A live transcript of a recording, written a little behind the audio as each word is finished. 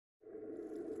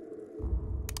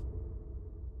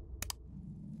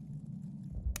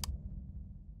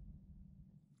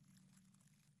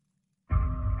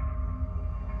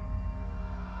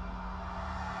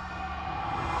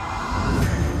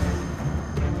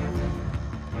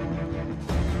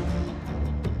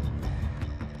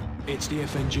It's the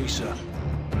FNG, sir.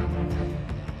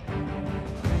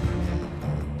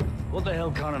 What the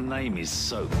hell kind of name is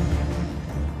Soap?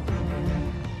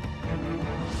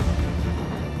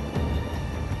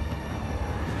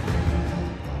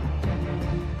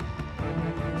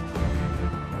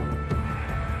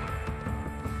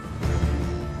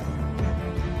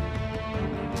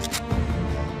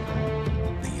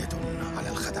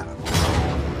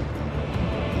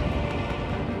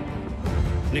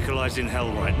 Nikolai's in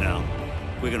hell right now.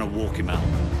 We're gonna walk him out.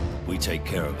 We take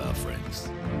care of our friends.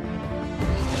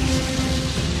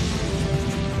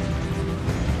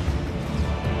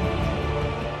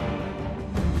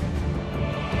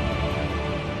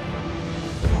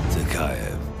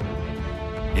 Zakhaev.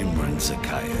 Imran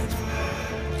Zakhaev.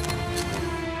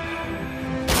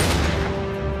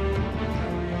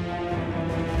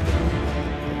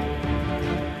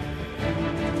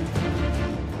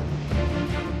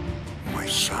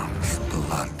 Son's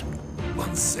blood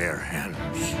on their hands.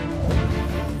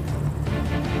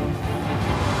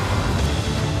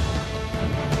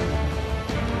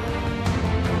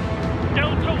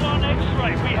 Delta 1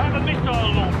 X-ray, we have a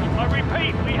missile launch. I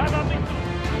repeat, we have a missile.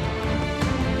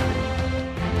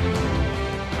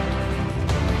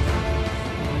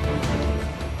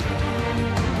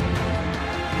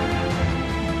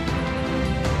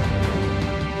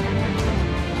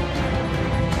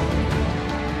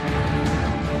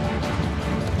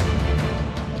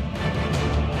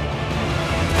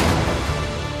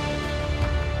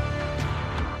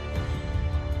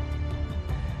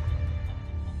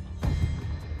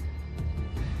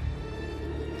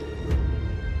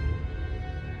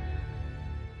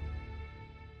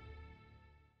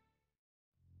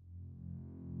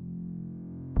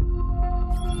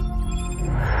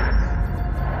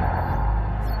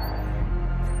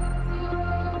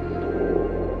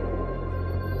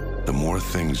 The more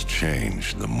things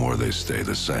change, the more they stay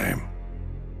the same.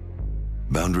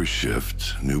 Boundaries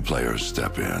shift, new players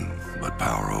step in, but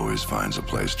power always finds a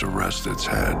place to rest its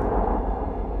head.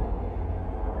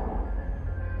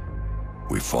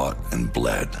 We fought and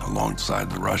bled alongside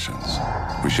the Russians.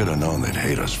 We should have known they'd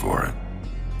hate us for it.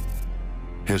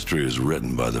 History is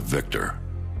written by the victor,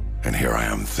 and here I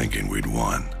am thinking we'd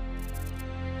won.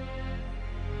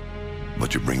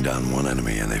 But you bring down one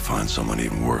enemy and they find someone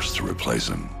even worse to replace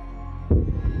him.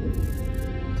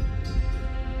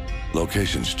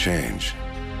 Locations change,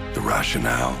 the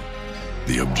rationale,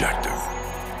 the objective.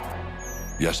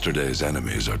 Yesterday's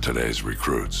enemies are today's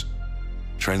recruits.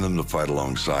 Train them to fight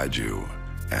alongside you,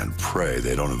 and pray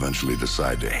they don't eventually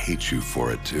decide to hate you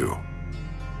for it too.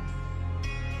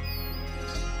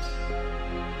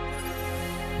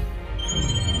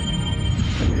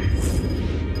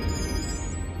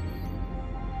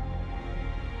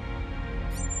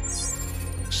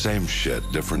 Same shit,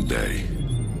 different day.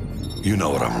 You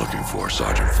know what I'm looking for,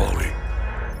 Sergeant Foley.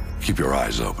 Keep your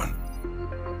eyes open.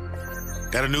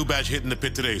 Got a new batch hitting the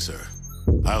pit today, sir.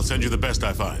 I'll send you the best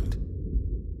I find.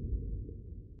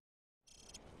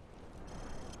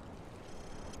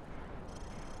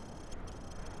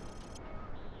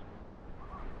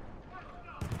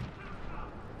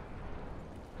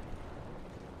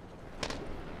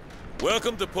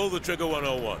 Welcome to Pull the Trigger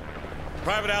 101.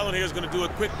 Private Allen here is going to do a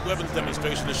quick weapons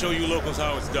demonstration to show you locals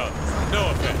how it's done. No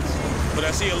offense, but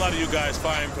I see a lot of you guys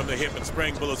firing from the hip and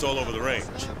spraying bullets all over the range.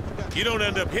 You don't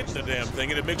end up hitting the damn thing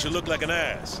and it makes you look like an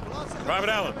ass. Private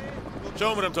Allen, show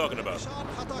them what I'm talking about.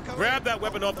 Grab that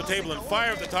weapon off the table and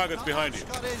fire at the targets behind you.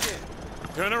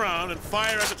 Turn around and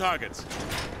fire at the targets.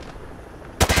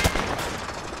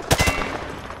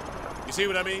 You see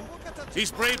what I mean? He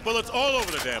sprayed bullets all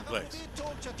over the damn place.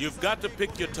 You've got to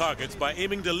pick your targets by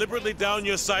aiming deliberately down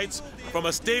your sights from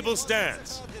a stable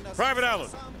stance. Private Allen,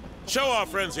 show our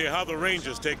friends here how the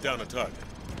Rangers take down a target.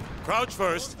 Crouch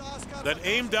first, then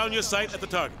aim down your sight at the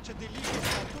target.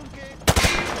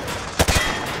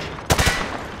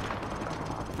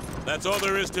 That's all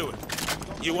there is to it.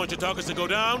 You want your targets to go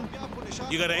down?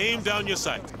 You gotta aim down your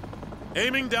sight.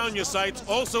 Aiming down your sights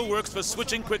also works for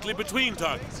switching quickly between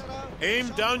targets. Aim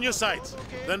down your sights,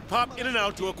 then pop in and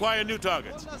out to acquire new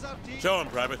targets. Show them,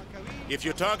 Private. If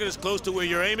your target is close to where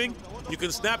you're aiming, you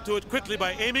can snap to it quickly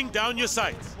by aiming down your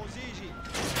sights.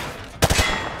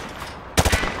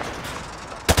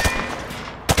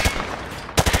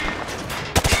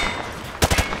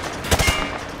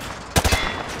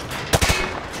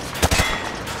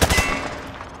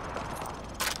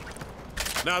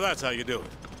 Now that's how you do it.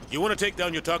 You want to take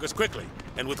down your targets quickly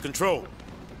and with control.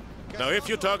 Now, if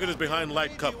your target is behind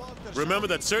light cover, remember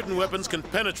that certain weapons can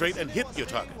penetrate and hit your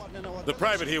target. The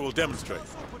private here will demonstrate.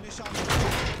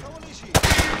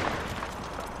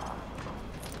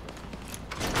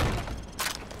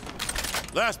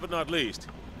 Last but not least,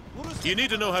 you need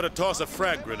to know how to toss a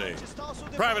frag grenade.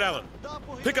 Private Allen,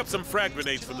 pick up some frag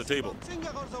grenades from the table.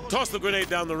 Toss the grenade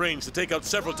down the range to take out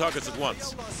several targets at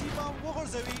once.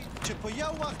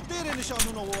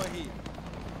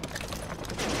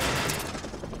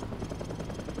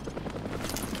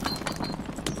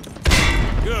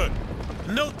 Good.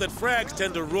 Note that frags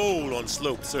tend to roll on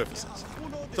sloped surfaces,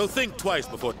 so think twice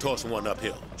before tossing one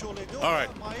uphill. All right.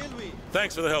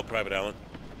 Thanks for the help, Private Allen.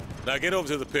 Now get over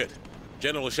to the pit.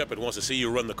 General Shepard wants to see you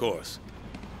run the course.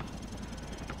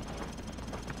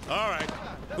 All right.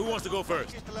 Who wants to go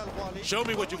first? Show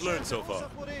me what you've learned so far.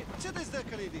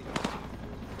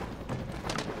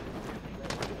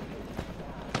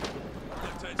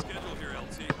 Tight schedule here,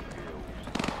 LT.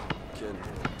 Ken,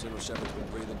 General Shepard's been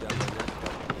breathing down my neck.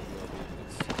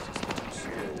 It's just too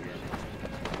slow.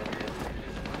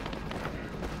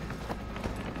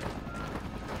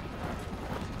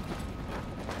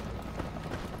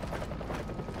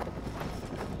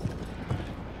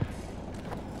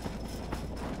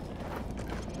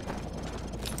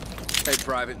 Hey,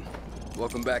 Private.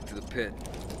 Welcome back to the pit.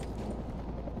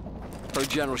 Heard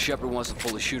General Shepard wants to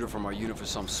pull a shooter from our unit for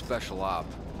some special op.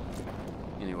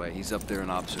 Anyway, he's up there in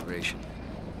observation.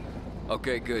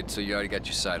 Okay, good. So you already got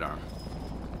your sidearm.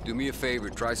 Do me a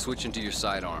favor, try switching to your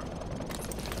sidearm.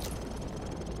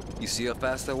 You see how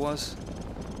fast that was?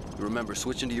 Remember,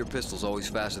 switching to your pistol's always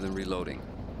faster than reloading.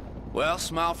 Well,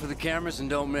 smile for the cameras and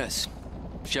don't miss.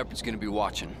 Shepard's gonna be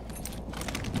watching.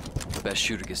 The best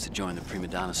shooter gets to join the Prima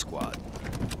Donna squad,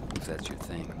 if that's your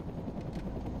thing.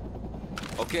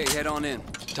 Okay, head on in.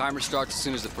 Timer starts as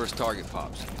soon as the first target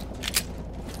pops.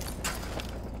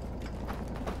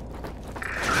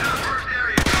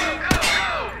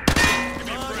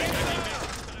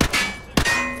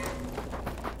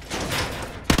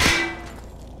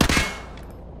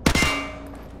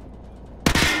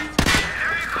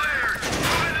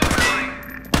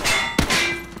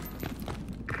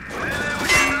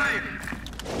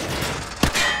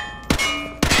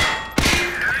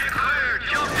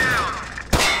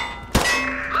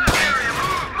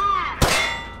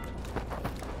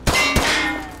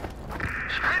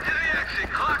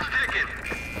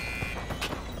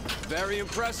 Very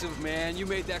impressive, man. You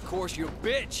made that course your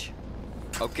bitch.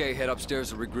 Okay, head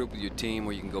upstairs and regroup with your team,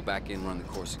 or you can go back in and run the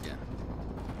course again.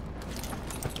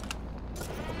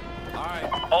 All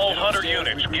right. All Hunter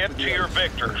units, get to your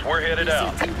victors. We're headed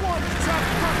out.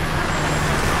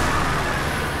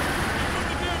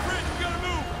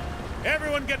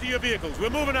 Everyone get to your vehicles. We're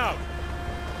moving out.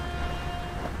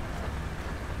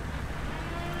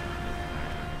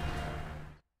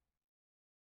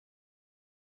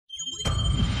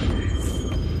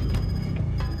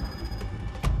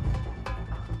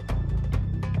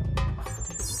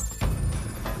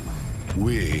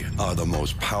 We are the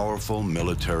most powerful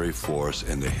military force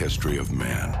in the history of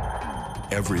man.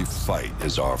 Every fight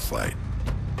is our fight.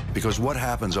 Because what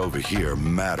happens over here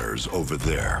matters over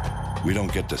there. We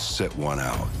don't get to sit one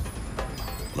out.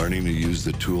 Learning to use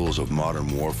the tools of modern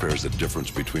warfare is the difference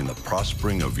between the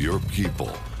prospering of your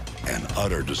people and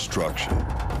utter destruction.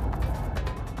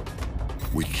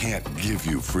 We can't give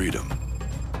you freedom,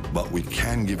 but we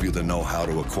can give you the know-how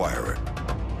to acquire it.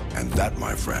 And that,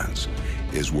 my friends,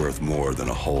 is worth more than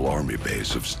a whole army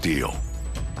base of steel.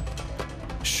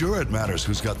 Sure, it matters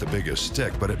who's got the biggest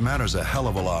stick, but it matters a hell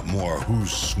of a lot more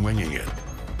who's swinging it.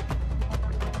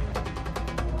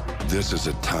 This is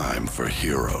a time for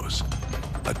heroes,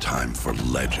 a time for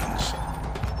legends.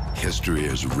 History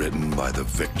is written by the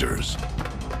victors.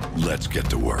 Let's get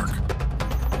to work.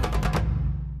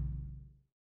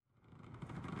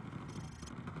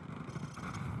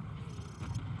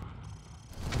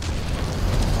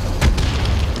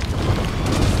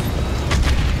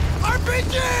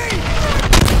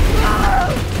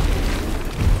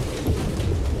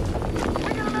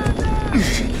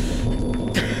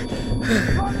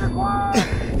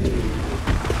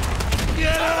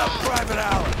 Get up, Private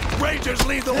Allen! Rangers,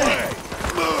 lead the way!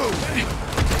 Move!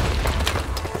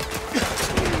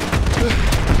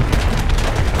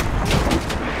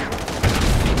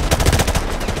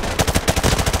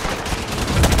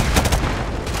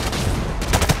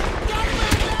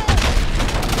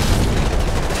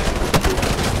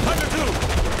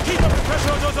 Keep up the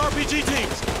pressure on those RPG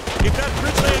teams! If that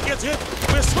bridge layer gets hit,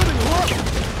 we're swimming water!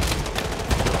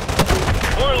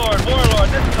 Warlord,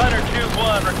 this is Hunter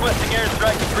 2-1, requesting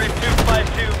airstrike to grid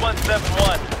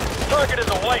 252171. Target is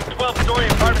a white 12-story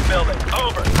apartment building.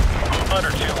 Over. Hunter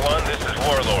 2-1, this is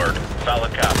Warlord. Solid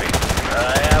copy.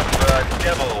 I have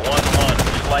Devil 1-1,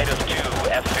 flight of 2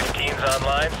 F-15s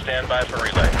online. Stand by for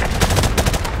relay.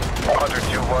 Hunter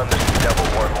 2-1, this is Devil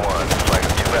 1-1, flight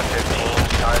of 2 F-15s.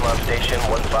 Time on station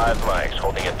 15 mics,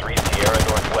 holding at 3 Sierra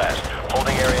Northwest.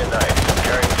 Holding area 9.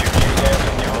 Carrying 2 G-Dams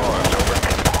and 2 arms, over.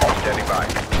 Standing by.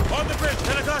 On the bridge,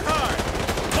 10 o'clock high.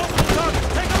 Multiple targets,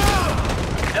 take them out!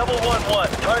 Double 1-1.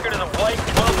 Target is a white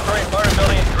 12-story apartment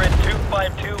building in grid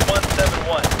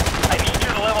 252171. I need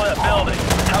you to level that building.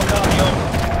 How copy over?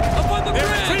 Up on the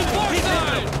bridge! Far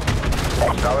side!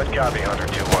 Solid copy, Hunter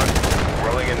 2-1.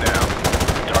 Rolling in now.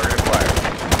 Target acquired.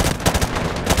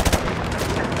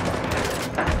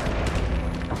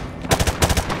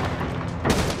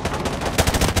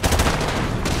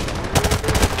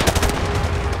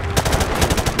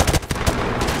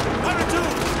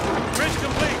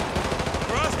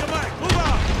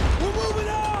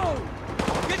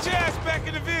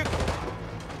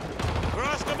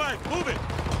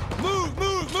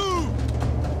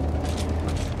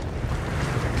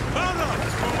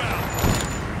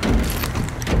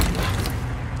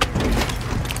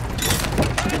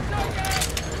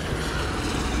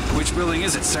 Which building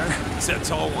is it, sir? It's that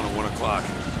tall one at 1 o'clock.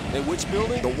 Hey, which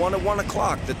building? The one at 1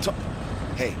 o'clock.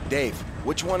 Hey, Dave,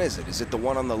 which one is it? Is it the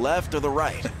one on the left or the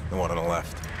right? The one on the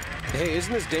left. Hey,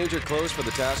 isn't this danger close for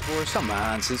the task force? Come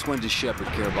on, since when does Shepard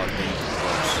care about danger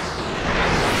close?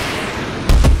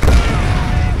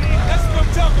 That's what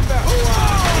I'm talking about!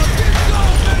 Let's go,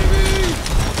 baby!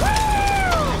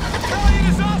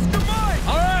 It's Oscar Mike!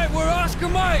 Alright, we're Oscar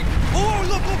Mike! Oh,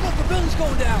 look, the building's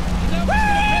going down!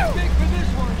 Woo! Big for this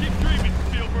one. Keep dreaming,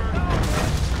 Spielberg.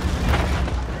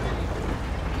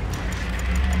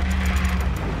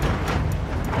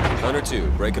 Hunter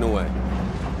 2, breaking away.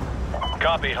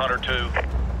 Copy, Hunter 2.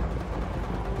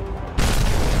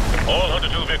 All Hunter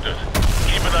 2 victors,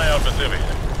 keep an eye out for civvies.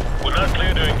 We're not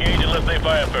clear to engage unless they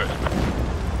fire first.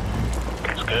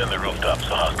 Scan the rooftops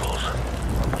for hostiles.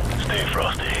 Stay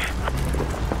frosty.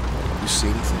 You see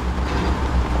anything?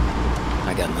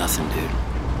 I got nothing, dude.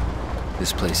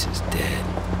 This place is dead.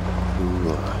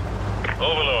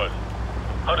 Overlord,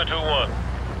 Hunter 2-1.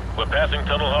 We're passing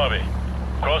Tunnel Harvey.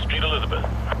 Cross Street Elizabeth.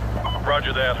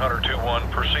 Roger that, Hunter 2-1.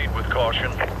 Proceed with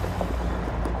caution.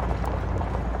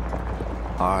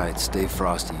 All right, stay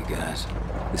frosty, you guys.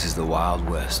 This is the Wild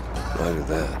West. Roger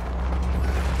that.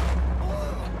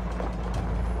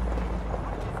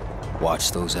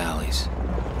 Watch those alleys.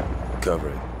 Cover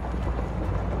it.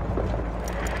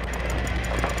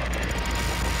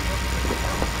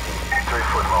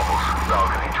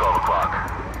 Balcony, 12 o'clock.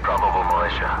 Probable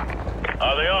militia.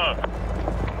 Are they armed?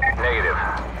 Negative.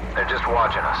 They're just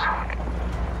watching us.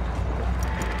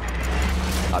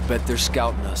 I bet they're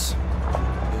scouting us.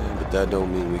 Yeah, but that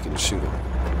don't mean we can shoot them.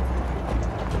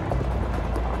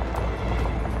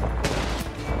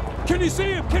 Can you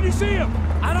see him? Can you see him?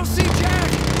 I don't see Jack!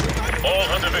 All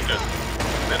Hunter victors.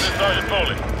 This is Sergeant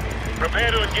Foley.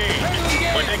 Prepare to engage.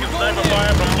 We're taking sniper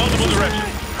fire from multiple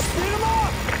directions. Speed him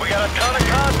up! We got a ton of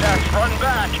contacts front and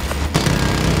back.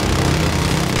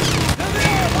 There they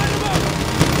are! Light them up!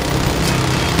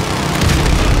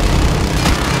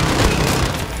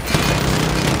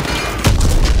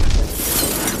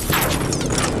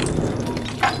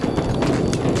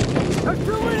 There's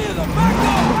too many of them! Back up!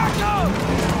 Back up!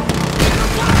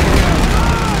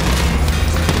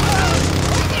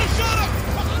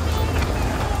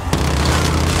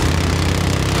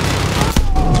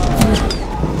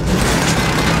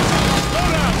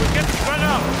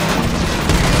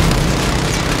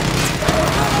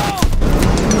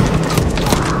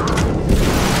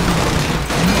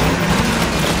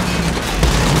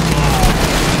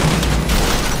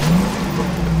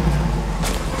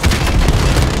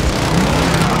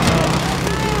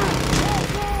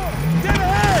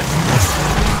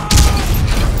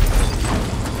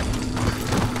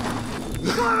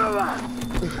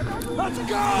 Let's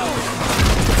go!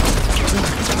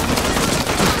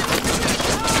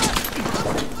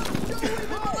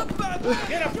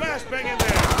 Get a flashbang in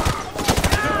there!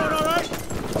 Everyone all right?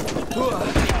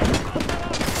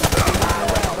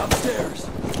 Upstairs.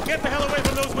 Get the hell away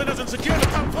from those windows and secure the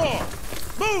top floor!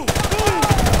 Move! Move!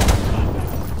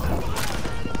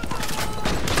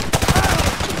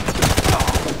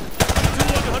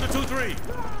 2-1 to 102-3.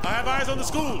 I have eyes on the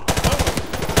school. Over.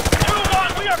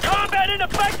 2-1, we are combat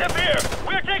ineffective here!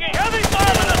 We are taking heavy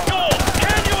fire on the school!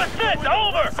 Can you assist?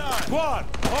 Over! Squad,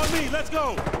 on me, let's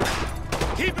go!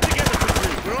 Keep it together,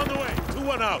 2-3. We're on the way.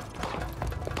 2-1 out.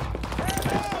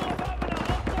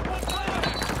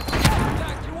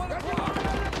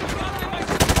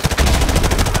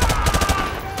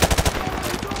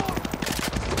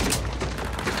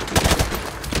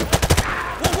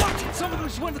 Well, watch it! Someone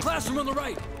just went in the classroom on the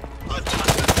right.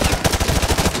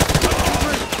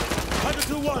 Hunter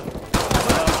 2-1.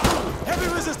 Heavy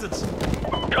resistance.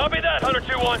 Copy that, Hunter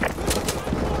 2-1.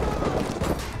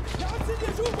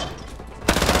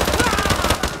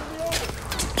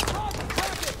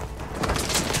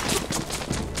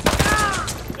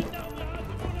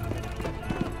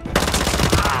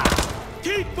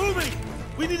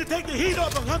 the heat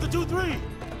up on Hunter 2-3.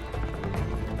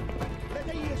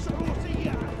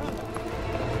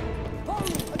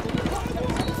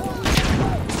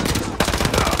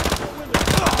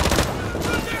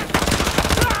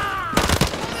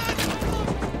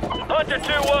 Hunter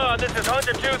 2-1, this is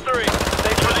Hunter 2-3.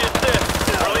 Thanks for the assist.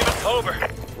 We're leaving over.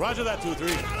 Roger that, 2-3.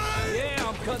 Yeah,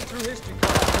 I'm cutting through history.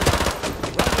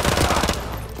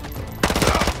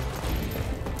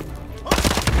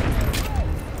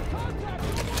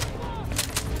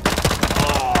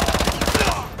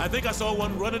 I think I saw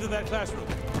one run into that classroom.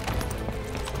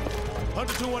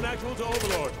 Hunter 2-1 actual to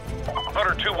Overlord.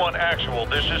 Hunter 2-1 actual,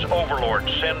 this is Overlord.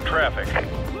 Send traffic.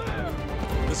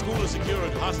 The school is secure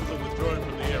and hostiles are withdrawing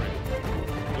from the area.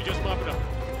 We just mopped it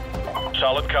up.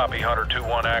 Solid copy, Hunter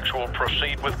 2-1 actual.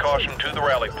 Proceed with caution to the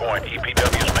rally point.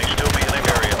 EPWs may still be in the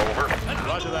area, over.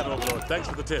 Roger that, Overlord. Thanks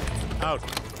for the tip. Out.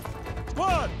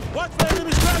 Squad, watch for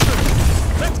enemy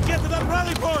stragglers. Let's get to that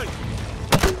rally point.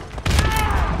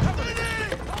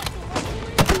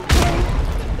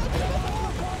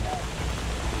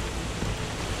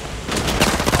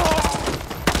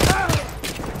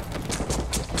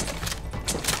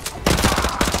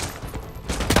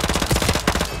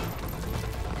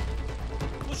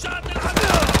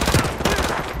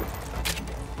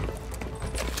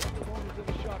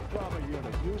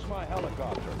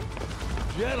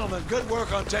 Gentlemen, good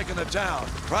work on taking the town.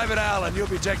 Private Allen, you'll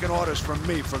be taking orders from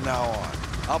me from now on.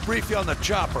 I'll brief you on the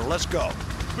chopper. Let's go.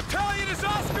 Battalion is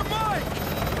Oscar Mike!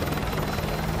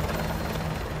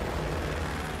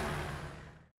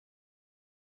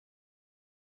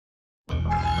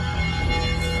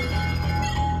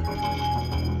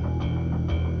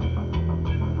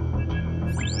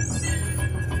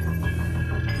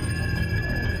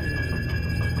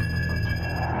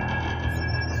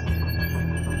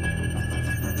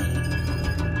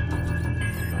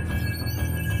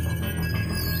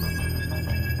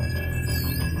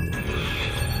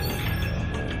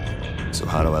 So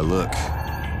how do I look?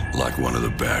 Like one of the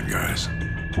bad guys.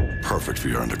 Perfect for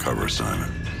your undercover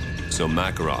assignment. So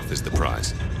Makarov is the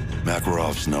prize.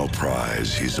 Makarov's no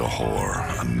prize. He's a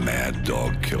whore, a mad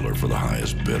dog killer for the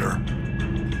highest bidder.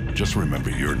 Just remember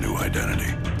your new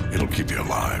identity. It'll keep you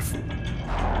alive.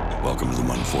 Welcome to the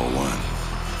 141.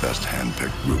 Best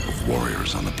hand-picked group of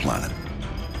warriors on the planet.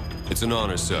 It's an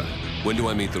honor, sir. When do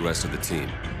I meet the rest of the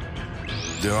team?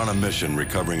 They're on a mission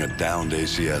recovering a downed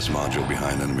ACS module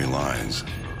behind enemy lines.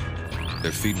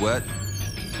 Their feet wet?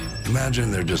 Imagine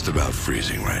they're just about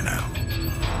freezing right now.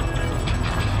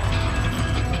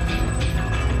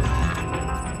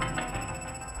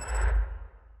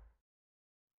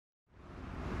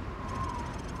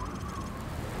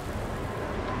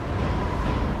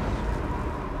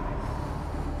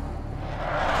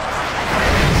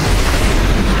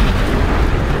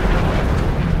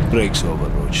 Break's over,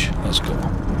 Roach. Let's go.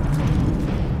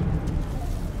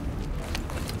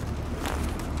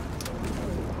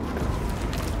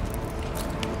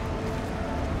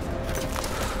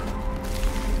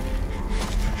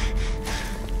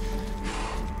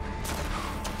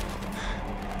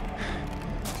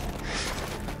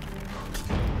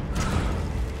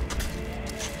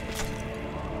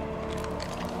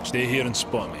 Stay here and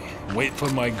spot me. Wait for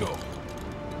my go.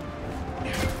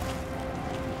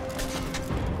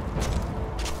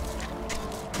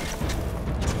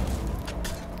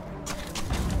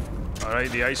 All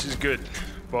right, the ice is good.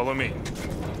 Follow me.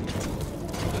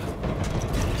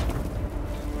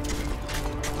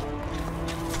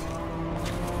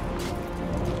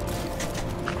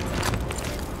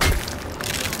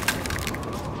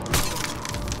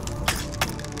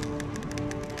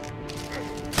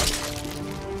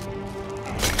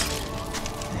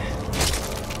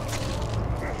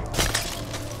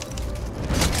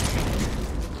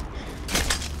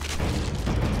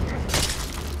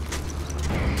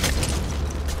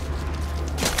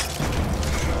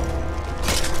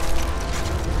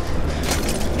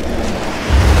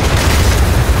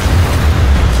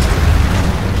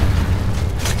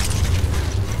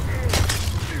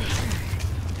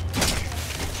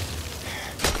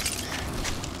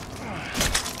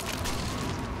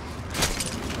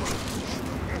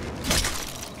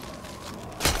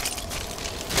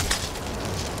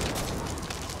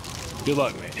 Good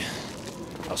luck, mate.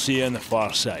 I'll see you on the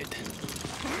far side.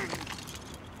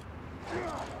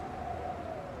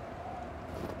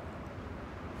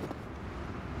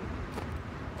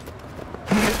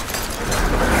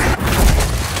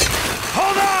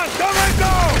 Hold on! Don't let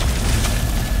go!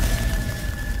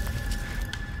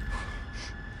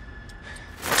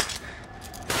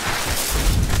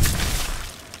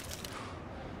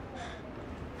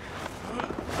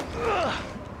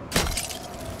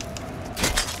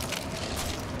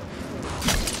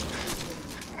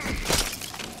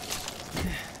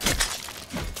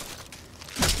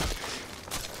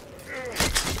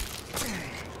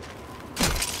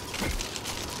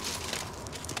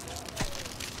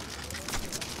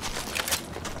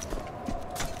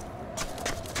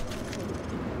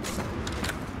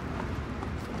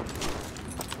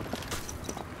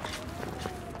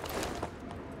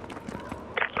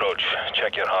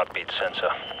 check your heartbeat sensor.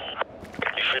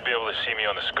 You should be able to see me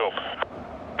on the scope.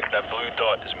 That blue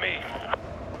dot is me.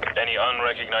 Any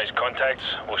unrecognized contacts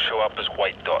will show up as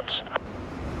white dots.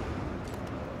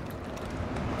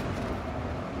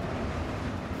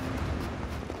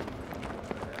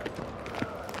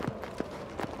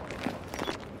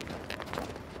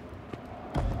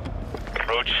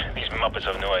 Roach, these Muppets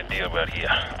have no idea we're here.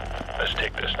 Let's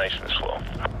take this nice and slow.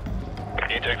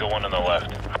 You take the one on the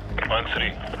left. On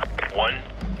three. 1,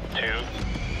 2, 3.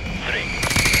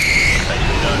 Nice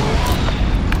and done.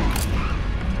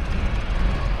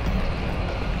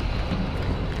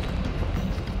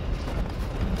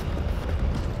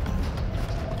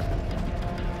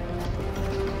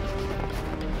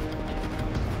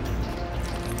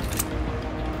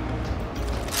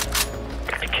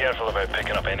 Be careful about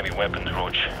picking up enemy weapons,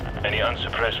 Roach. Any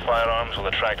unsuppressed firearms will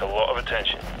attract a lot of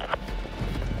attention.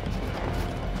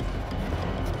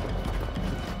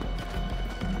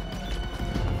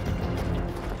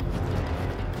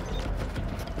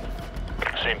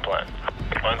 Same plan.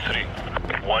 On three.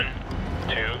 1,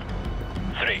 2,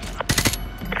 3.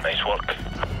 Nice work.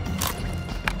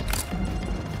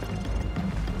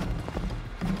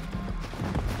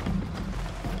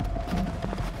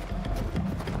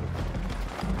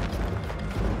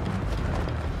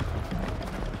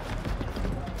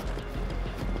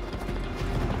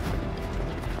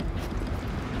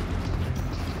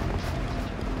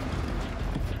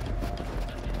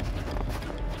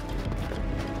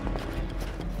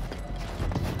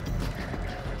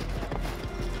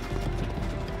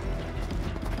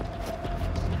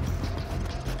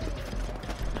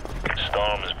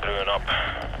 Storm is brewing up.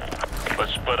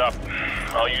 Let's split up.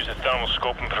 I'll use the thermal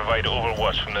scope and provide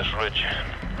overwatch from this ridge.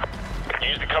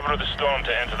 Use the cover of the storm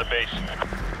to enter the base.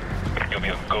 You'll be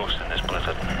a ghost in this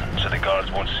blizzard, so the guards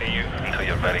won't see you until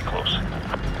you're very close.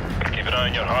 Keep an eye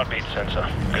on your heartbeat sensor.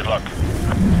 Good luck.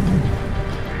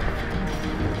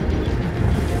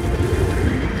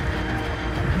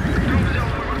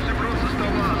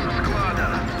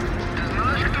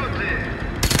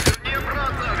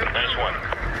 Nice one.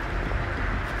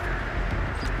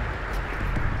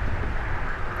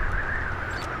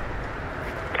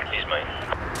 He's mine.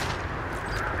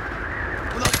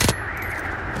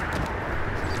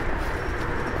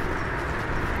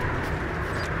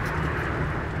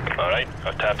 Alright,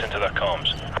 I've tapped into their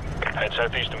comms. Head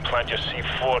southeast and plant your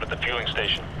C4 at the fueling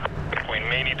station. We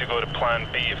may need to go to plan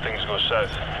B if things go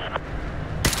south.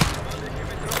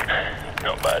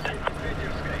 Not bad.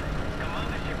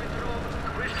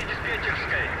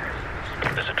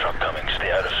 There's a truck coming.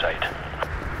 Stay out of sight.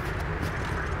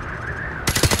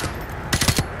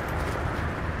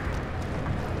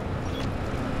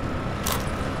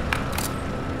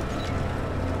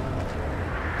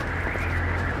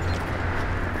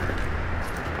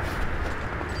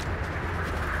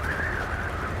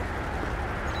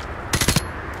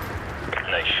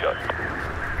 Nice shot.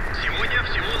 Сегодня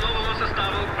всему новому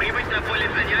составу прибыть на поле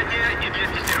занятия и для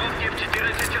тестировки в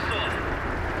 14 часов.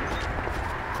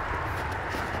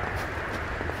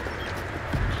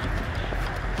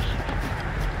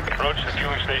 Approach the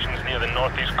fueling stations near the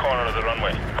northeast corner of the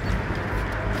runway.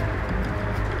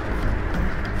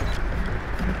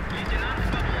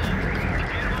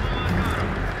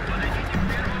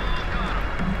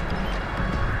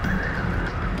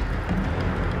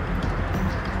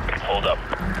 Hold up.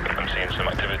 I'm seeing some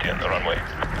activity on the runway.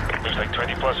 Looks like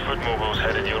 20-plus foot mobiles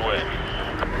headed your way.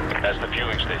 That's the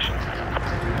fueling station.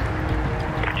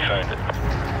 You found it.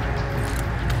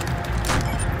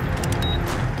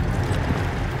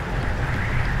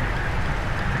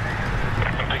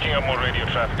 I'm picking up more radio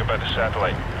traffic about the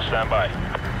satellite. Stand by.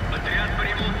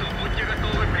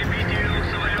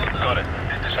 Got it.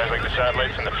 Sounds like the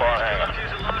satellite's in the far hangar.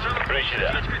 Brace you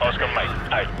there. Oscar Mike,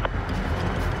 out.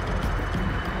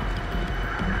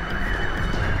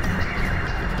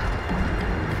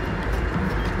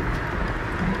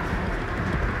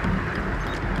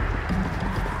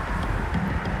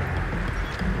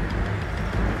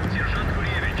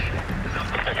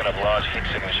 Picking up large heat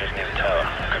signatures near the tower.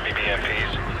 Could be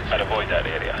BMPs. I'd avoid that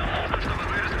area.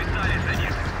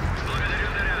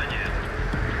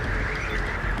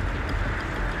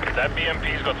 That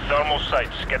BMP's got thermal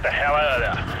sights. Get the hell out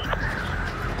of there.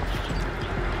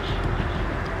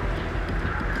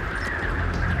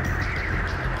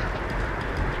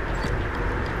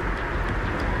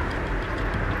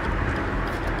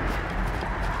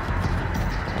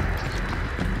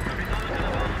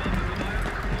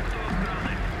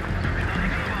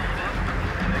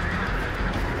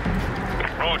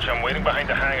 Roach, I'm waiting behind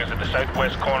the hangars at the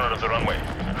southwest corner of the runway.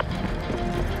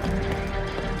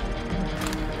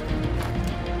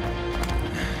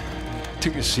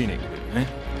 Took a scenic route, eh?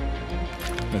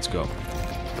 Let's go.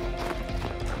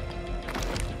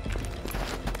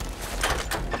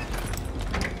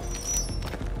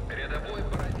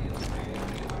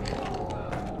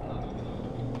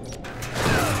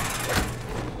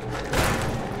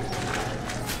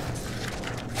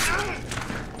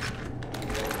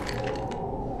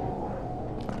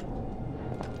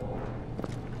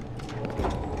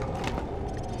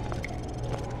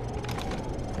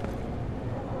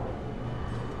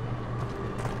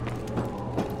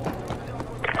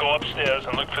 Go upstairs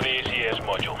and look for the ACS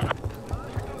module.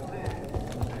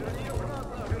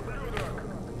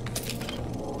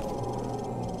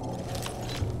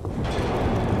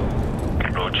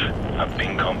 Roach, I've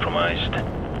been compromised.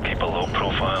 Keep a low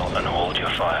profile and hold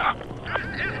your fire.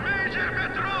 This is Major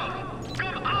Petrov!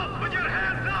 Come out with your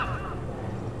hands up!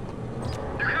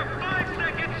 You have 5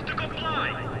 seconds to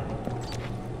comply!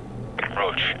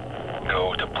 Roach,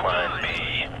 go to Plan B.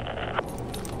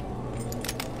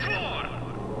 4!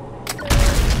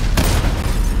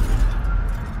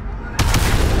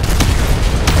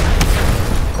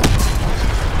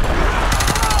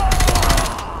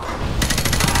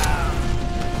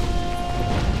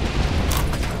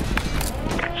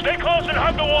 Stay close and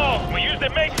hug the wall. We use the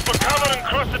mates for cover and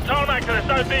cross the tarmac to the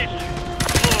southeast.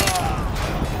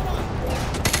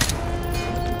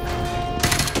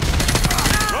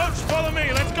 Roach, follow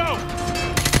me. Let's go.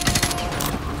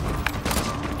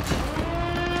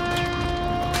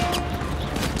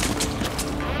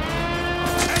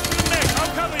 Head to the mix.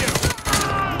 I'll cover you.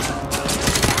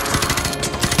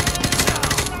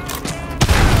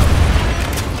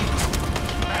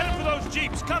 I'm headed for those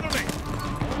jeeps. Cover me.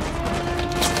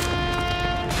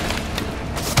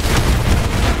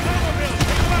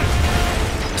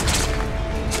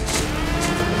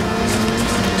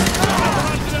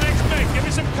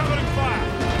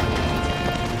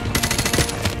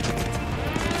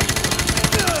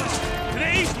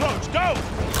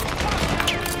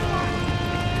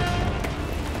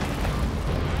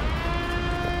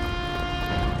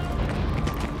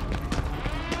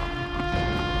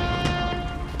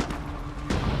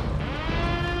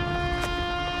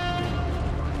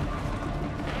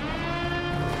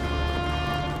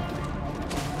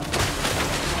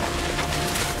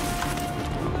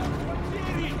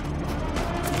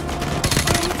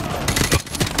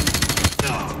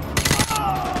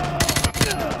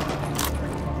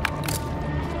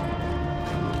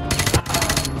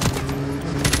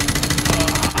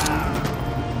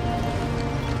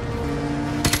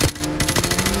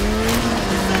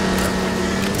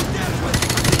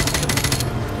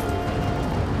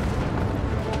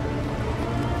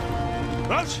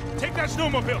 Roach, take that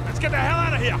snowmobile. Let's get the hell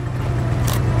out of here.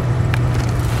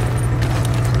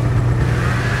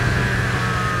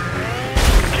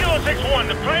 Kilo 6-1,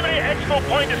 the primary expo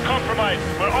point is compromised.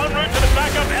 We're en route to the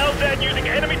backup LZ using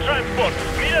enemy transport.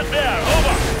 Meet us there.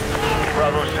 Over.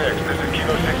 Bravo 6, this is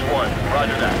Kilo 6-1.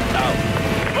 Roger that. Out.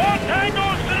 More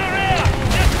tangos to the rear.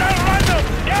 Just outrun them.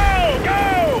 Go!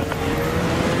 Go!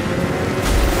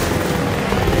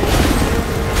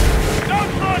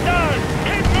 Don't slow down.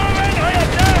 Keep moving or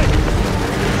you're dead.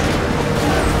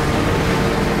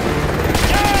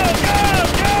 Go! Go!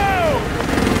 Go!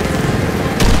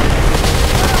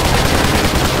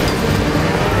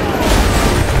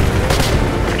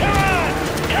 Come on!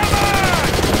 Come on!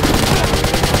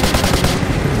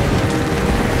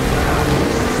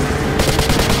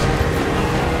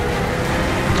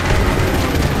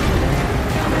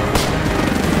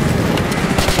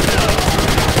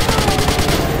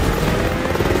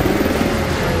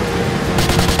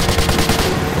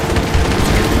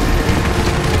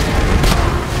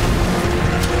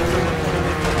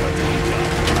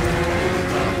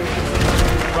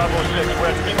 Bravo 6, we're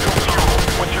at Bingo Fuel.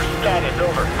 What's your status?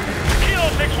 Over. Kilo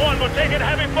 6-1, we're taking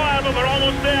heavy fire, but we're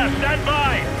almost there. Stand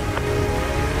by.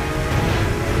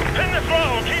 Pin the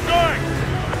throttle. Keep going.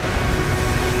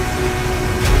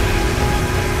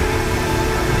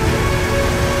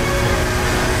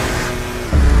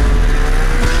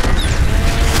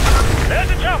 There's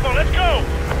the chopper. Let's go.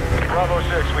 Bravo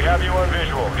 6, we have you on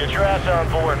visual. Get your ass on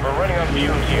board. We're running on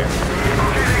fumes here.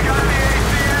 Okay, they got the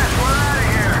ACS. We're out of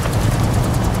here.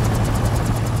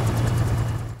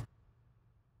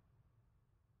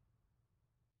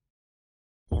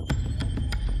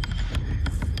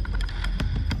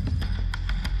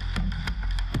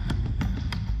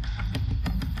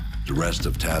 The rest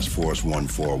of Task Force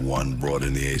 141 brought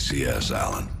in the ACS,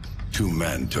 Alan. 2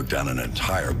 men took down an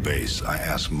entire base. I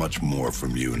ask much more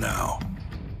from you now.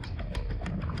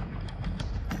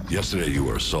 Yesterday you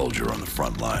were a soldier on the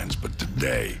front lines, but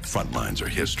today, front lines are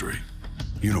history.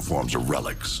 Uniforms are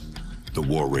relics. The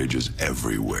war rages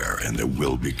everywhere, and there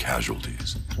will be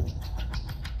casualties.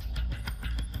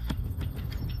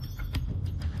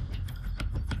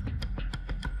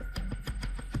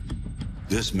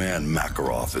 This man,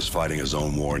 Makarov, is fighting his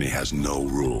own war, and he has no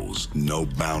rules, no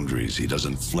boundaries. He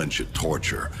doesn't flinch at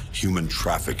torture, human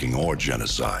trafficking, or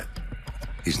genocide.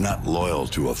 He's not loyal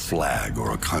to a flag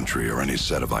or a country or any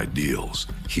set of ideals.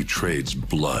 He trades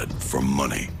blood for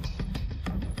money.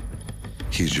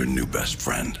 He's your new best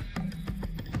friend.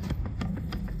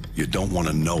 You don't want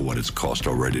to know what it's cost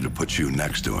already to put you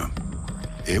next to him.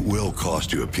 It will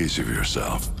cost you a piece of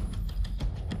yourself.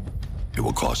 It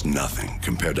will cost nothing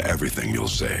compared to everything you'll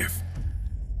save.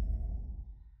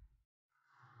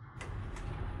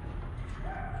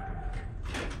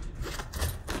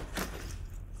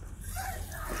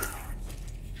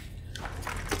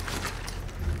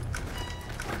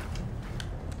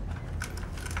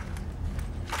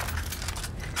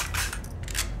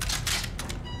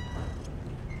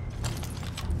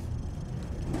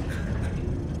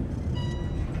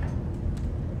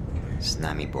 С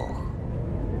нами Бог.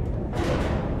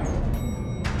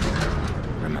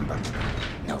 Remember,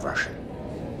 no Russian.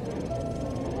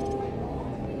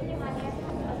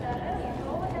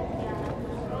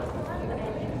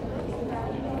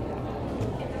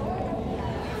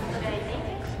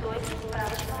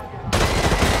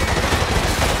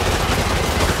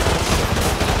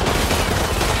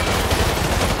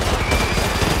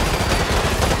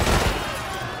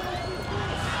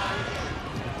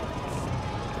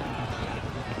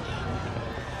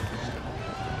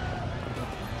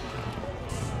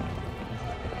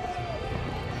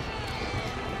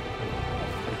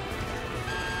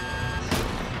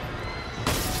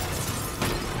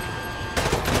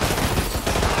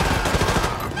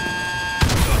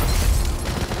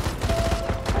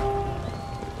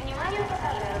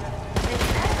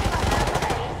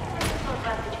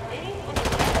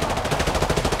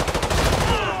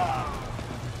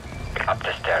 Up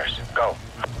the stairs. Go.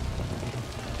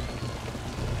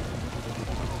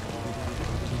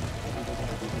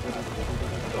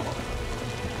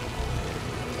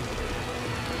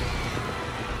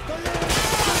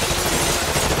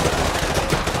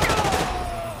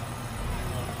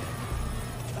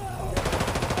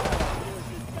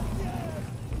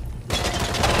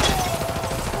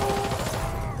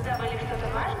 Забыли что-то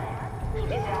важное? Не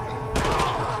беда.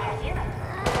 Магазина?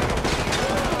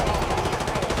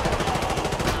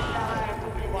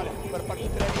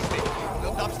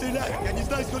 Там стреляют! Я не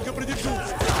знаю, сколько продержусь!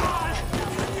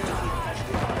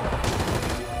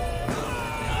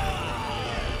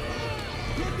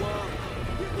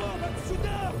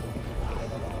 Сюда!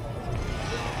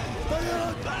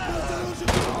 Стоять!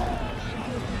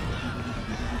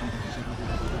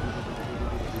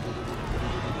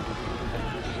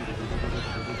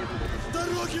 С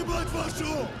дороги, мать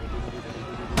вашу!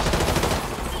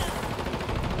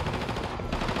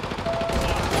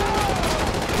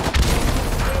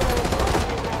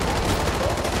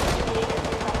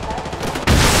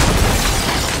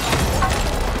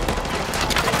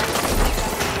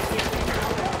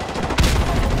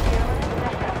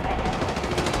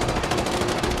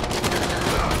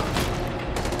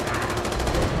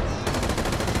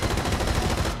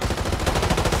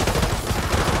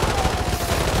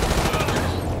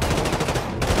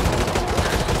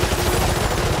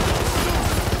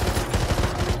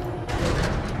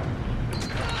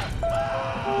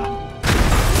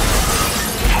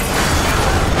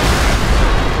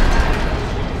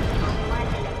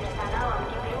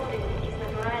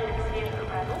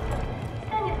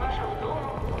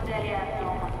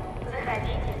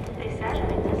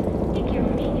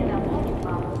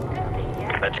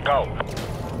 Let's go.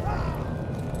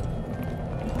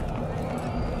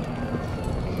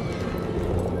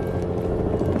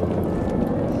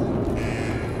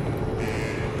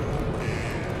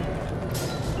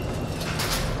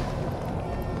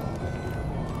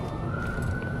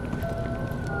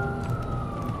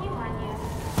 Внимание!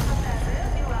 Пассажир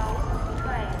Белоусов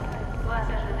Михаил. Вас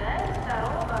ожидает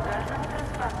второго багажного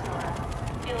транспортера.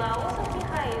 Белоусов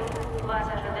Михаил. Вас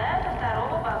ожидает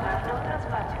второго багажного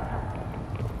транспортера.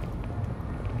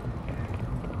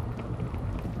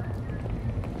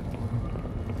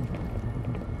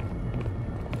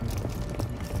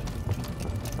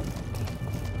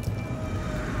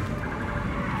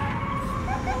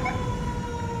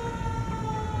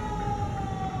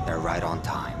 They're right on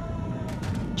time.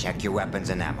 Check your weapons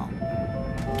and ammo.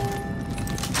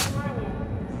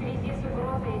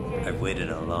 I've waited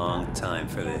a long time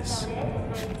for this.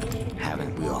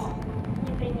 Haven't we all?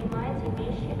 Не принимайте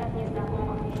вещи от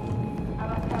незнакомых лиц.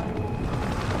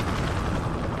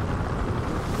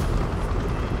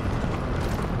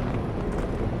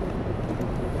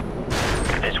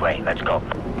 way. Let's go.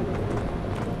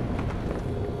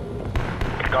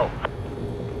 Go.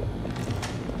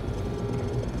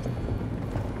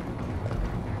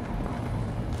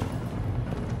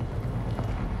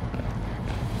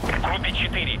 Группе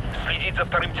 4. Следить за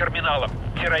вторым терминалом.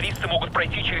 Террористы могут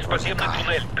пройти через подземный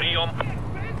туннель. Прием.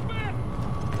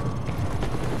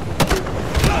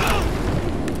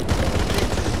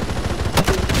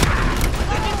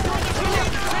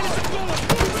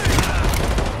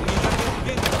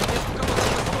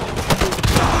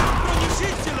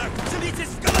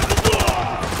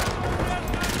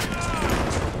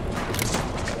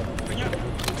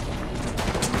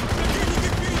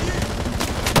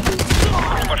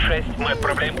 Группа 6. Мы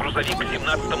отправляем грузовик к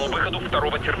 17-му выходу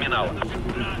второго терминала.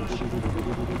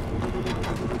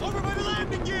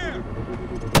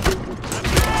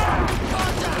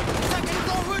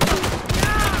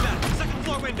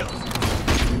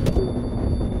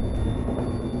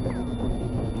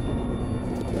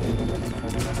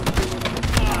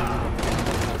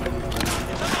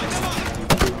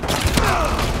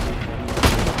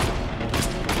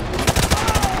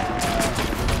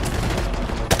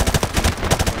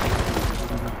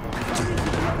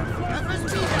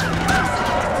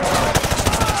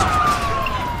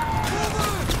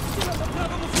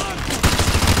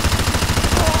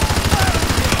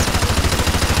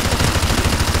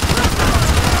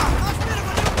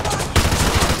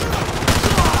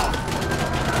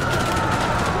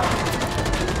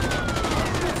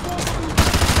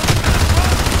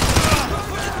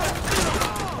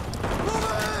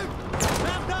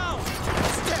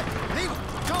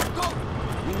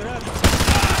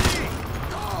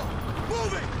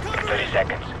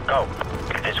 Seconds. Go.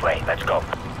 This way. Let's go.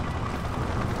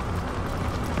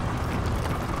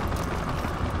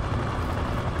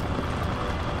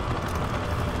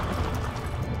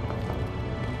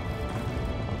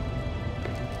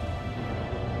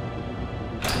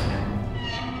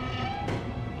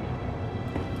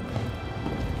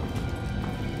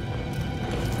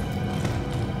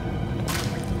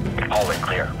 All in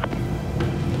clear.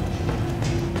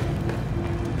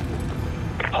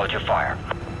 Hold your fire.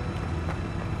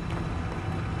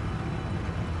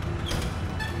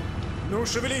 No,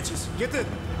 шевелитесь! Get in!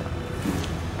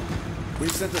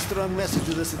 We've sent a strong message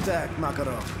to this attack,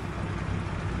 Makarov.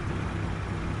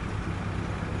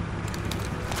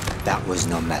 That was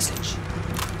no message.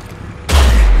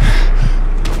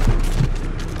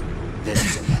 This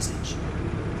is a message.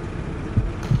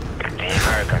 The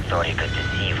Americans thought he could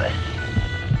deceive us.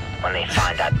 When they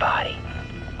find that body,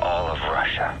 all of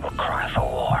Russia will cry for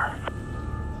war.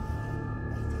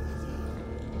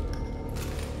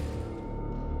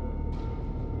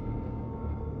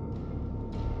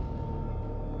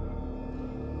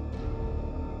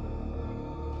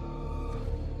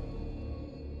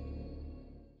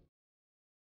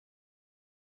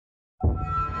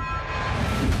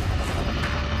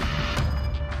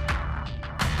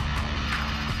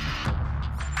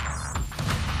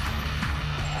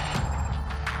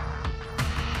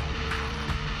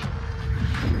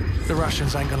 The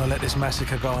Russians ain't gonna let this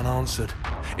massacre go unanswered.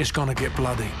 It's gonna get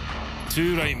bloody.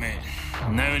 Too right, mate.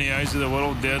 Now in the eyes of the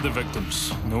world, they're the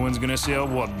victims. No one's gonna say a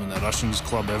word when the Russians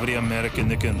club every American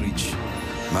they can reach.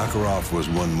 Makarov was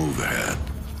one move ahead.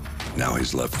 Now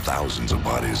he's left thousands of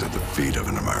bodies at the feet of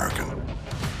an American.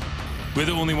 We're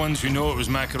the only ones who know it was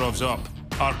Makarov's up.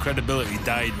 Our credibility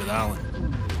died with Allen.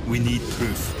 We need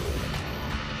proof.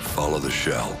 Follow the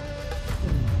shell.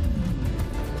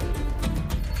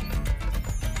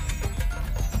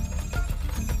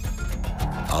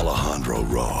 Alejandro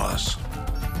Rojas.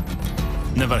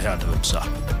 Never heard of him, sir.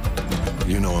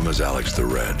 You know him as Alex the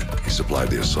Red. He supplied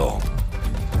the assault.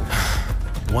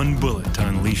 One bullet to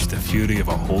unleash the fury of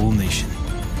a whole nation.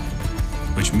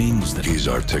 Which means that he's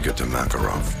our ticket to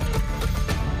Makarov.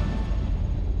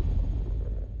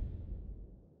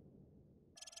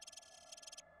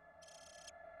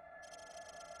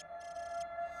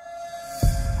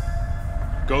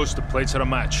 Ghost, the plates are a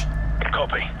match.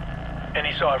 Copy.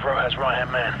 Any sign of Rojas'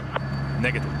 right-hand man?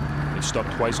 Negative. They've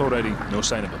stopped twice already, no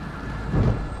sign of him.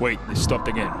 Wait, they stopped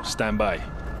again. Stand by.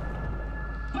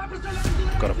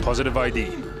 Got a positive ID.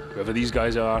 Whoever these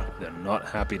guys are, they're not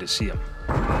happy to see him.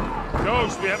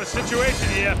 Ghost, we have a situation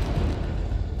here.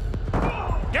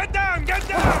 Get down! Get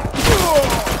down!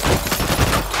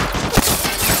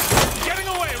 Getting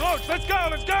away, Roach! Let's go!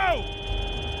 Let's go!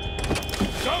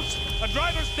 Ghost, a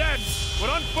driver's dead.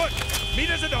 We're on foot. Meet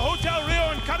us at the Hotel Rio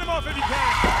and cut him off if you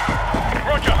can.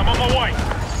 Roger, I'm on my way.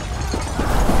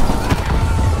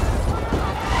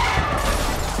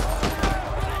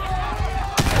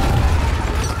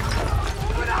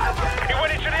 He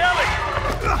went into the alley.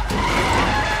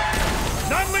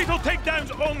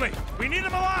 only. We need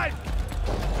him alive.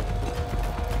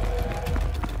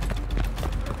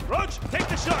 Roach, take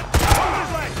the shot. Hold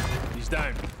his leg. He's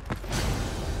down.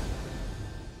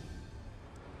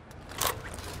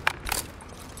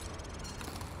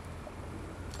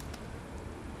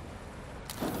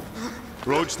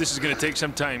 Roach, this is gonna take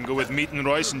some time. Go with Meat and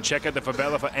Royce and check out the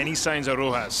favela for any signs of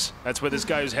Rojas. That's where this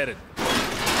guy is headed.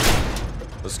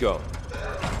 Let's go.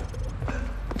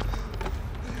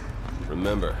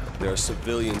 Remember, there are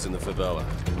civilians in the favela.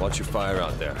 Watch your fire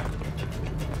out there.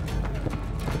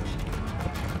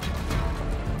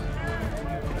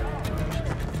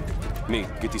 Me,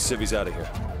 get these civvies out of here.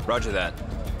 Roger that.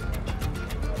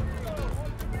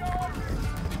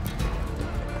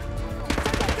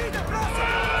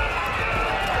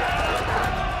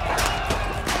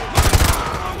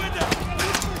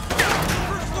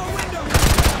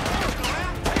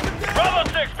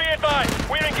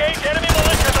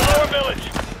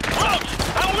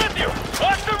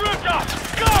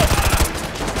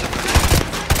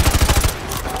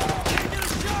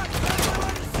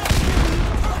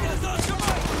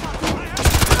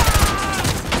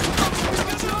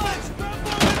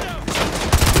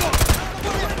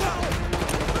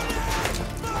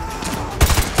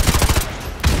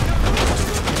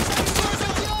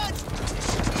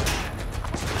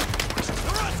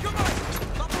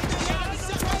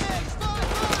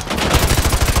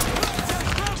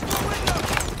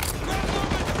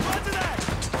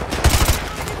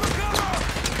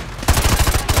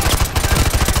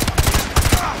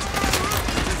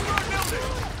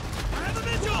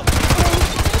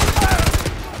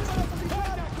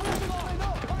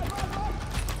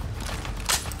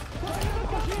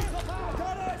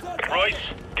 Royce,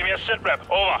 give me a sit rep.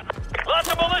 Over.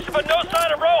 Lots of militia, but no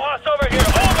sign of Rojas over here.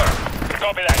 Over.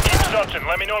 Copy that. Keep searching.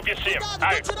 Let me know if you see him. Out.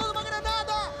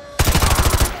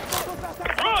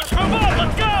 Roach, move on.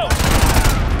 Let's go.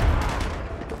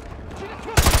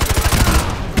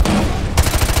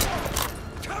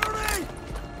 Cover me!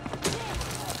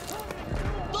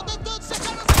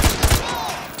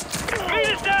 Meat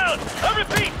is down. I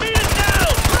repeat, meat is down.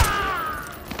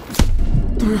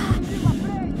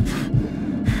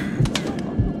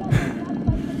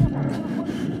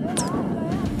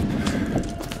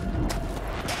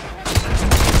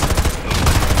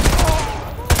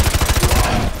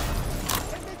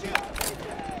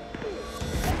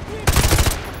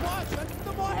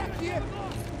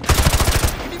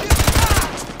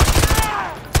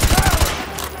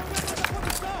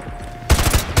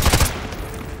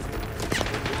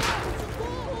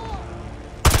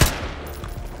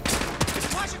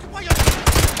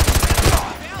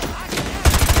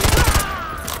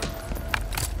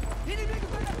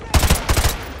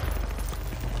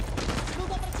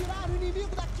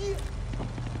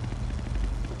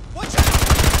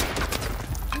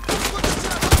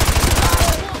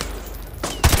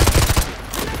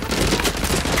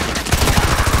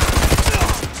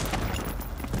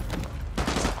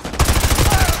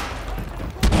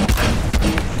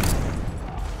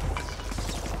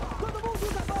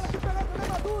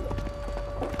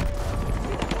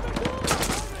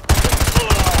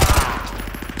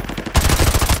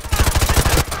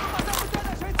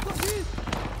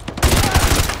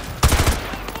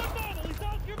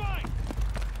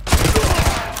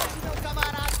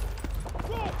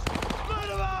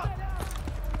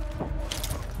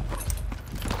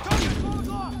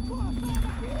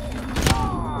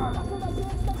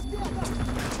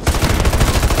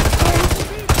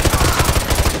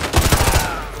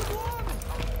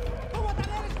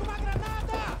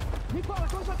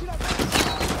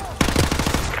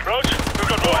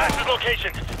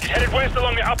 He's headed west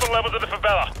along the upper levels of the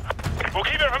favela. We'll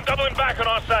keep him from doubling back on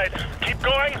our side. Keep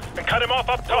going and cut him off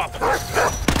up top.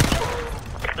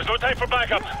 There's no time for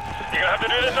backup. You're gonna have to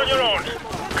do this on your own.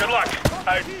 Good luck.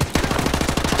 Out.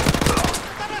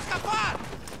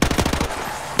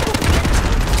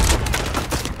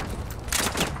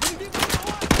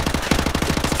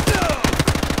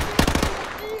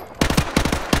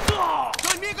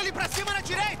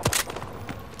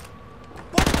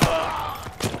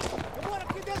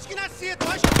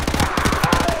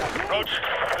 Roach,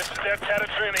 this is their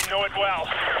territory and they know it well.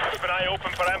 Keep an eye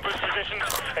open for ambush positions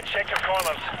and check your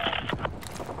corners.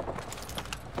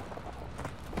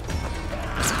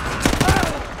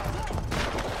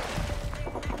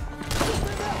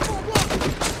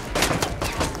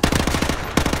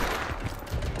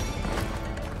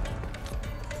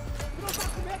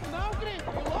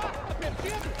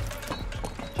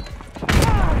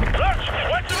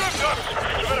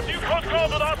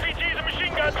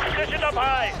 Position up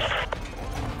high!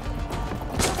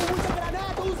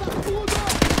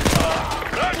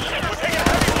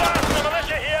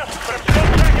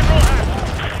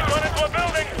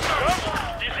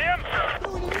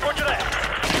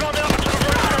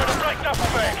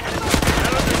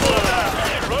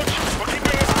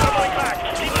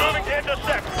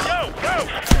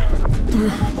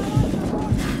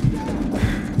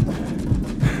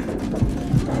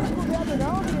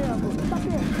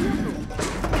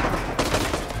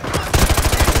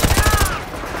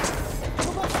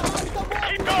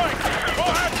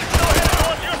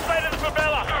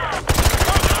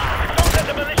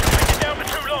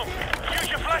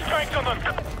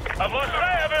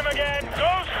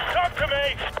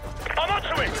 okay? I'm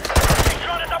onto him! He's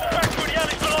trying to double back through the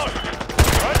alleys below!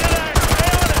 Roger that!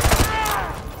 Stay on it!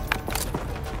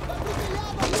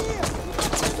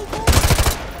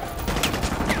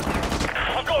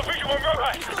 I've got a visual on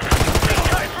Rohan! He's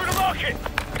cutting through the market!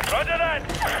 Roger that!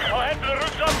 I'll head for the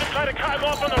rooftops and try to cut him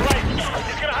off on the right.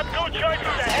 He's gonna have no choice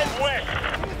but to head west.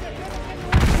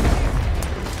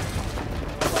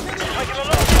 Taking a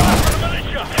lot of fire from the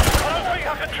militia. I don't think I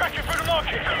can track him through the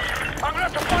market. I'm gonna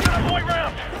have to find another way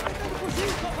round. Be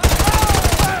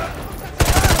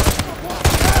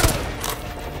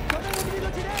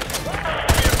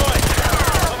advised.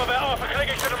 I'm about half a click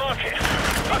into the market.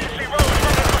 I can see Rowan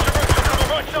running across the rooftops on the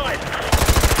right side.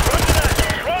 Roger that.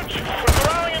 Roach, we're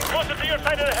corralling him closer to your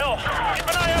side of the hill. Keep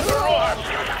an eye out for Rohan.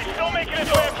 He's still making his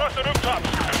way across the rooftops.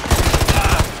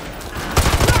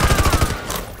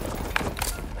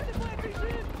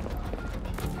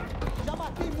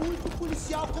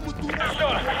 Sir,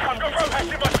 I've got Rohan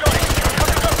in my sight. I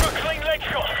can go for a clean leg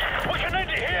shot. We can end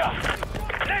it here.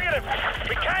 Negative.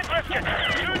 We can't risk it.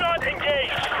 Do not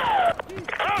engage.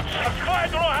 Roach, I've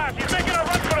fired Rohan. He's making a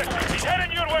run for it. He's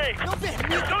heading your way. Don't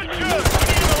shoot. We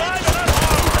need him alive and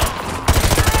unharmed.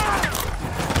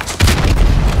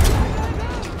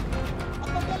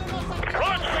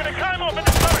 Roach, we're gonna cut him off in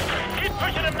the stomach. Keep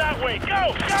pushing him that way.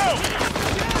 Go, go!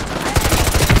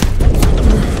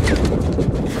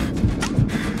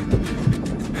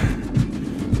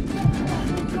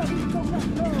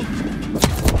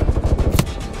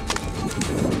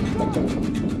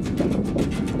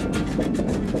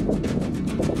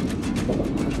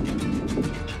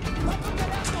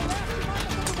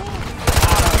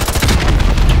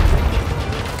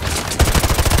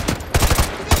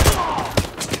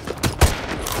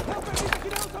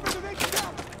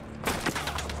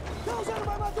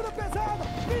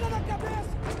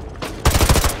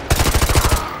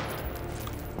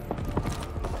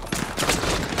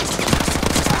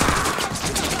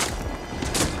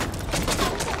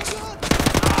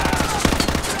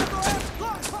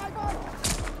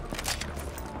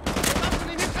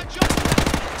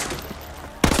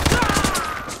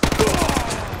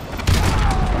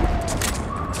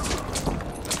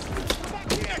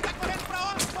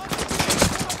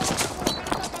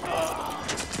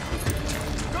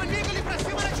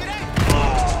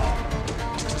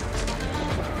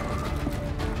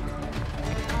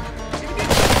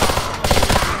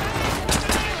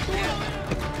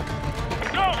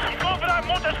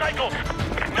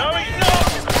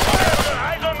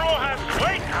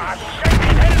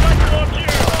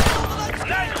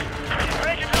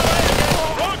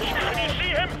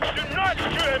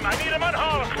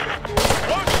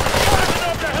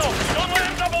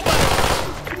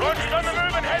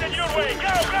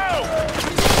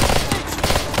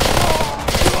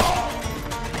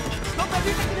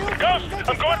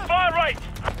 I'm going far right!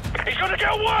 He's gonna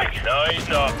get away! No, he's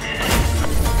not.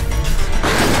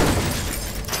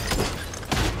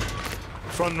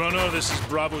 Front runner, this is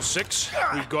Bravo 6.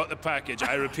 We've got the package.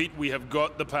 I repeat, we have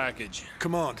got the package.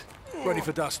 Command, ready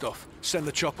for dust-off. Send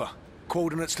the chopper.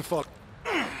 Coordinates to follow.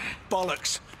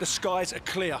 Bollocks! The skies are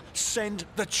clear. Send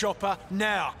the chopper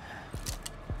now!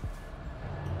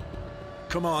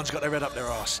 Command's got their head up their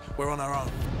arse. We're on our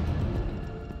own.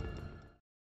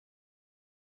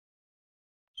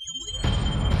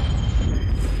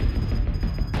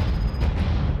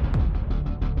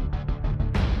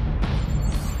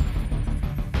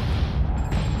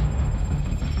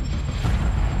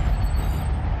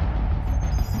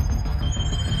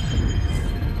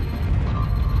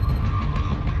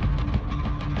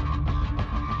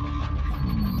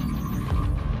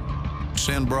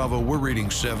 San Bravo, we're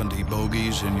reading 70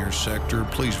 bogeys in your sector.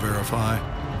 Please verify.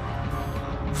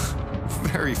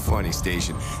 Very funny,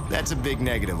 Station. That's a big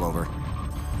negative, over.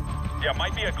 Yeah,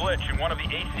 might be a glitch in one of the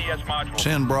ACS modules.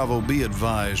 San Bravo, be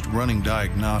advised, running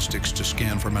diagnostics to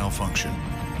scan for malfunction.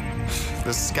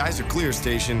 The skies are clear,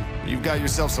 Station. You've got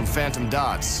yourself some phantom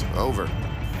dots. Over.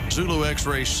 Zulu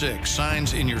X-Ray 6,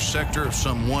 signs in your sector of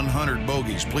some 100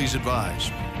 bogeys. Please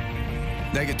advise.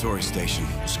 Negatory, Station.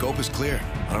 Scope is clear.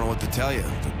 I don't know what to tell you.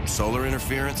 The solar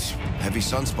interference, heavy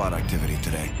sunspot activity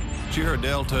today. Sierra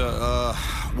Delta,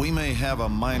 we may have a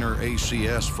minor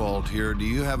ACS fault here. Do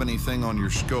you have anything on your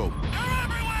scope? They're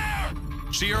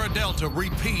everywhere! Sierra Delta,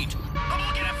 repeat. I'm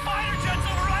looking at fighter jets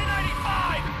over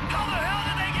I-95! How the hell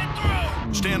did they get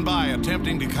through? Stand by,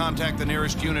 attempting to contact the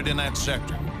nearest unit in that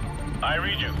sector. I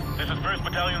read you. This is 1st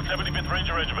Battalion, 75th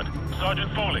Ranger Regiment.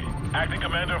 Sergeant Foley, acting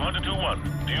commander of Hunter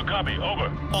 2-1. Do you copy?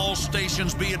 Over. All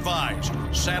stations be advised.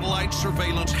 Satellite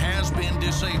surveillance has been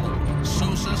disabled.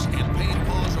 SOSUS and paid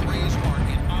pause arrays are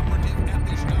inoperative at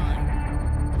this time.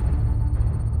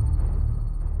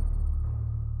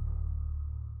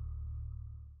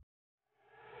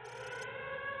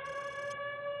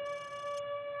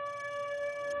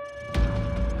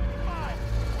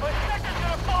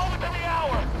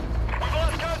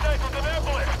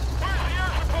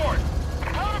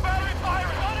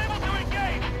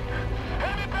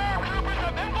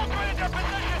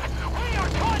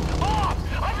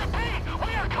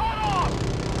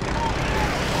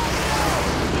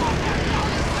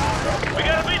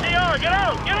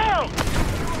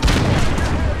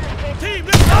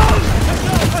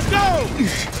 Let's go!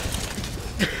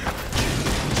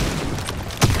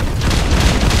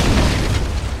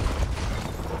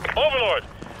 Overlord,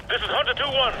 this is Hunter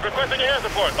 2-1, requesting air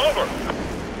support. Over.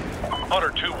 Hunter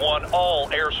 2-1, all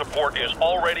air support is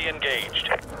already engaged.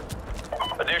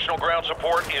 Additional ground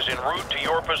support is en route to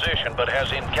your position, but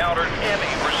has encountered heavy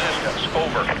resistance.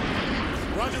 Over.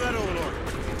 Roger that, Overlord.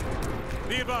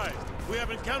 Be advised, we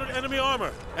have encountered enemy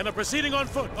armor and are proceeding on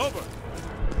foot. Over.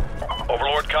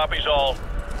 Overlord copies all.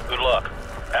 Good luck.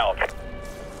 Out.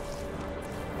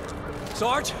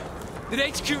 Sarge, did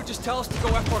HQ just tell us to go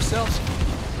F ourselves?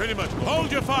 Pretty much.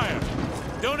 Hold your fire.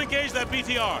 Don't engage that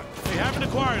BTR. They haven't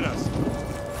acquired us.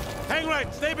 Hang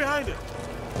right. Stay behind it.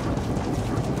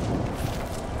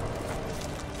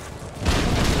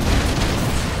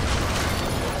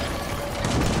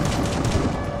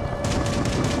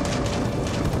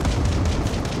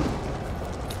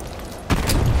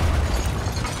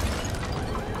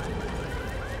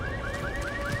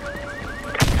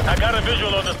 I got a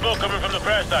visual on the smoke coming from the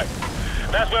crash site.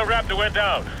 That's where Raptor went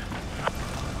down.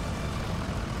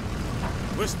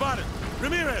 We're spotted.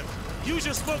 Ramirez, use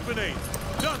your smoke grenade.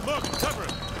 Done, Morgan, cover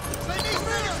it.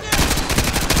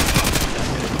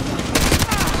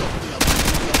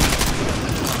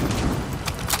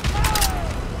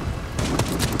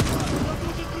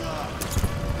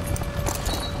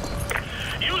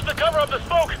 Use the cover of the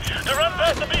smoke to run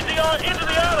past the BTR into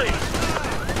the alley.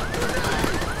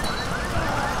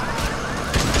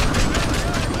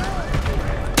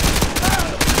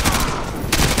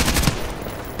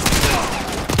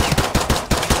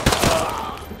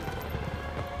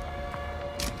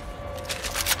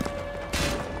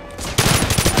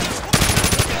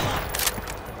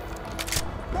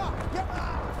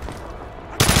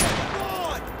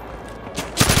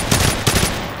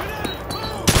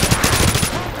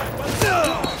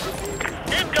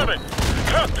 Incoming!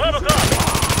 Truck, 12 o'clock!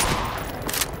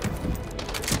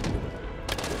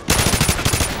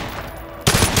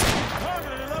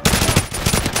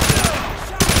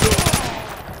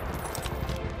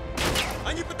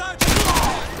 Они пытаются...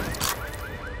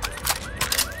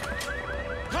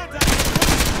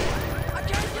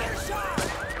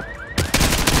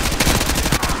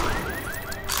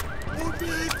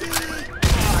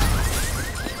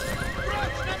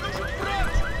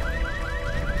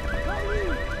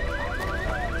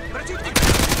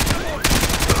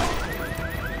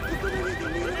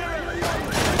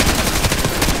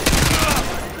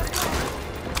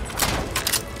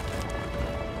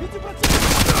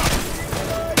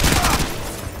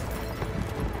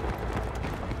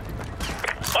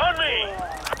 On me!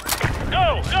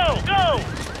 Go, go, go!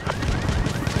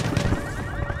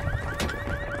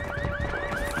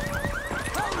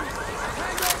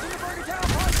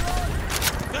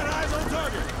 Got eyes on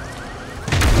target.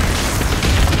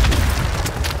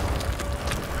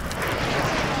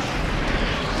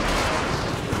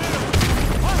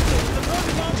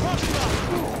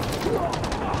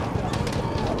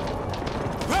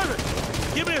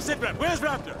 Perfect! Give me a sit rep. Where's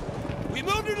Raptor? We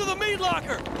moved him to the meat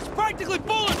locker. It's practically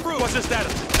bulletproof. What's his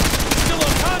status? Still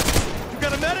unconscious. You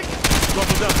got a medic?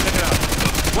 Buckled up. Check it out.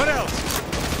 What else?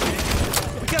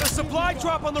 We got a supply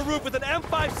drop on the roof with an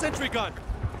M5 sentry gun.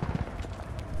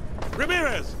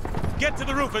 Ramirez, get to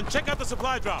the roof and check out the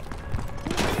supply drop.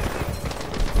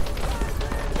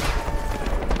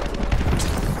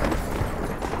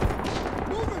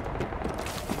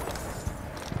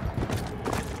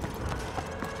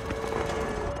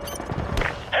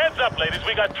 Heads up, ladies,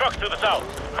 we got trucks to the south.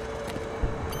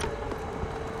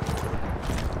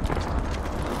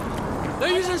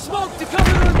 They're using smoke to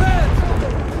cover their beds.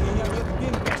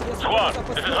 Squad,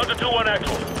 this is Hunter 2-1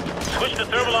 actual. Switch to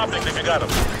thermal optics if you got them.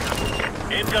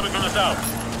 Incoming from the south.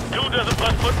 2 dozen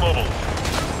plus foot mobiles.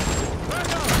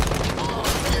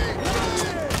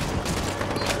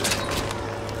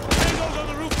 Tango's on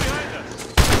the roof behind us.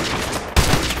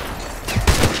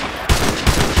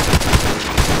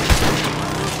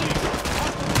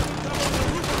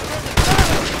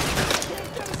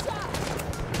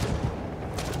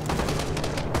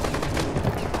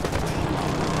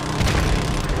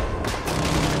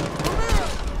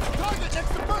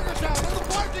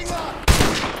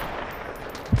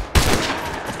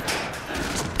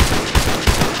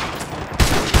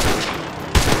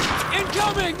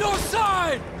 Incoming, north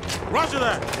side! Roger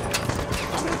that.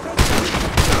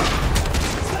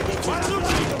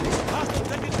 Hostile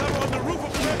taking cover on the roof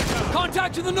of the red.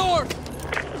 Contact to the north!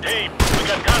 Team, we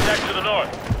got contact to the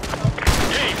north.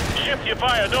 Team, shift your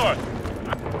fire north.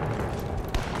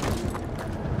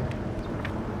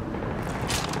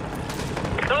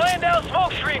 They're laying down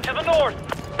smoke screen to the north.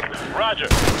 Roger.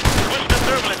 Switch to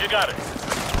thermal if you got it.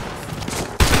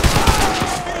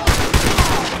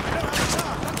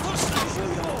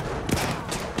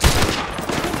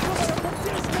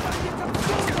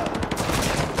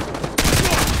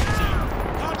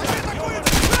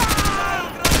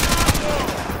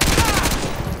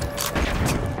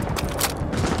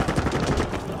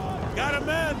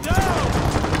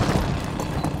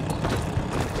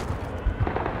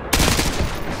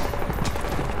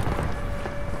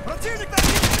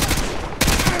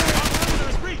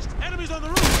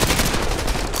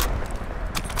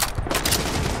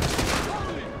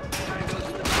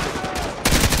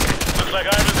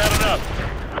 had enough.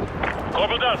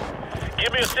 Corporal Dunn,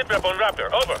 give me a sit rep on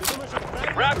Raptor. Over.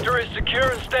 Raptor is secure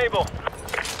and stable.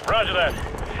 Roger that.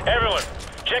 Everyone,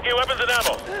 check your weapons and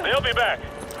ammo. They'll be back.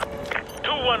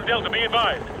 2-1 Delta, be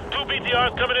advised. 2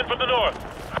 BTRs coming in from the north.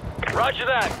 Roger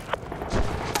that.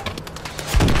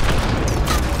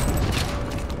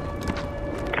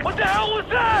 What the hell was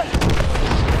that?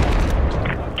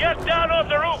 Get down off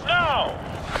the roof now!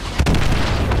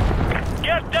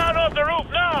 Get down off the roof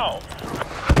now!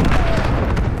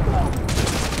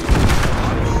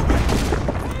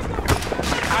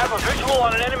 I have a visual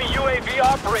on an enemy UAV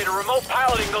operator remote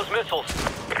piloting those missiles.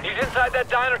 He's inside that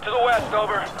diner to the west,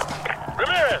 over.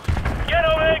 Ramirez, get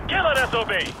over there and kill an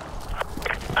SOB!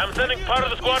 I'm sending part of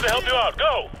the squad to help you out.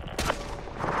 Go!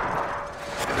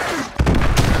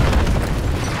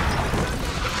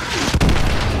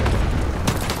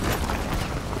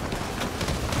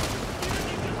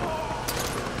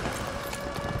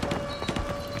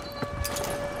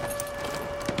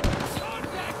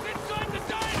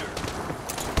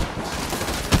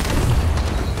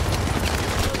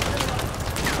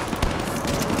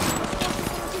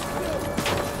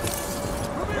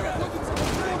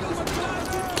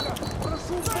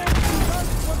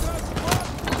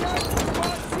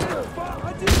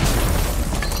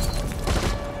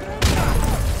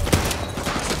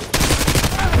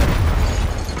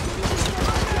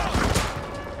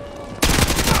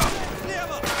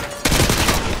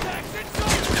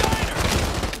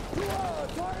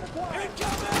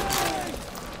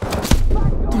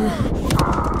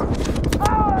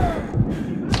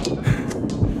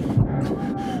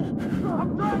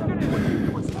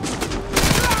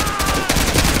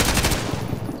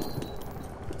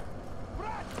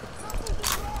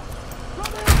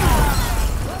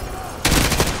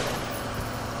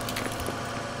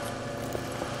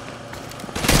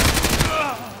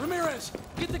 Ramirez,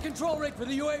 get the control rate for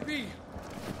the UAV.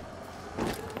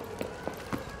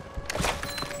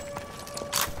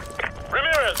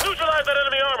 Ramirez, neutralize that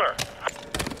enemy armor!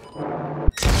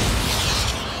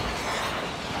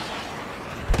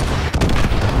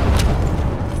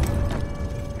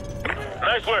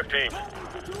 Nice work, team.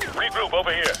 Regroup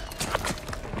over here.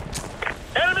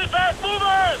 Enemy fast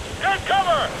movers! Get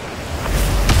cover!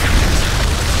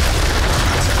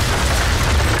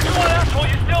 You want asshole,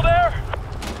 you still there?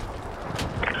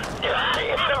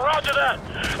 Roger that!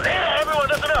 Everyone,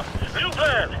 that's enough! New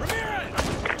plan!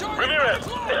 Ramirez!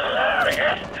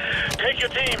 Take your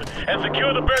team and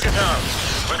secure the Burger Town.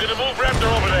 We're gonna move Raptor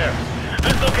over there.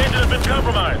 This location has been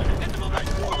compromised.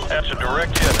 That's a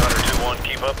direct hit, Hunter 2-1.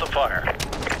 Keep up the fire.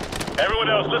 Everyone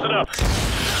else, listen up.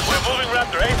 We're moving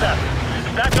Raptor ASAP.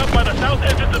 Stack up by the south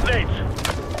entrance of Nate's.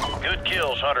 Good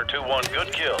kills, Hunter 2-1.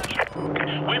 Good kills.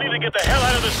 We need to get the hell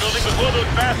out of this building before those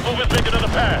fast movers make another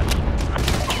pass.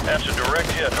 That's a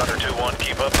direct hit, Hunter 2-1.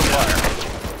 Keep up the fire.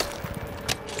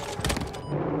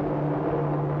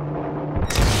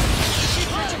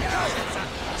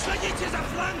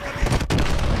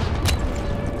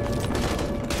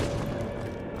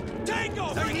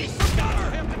 Tango! I need some cover! I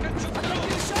can't get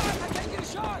a shot! I can't get a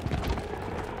shot!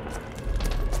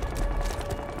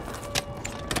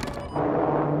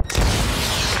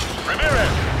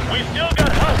 Ramirez, we still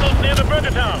got hostiles near the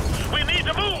Burger Town. We need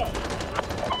to move.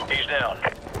 He's down.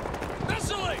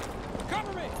 Vasily!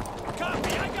 Cover me!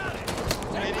 Copy, I got it!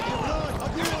 Take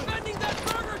cover! You're defending that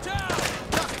Burger Town!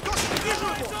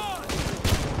 Eyes on!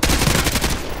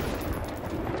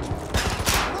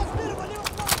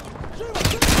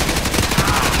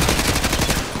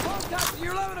 Contact to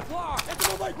your 11 floor!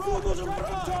 Это бойцу нужен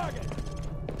target!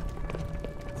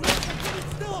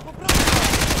 Still по праву!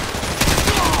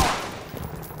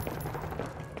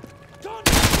 Going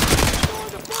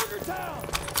to Burger Town!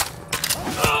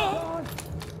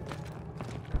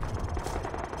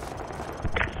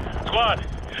 Squad,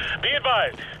 be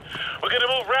advised. We're gonna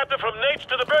move Raptor from Nate's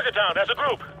to the Burger Town as a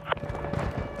group.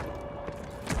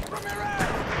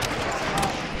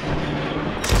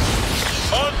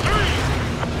 On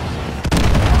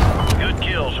 3! Good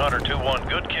kills, Hunter 2-1.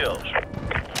 Good kills.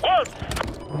 1,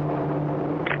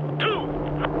 2,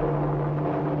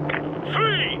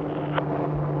 3!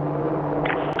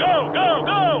 Go, go,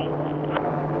 go!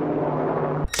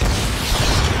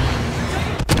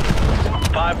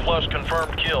 5+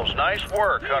 confirmed kills. Nice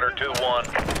work, Hunter 2-1.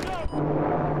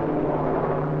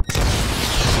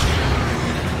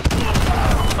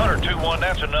 Hunter 2-1,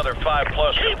 that's another 5+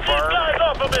 confirmed. Keep these guys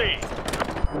off of me!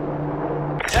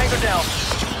 Tango down.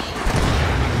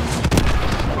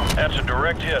 That's a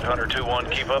direct hit, Hunter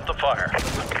 2-1. Keep up the fire.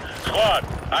 Squad,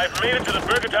 I've made it to the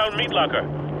Burger Town meat locker.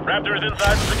 Raptor is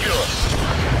inside and secure.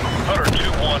 Hunter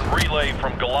 2-1, relay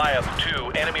from Goliath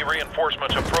 2. Enemy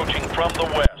reinforcements approaching from the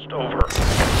west. Over.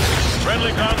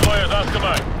 Friendly convoy is Oscar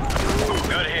Mike.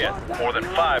 Good hit. More than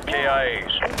 5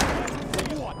 KIAs.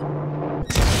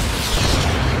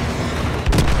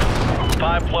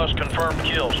 5+ confirmed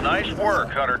kills. Nice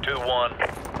work, Hunter 2-1.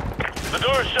 The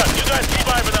door is shut. You guys keep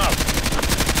vibing up.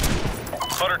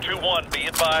 Hunter 2-1, be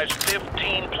advised,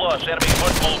 15+ enemy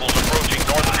foot mobiles approaching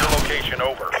north of your location.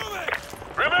 Over.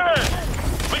 Ramirez!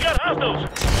 We got hostiles!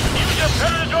 Use your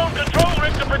Predator drone control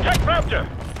rig to protect Raptor!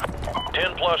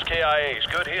 10+ KIAs.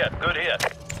 Good hit. Good hit.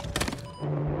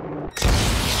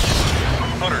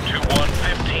 Hunter 2-1,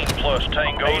 15+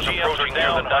 tangos approaching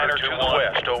near the diner to the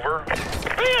west. Over.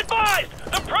 Be advised!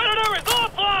 The Predator is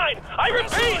offline! I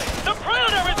repeat, the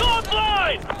Predator is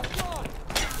offline!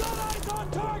 Eyes on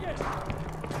target!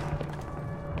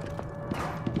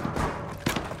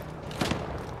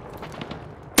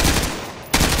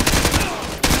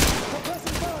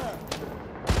 Suppressing fire!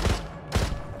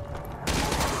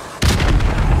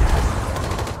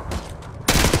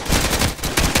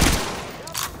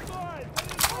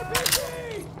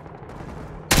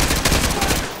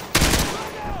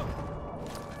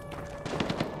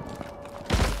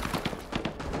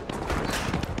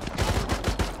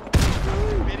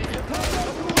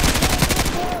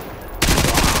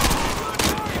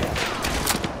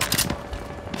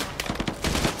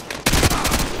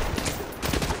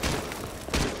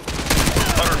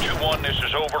 This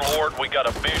is Overlord. We got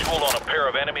a visual on a pair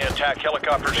of enemy attack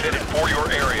helicopters headed for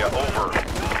your area. Over.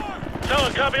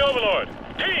 Solid copy, Overlord.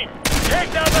 Team,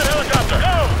 take down that helicopter.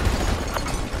 Go!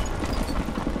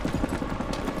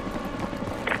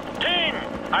 Team,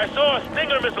 I saw a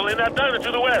Stinger missile in that diner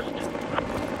to the west.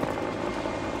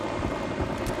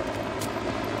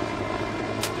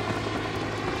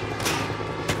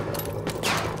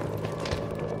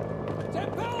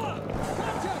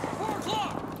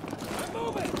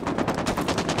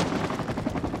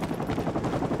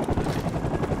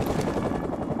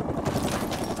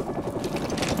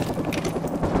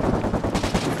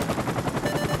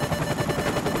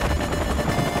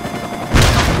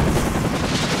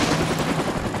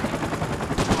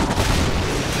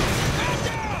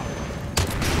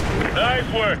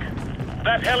 Nice work.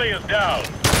 That heli is down.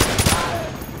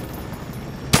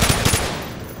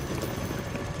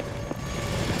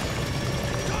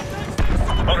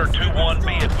 Hunter 2-1,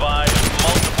 be advised,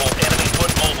 multiple enemy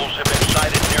foot mobiles have been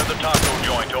sighted near the taco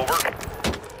joint. Over.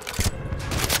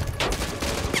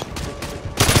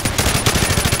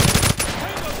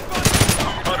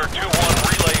 Hunter 2-1,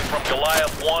 relay from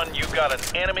Goliath 1. You got an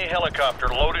enemy helicopter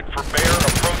loaded for bear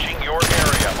approaching your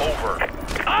area. Over.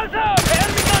 Eyes up!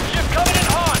 Enemy gunship coming in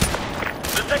hot!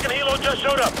 The second helo just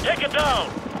showed up. Take it down!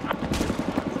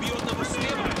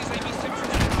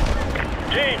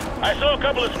 Team, I saw a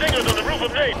couple of Stingers on the roof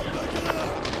of Nate's.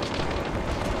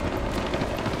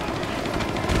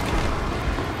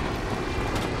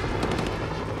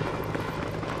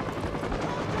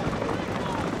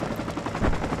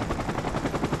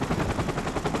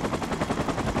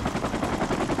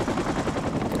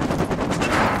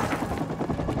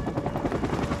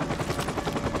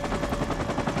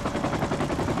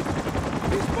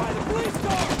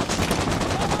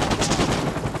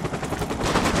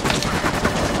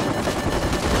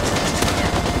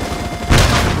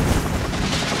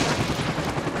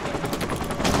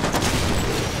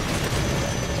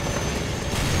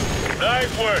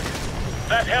 Nice work.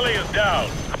 That heli is down.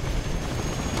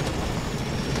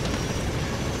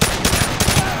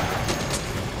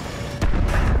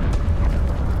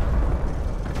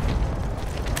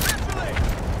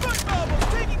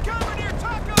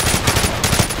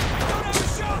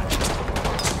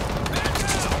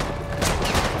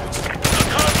 The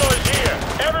convoy's here.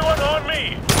 Everyone on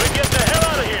me. We get the hell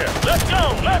out of here. Let's go.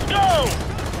 Let's go.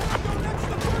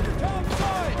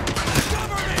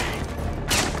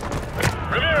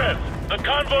 Ramirez, the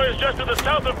convoy is just to the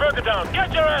south of Burgertown.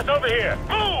 Get your ass over here.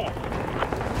 Move!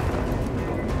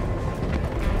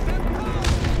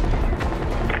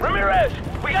 Ramirez,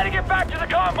 we gotta get back to the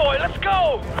convoy. Let's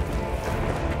go!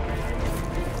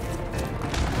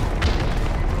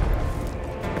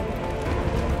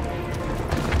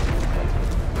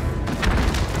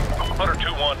 Hunter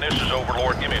 2-1, this is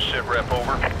Overlord. Give me a sit rep.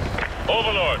 Over.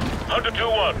 Overlord, Hunter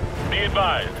 2-1, be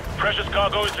advised. Precious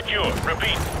cargo is secure.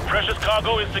 Repeat, precious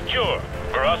cargo is secure.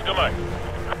 For Oscar Mike.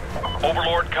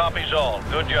 Overlord copies all.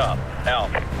 Good job.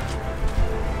 Out.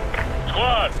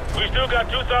 Squad, we still got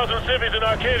 2,000 civvies in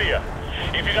Arcadia.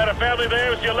 If you got a family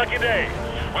there, it's your lucky day.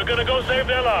 We're gonna go save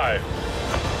their lives.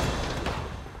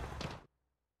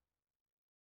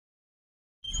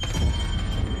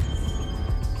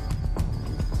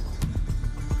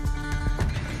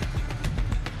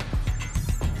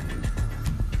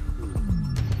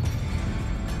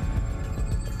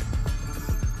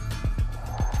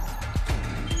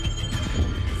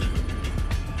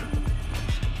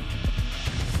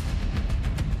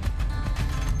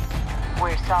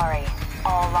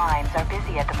 All lines are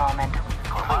busy at the moment.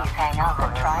 Please hang up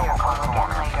and try your call again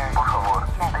later.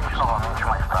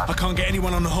 I can't get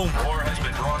anyone on the home. War has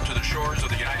been drawn to the shores of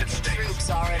the United States. Troops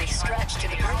already stretched to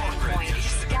the breaking point.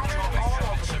 Scattered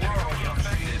all over the world.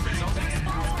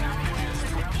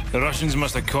 The Russians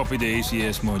must have copied the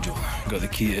ACS module. Got the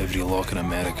key to every lock in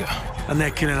America. And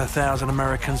they're killing 1,000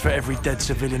 Americans for every dead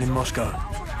civilian in Moscow.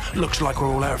 Looks like we're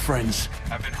all out of friends.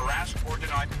 Have been harassed or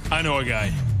denied. I know a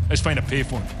guy. Let's find a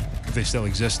payphone, if they still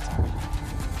exist.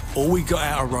 All we got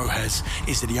out of Rojas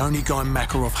is that the only guy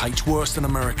Makarov hates worse than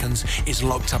Americans is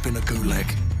locked up in a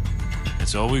gulag.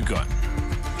 That's all we've got.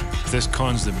 If this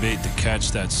con's the bait to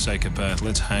catch that psychopath,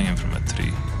 let's hang him from a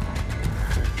tree.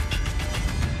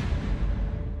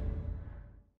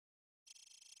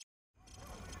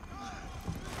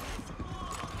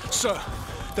 Sir,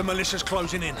 the militia's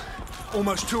closing in.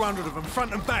 Almost 200 of them,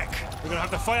 front and back. We're gonna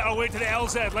have to fight our way to the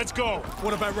LZ. Let's go.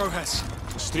 What about Rojas?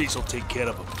 The streets will take care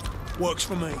of them. Works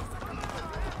for me.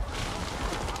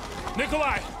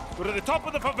 Nikolai, we're at the top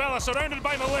of the favela, surrounded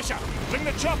by militia. Bring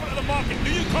the chopper to the market.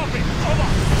 Do you copy? Over.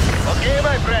 Okay,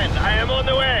 my friend. I am on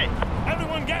the way.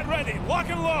 Everyone get ready. Lock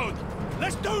and load.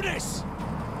 Let's do this!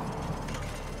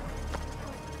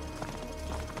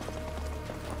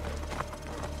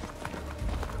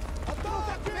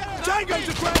 Tango's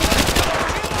a ground!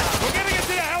 We're getting into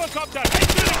the helicopter. Head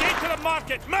through the gate to the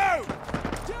market. Move!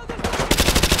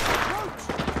 Roach!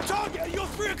 Target at your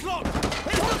 3 o'clock! Hit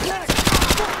the flag!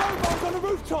 Got mobiles on the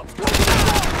rooftops!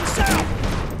 South!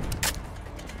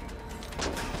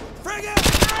 Bring it!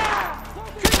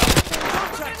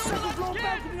 Contact! Second floor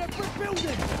balcony in that brick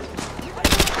building!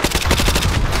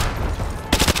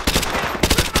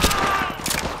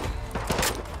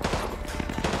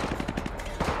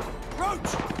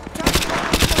 Roach!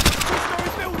 Two-story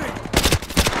building!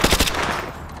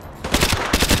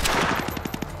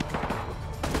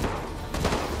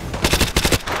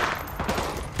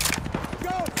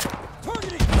 Go!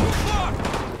 Targeting! Too far!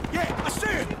 Yeah, I see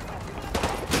it!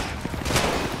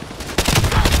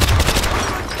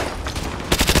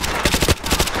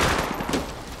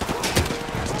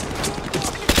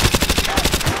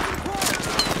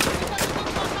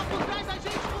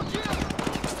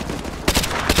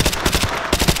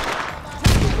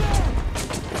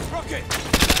 Rocket!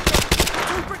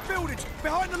 2 brick buildings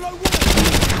behind the low wall!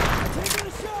 Taking a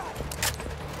shot!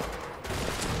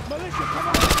 Militia, come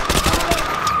on!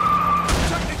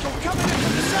 Technical coming in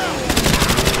from the south!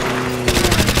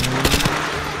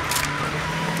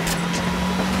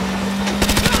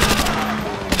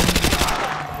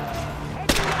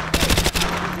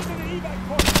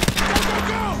 Go, go,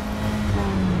 go!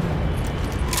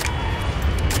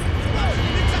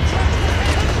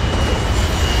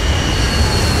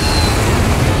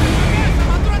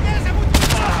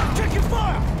 Check your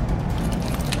fire!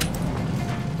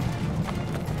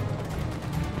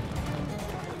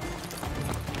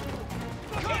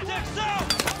 Contact south!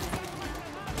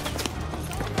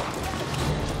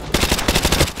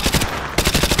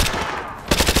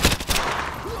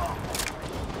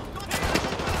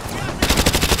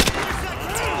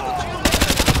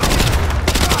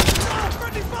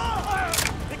 Friendly fire!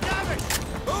 The damage!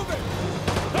 Move it!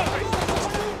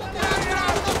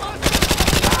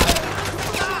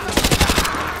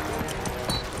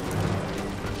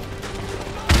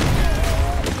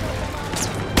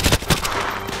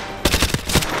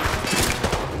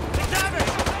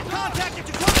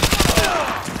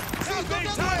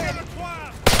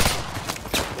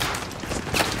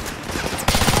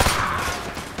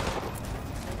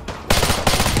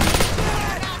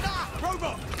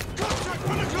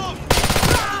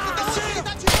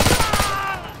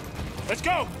 Let's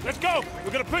go! Let's go!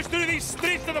 We're gonna push through these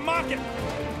streets to the market!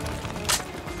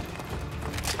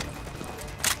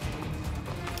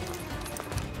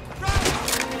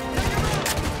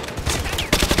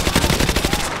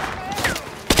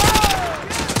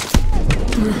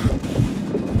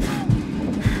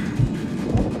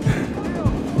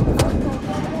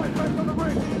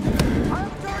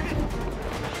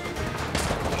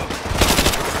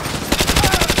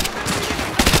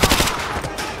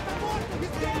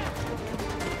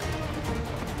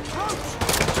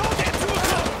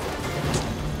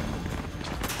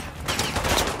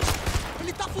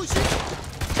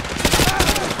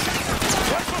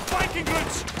 Watch for flanking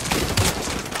groups!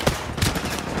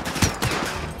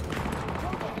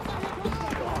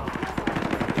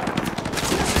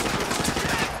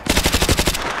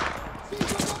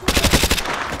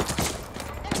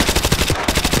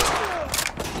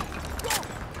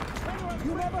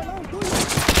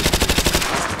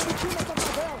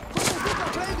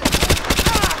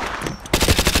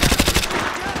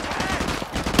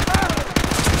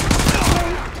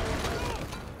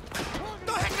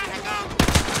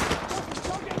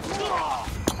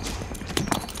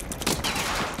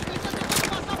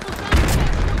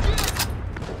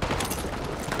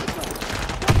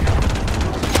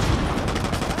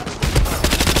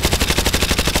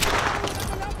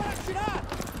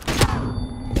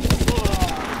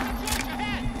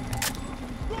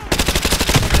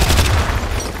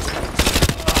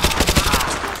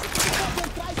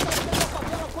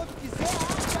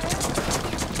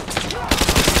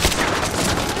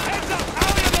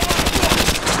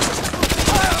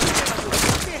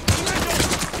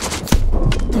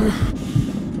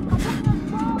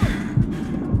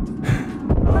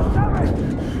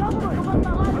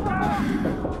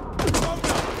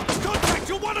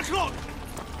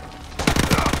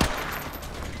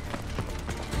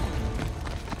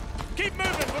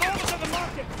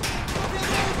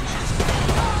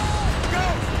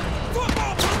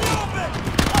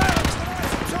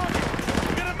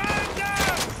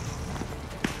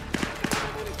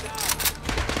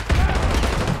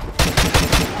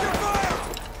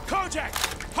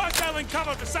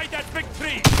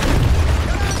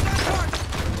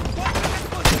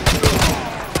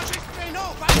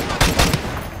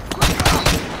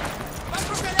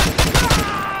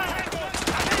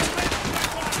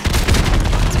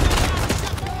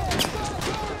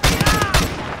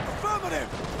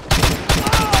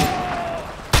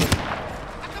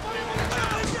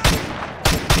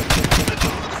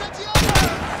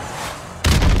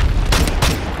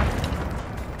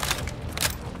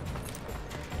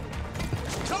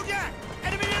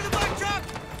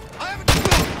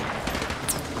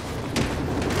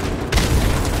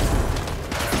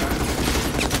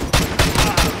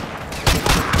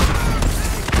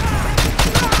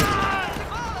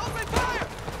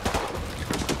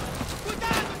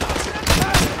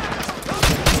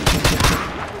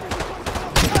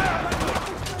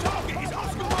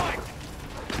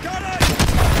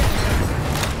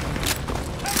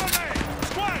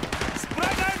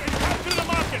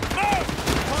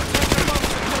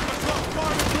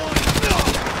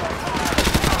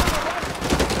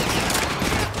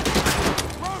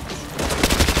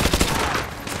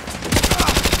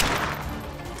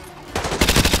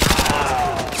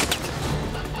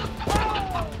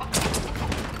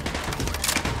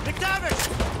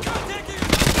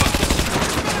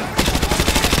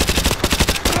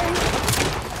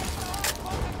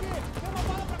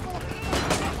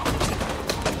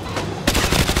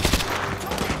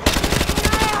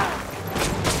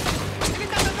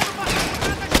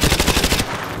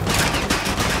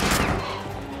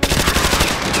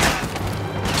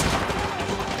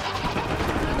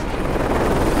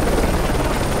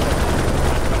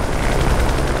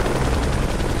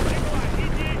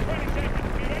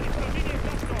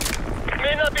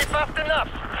 not be fast enough.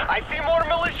 I see more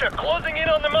militia closing in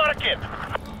on the market. Too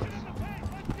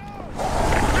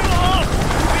long!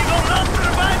 We will not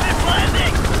survive this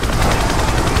landing!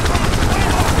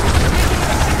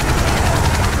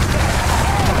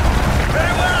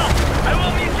 Very well! I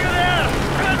will meet you there!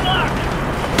 Good luck!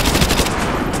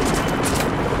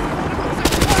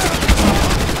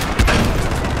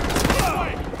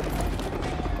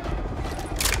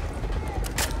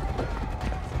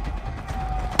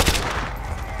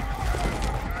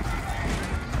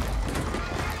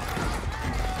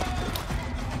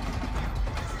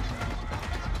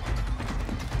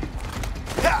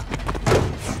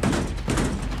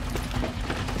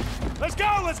 Let's go!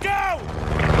 Let's go!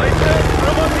 Listen,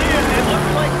 from up here, it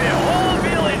looks like the whole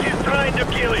village is trying to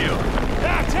kill you.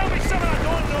 Ah, tell me something I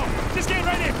don't know. Just get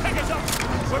ready and pick us up.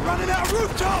 We're running out of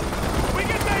rooftop. We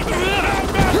can make it.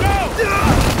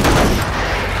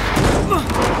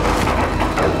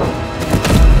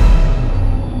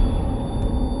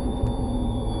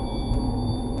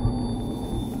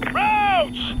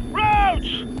 Roach! Roach!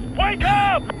 Wake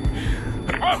up!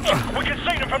 Roach, we can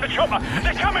see them from the chopper.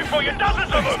 They're coming for you,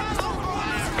 dozens of them.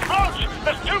 Roach,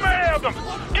 there's too many of them!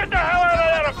 Get the hell out of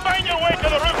there and find your way to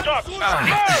the rooftops! Move!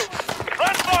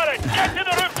 Run for it! Get to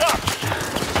the rooftops!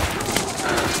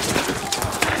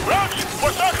 Roach,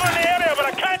 we're circling the area, but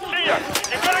I can't see you!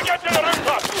 You gotta get to the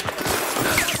rooftops!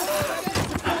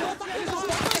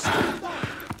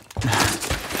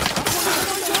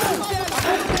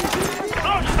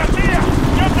 Roach, I see you!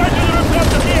 Jump down to the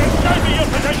rooftops and here inside me your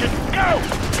position! Go!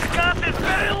 Gas is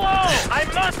very low! I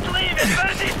must leave in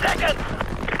 30 seconds!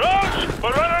 Roach,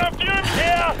 we're running out of fumes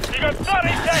here! You got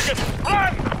 30 seconds!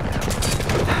 Run!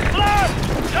 Left!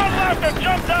 Turn left and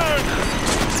jump down!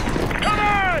 Come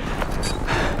on!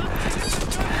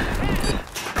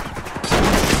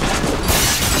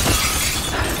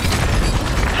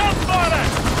 Jump on it!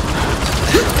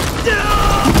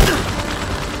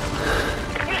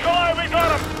 Nikolai, we got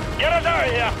him! Get us out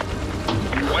of here!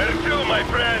 Where to, my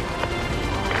friend?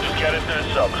 Just get us to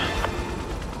the sub.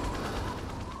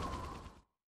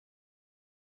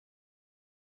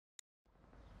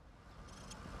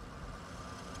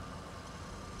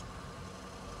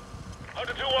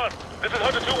 This is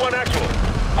Hunter 2-1 actual.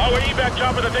 Our evac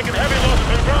choppers are taking heavy losses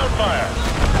from ground fire.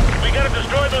 We gotta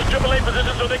destroy those AAA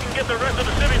positions so they can get the rest of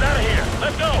the cities out of here.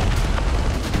 Let's go!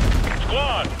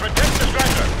 Squad, protect the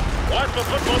striker. Watch for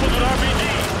foot mobiles with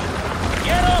RPGs.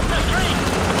 Get off the street!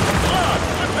 Squad,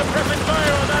 put suppressing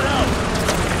fire on that house.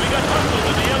 We got hostiles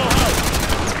in the yellow house.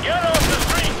 Get off the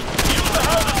street! Use the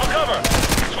houses for cover.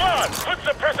 Squad, put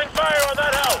suppressing fire on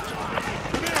that house.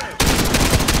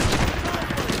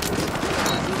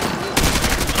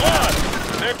 Squad,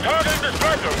 they're targeting the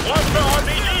striker. Watch for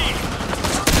RPGs.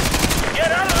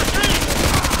 Get out of the street!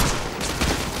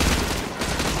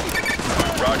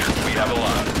 Roger, we have a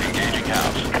lot. Engaging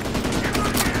house.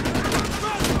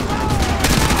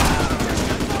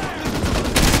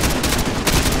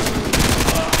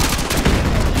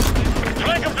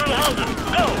 Flank them through the houses.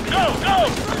 Go, go, go!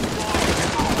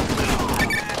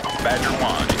 Badger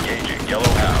 1, engaging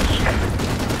yellow house.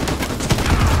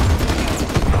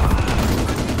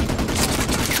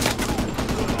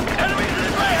 Enemies in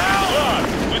the gray house! Squad,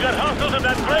 we got hostiles in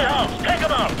that gray house. Take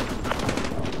them out!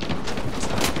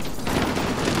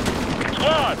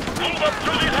 Squad, move up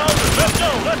through these houses. Let's go,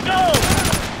 let's go!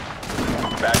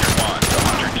 Badger 1 to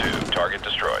Hunter 2. Target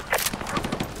destroyed.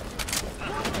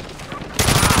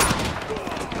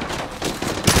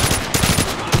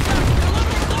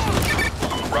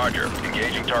 Roger.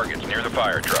 Engaging targets near the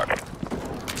fire truck.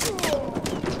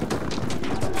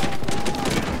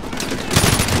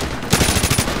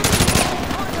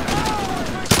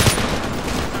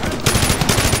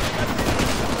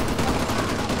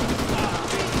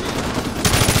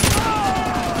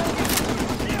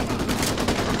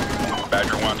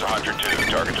 Badger 1 to Hunter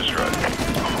 2. Target destroyed.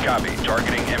 Copy.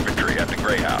 Targeting infantry at the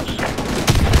Gray House.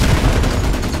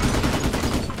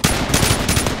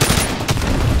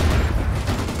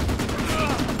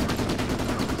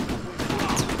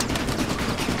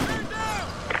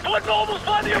 Foot mobiles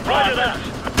by the apartment!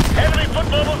 Enemy foot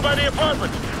mobiles by the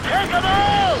apartment! Take them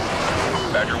out!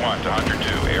 Badger 1 to Hunter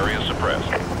 2. Area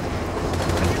suppressed.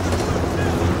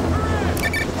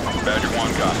 Badger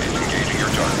 1 copies. Engaging your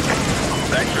target.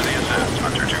 Thanks for the assist,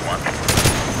 Hunter 2-1.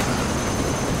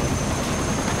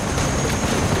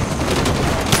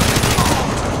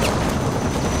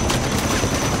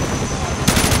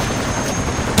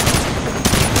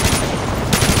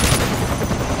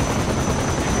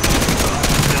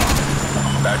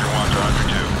 Badger 1 to Hunter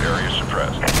 2. Area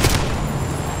suppressed.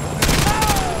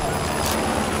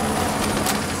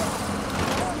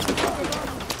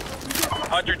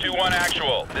 Hunter 2-1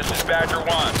 actual. This is Badger 1.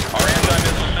 Our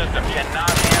anti-missile system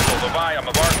cannot handle the volume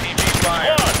of RPG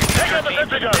fire. Take out the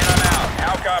sentry gun. In and out.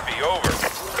 How copy? Over.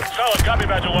 Solid copy,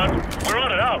 Badger 1. We're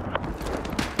on it out.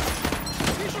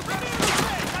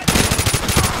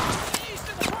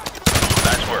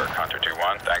 Nice work, Hunter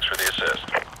 2-1. Thanks for the assist.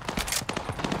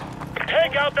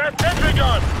 Take out that sentry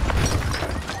gun!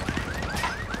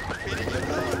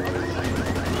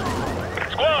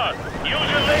 Squad,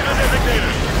 use your laser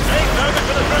designator. Take target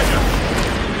for the striker.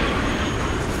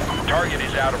 Target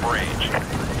is out of range.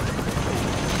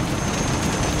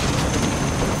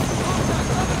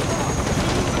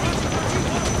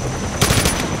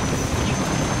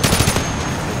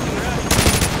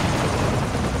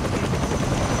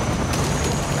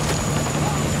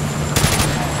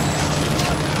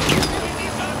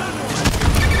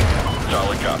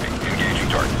 Solid copy. Engaging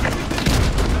target.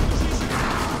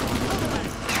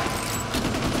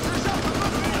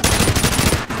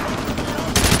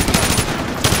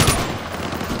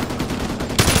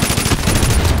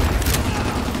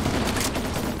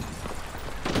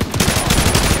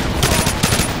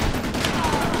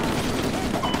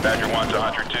 Badger 1 to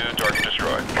Hunter 2, target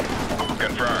destroyed.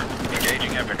 Confirmed.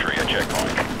 Engaging infantry at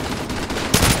checkpoint.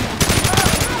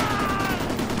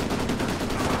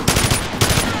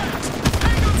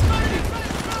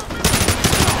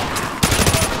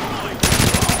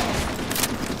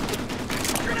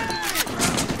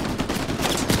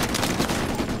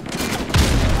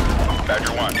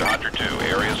 Badger 1 to Hunter 2,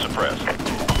 area suppressed.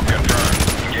 Confirmed.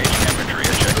 Engaging infantry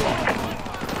at checkpoint.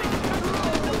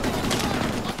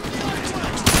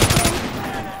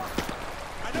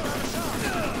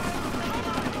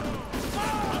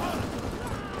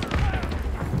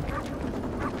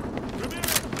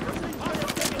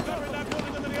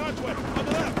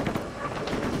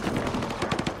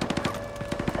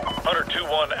 Hunter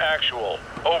 2-1 actual.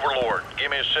 Overlord, give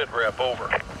me a sit rep, over.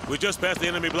 We just passed the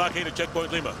enemy blockade at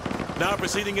Checkpoint Lima. Now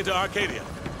proceeding into Arcadia.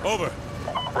 Over.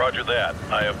 Roger that.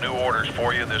 I have new orders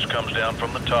for you. This comes down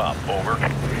from the top, over.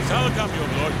 Solid copy,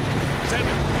 Overlord. Send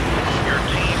it. Your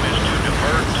team is to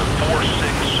divert to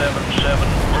 4677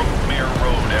 Brookmere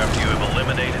Road after you have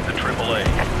eliminated the AAA.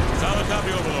 Solid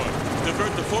copy, Overlord.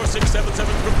 Divert to 4677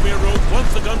 Brookmere Road once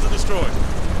the guns are destroyed.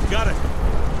 Got it.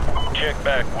 Check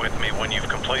back with me when you've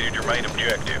completed your main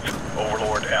objective.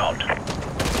 Overlord out.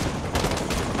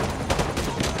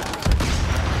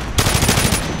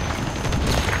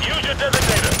 Use your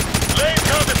designator. Lay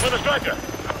target for the striker.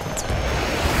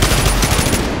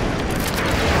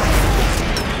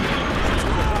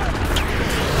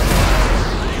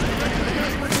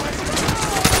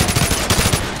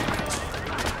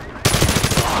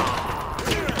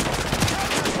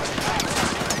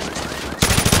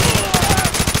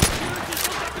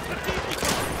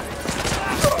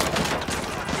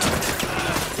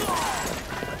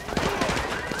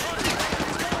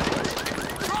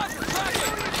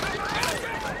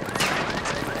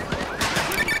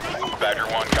 Badger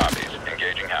 1 copies.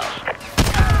 Engaging house.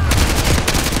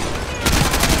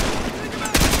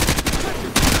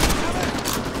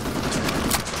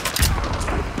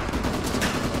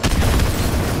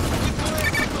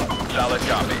 Solid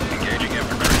copy. Engaging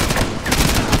infantry.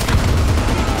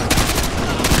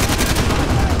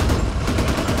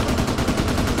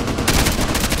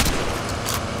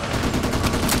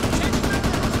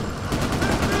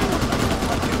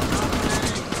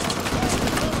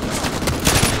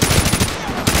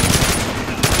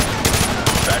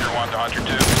 Badger 1 to Hunter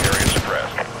 2, area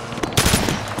suppressed.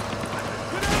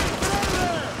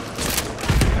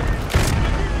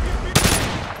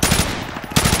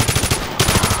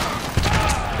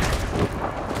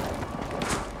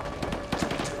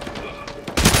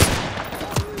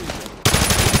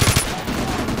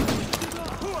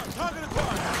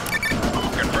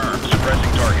 Confirmed.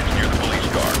 Suppressing targets near the police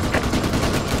car.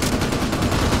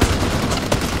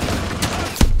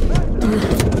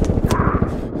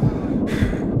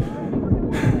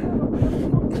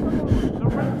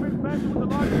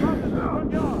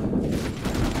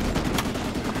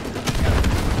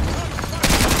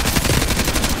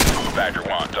 Badger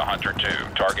 1 to Hunter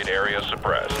 2. Target area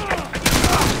suppressed.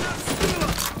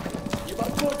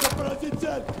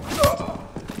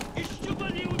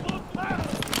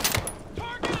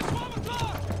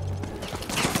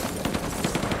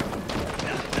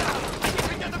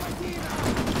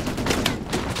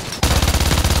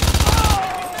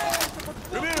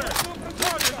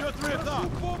 Target, you're 3 o'clock.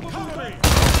 Cover me.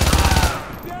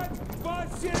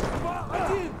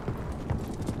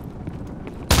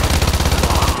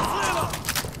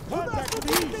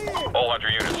 All Hunter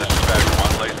units, this is Badger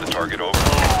 1. Lays the target over.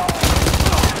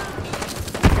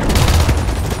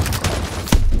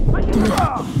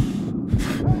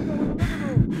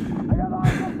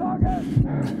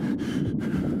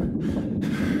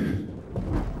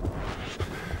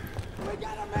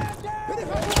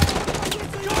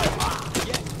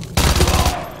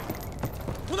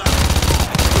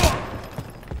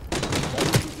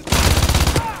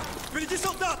 Впереди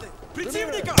солдаты!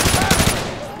 Противника!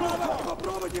 Справа!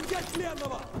 Попробуйте взять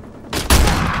пленного!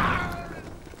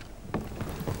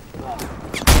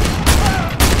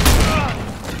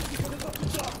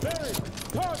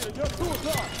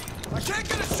 I can't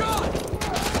get a shot!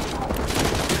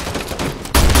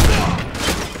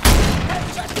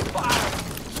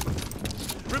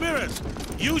 Ramirez,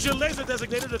 use your laser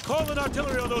designator to call in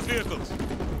artillery on those vehicles.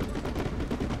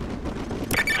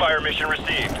 Fire mission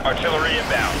received. Artillery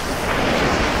inbound.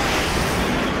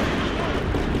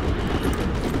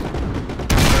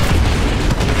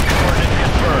 Coordinates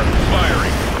confirmed.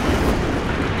 Firing.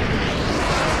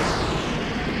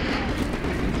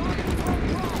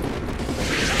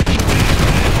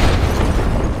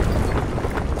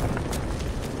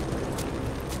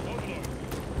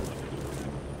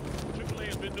 AAA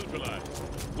has been neutralized.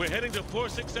 We're heading to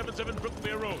 4677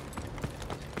 Brookmere Road.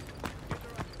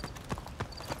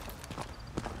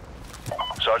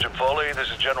 Sergeant Foley, this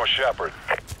is General Shepard.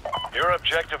 Your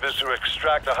objective is to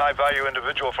extract a high-value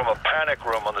individual from a panic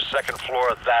room on the second floor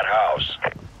of that house.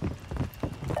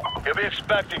 He'll be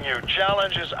expecting you.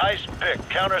 Challenge is Ice Pick.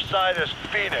 Counterside is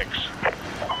Phoenix.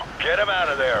 Get him out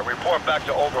of there and report back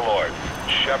to Overlord.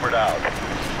 Shepard out.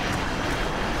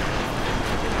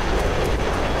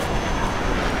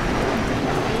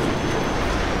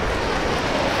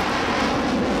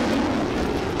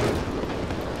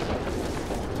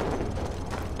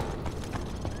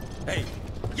 Эй,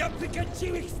 я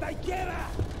прикончил их, снайпера!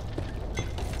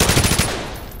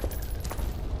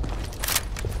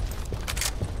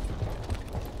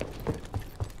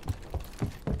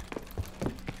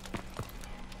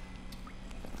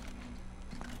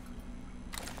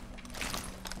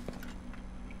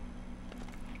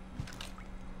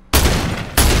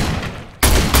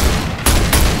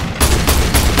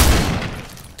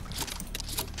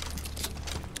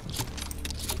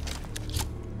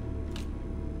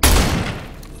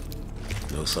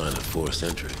 No sign of forced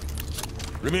entry.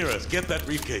 Ramirez, get that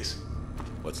briefcase.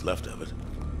 What's left of it.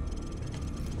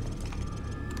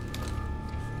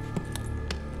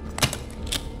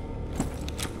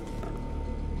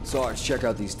 Sarge, check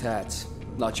out these tats.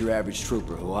 Not your average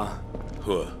trooper, huh?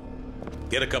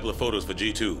 Get a couple of photos for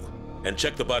G2, and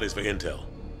check the bodies for intel.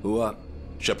 Who up?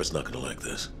 Shepard's not gonna like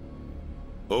this.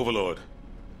 Overlord,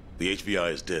 the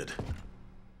HVI is dead.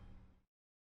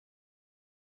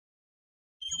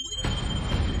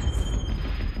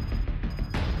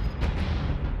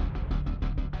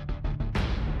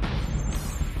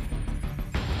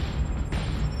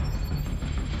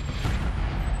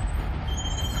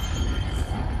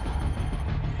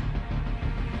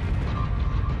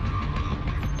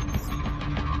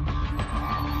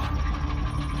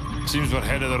 Seems we're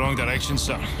headed the wrong direction,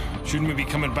 sir. Shouldn't we be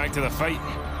coming back to the fight?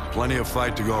 Plenty of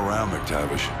fight to go around,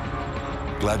 McTavish.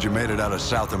 Glad you made it out of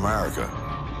South America.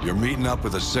 You're meeting up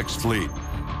with the 6th Fleet,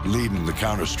 leading the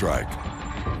counterstrike.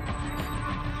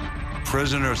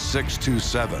 Prisoner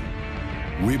 627.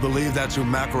 We believe that's who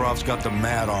Makarov's got the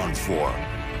mad on for,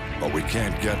 but we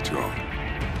can't get to him.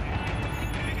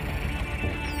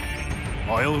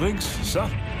 Oil rigs, sir?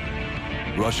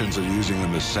 Russians are using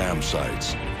them as SAM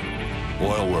sites.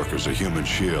 Oil workers are human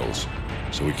shields,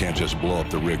 so we can't just blow up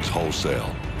the rigs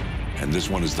wholesale. And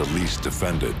this one is the least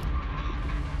defended.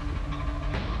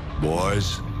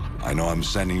 Boys, I know I'm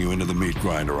sending you into the meat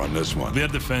grinder on this one. They're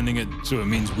defending it, so it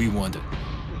means we want it.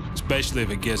 Especially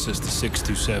if it gets us to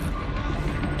 627.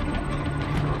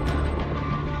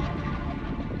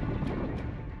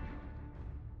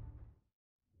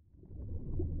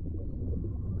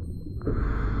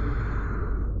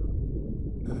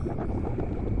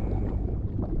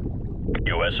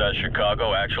 USS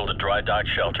Chicago, actual to dry dock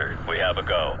shelter. We have a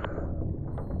go.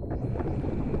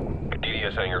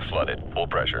 DDS hangar flooded. Full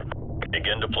pressure.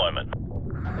 Begin deployment.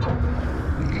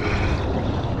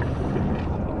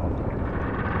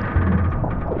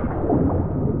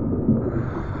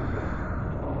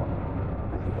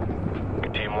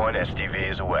 Team 1,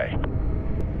 SDV is away.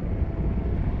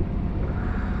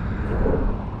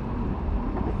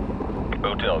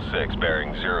 Hotel 6,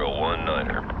 bearing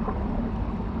 019er.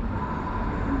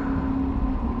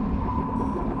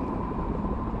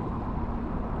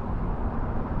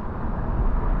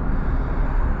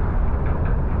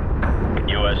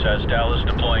 USS Dallas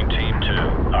deploying Team 2.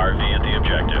 RV at the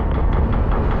objective.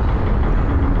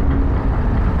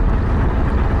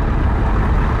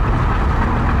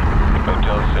 Hotel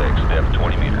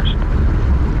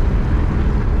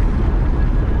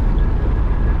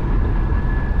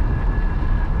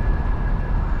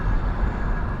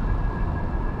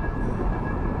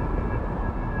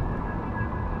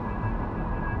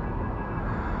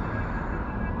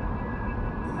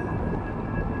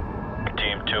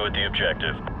with the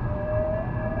objective.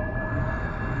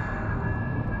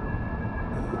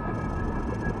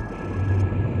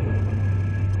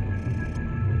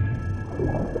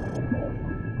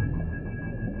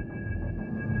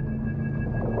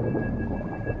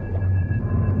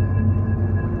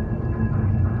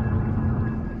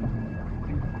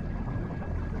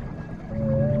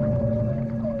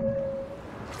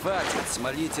 Хватит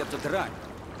смолить эту дрань.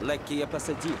 Легкие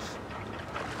посадишь.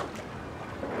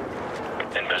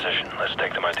 In position. Let's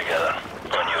take them out together.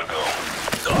 On your go.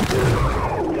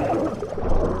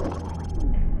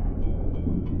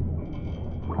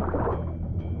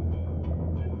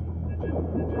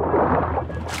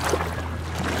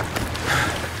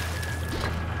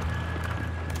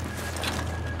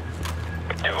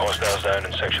 Two hostiles down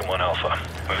in Section 1 Alpha.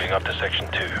 Moving up to Section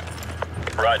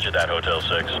 2. Roger that, Hotel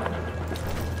 6.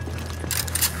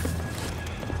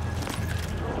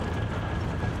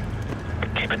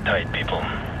 Keep it tight, people.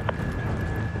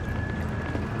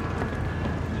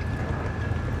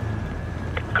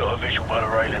 Got a visual by the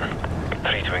railing.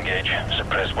 3 to engage.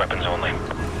 Suppressed weapons only.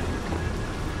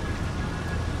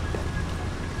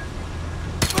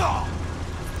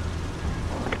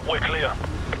 We're clear.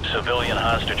 Civilian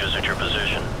hostages at your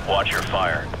position. Watch your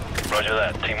fire. Roger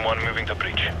that. Team 1 moving to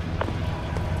breach.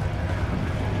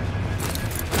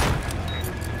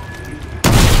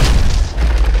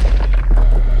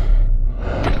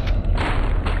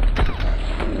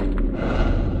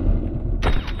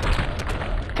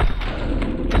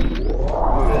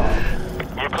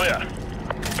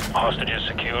 Hostages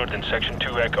secured in Section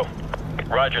 2 Echo.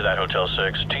 Roger that, Hotel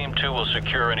 6. Team 2 will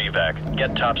secure an evac.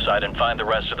 Get topside and find the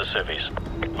rest of the civvies.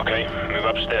 Okay, move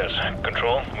upstairs.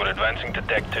 Control, we're advancing to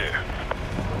Deck 2.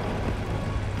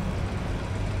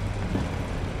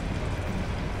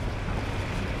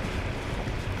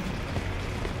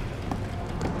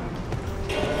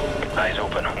 Eyes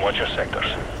open. Watch your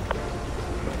sectors.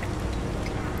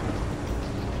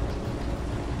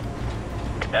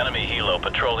 Enemy helo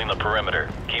patrolling the perimeter.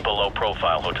 Keep a low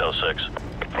profile, Hotel 6.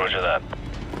 Roger that.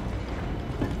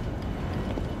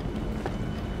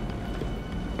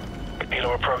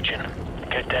 Helo approaching.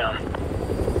 Get down.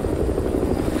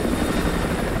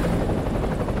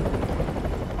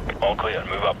 All clear.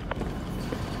 Move up.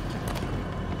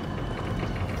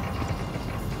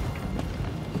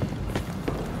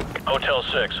 Hotel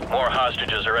 6, more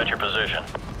hostages are at your position.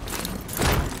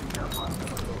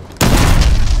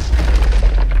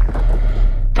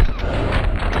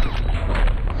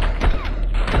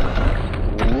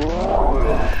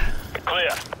 Clear.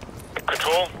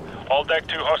 Control, all Deck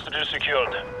 2 hostages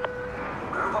secured.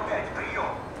 Группа 5,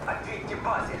 прием. Ответьте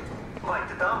базе. Мать,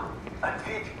 ты там?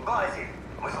 Ответь базе.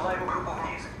 Мы слаем группу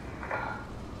вниз.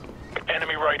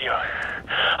 Enemy radio.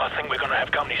 I think we're gonna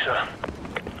have company, sir.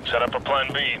 Set up a plan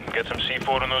B. Get some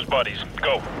C4 on those bodies.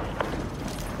 Go.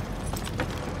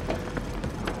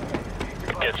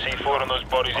 Get C4 on those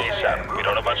bodies ASAP. We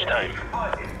don't have much time.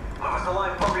 Мы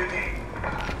высылаем по людей.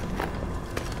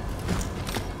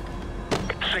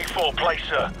 C4 place,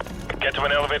 sir. Get to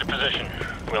an elevated position.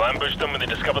 We'll ambush them when they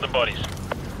discover the bodies.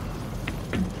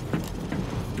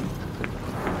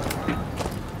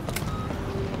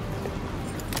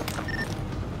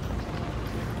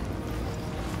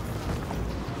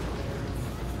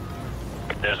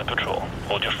 There's a patrol.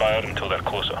 Hold your fire until they're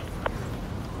closer.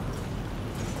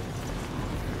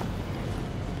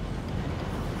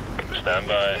 Stand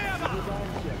by.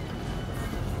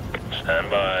 Stand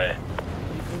by.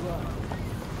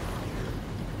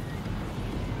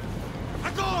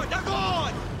 Огонь!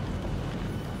 Огонь!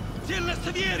 Сильно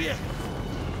севере!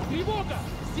 Тревога!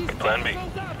 Plan B.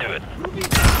 Do it.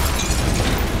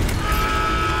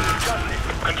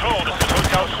 Control, this is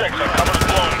Hotel 6. Our cover's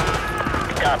blown.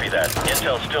 Copy that.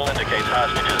 Intel still indicates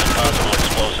hostages and possible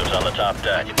explosives on the top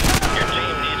deck. Your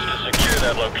team needs to secure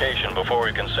that location before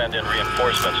we can send in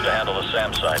reinforcements to handle the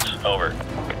SAM sites. Over.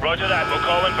 Roger that. We'll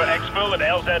call in for exfil at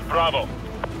LZ Bravo.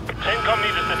 CENTCOM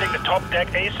needs us to take the top deck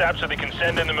ASAP so they can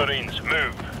send in the Marines.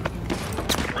 Move.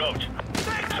 Roach.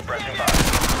 Suppressing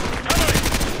fire.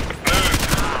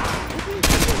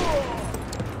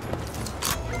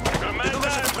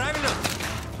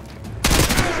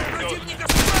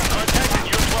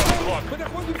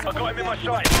 Огонь мимо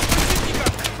сайт!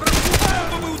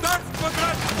 Бомбовый удар в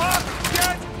квадрат 2, 5,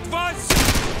 2,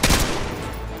 7!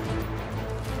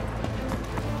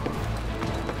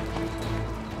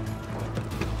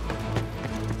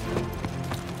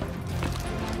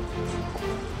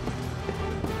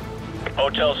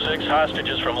 Hotel 6,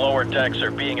 hostages from lower decks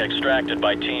are being extracted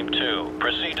by Team 2.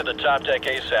 Proceed to the top deck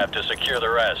ASAP to secure the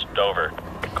rest. Over.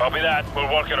 Copy that. We're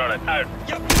working on it. Out.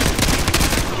 Yep.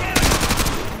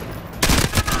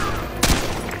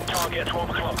 Target at 12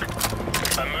 o'clock.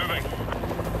 I'm moving.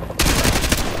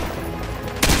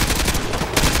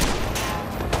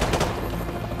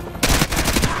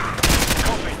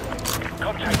 Copy.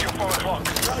 Contact you at 4 o'clock.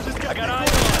 I got eyes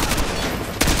on.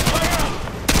 Fire up!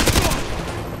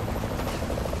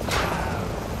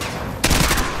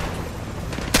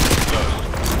 Closed.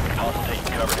 I'll take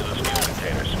cover to those fuel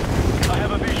containers. I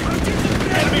have a visual.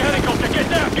 Enemy helicopter! Get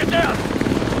down! Get down!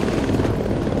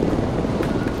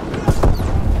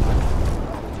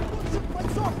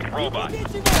 Robot.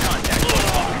 Contact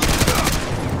robot.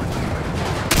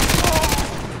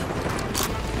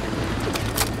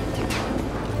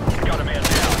 Got a man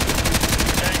down.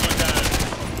 Tango down.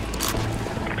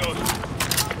 Ghost.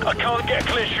 I can't get a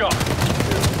clear shot.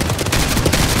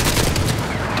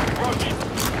 Roach.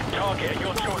 Target at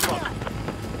your 2 o'clock.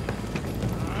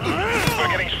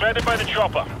 We're getting shredded by the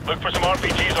chopper. Look for some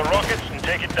RPGs or rockets and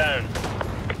take it down.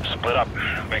 Split up.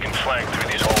 We can flank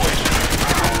through these hallways.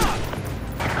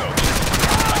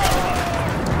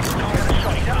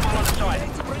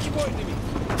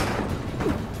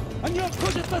 Они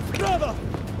обходятся справа!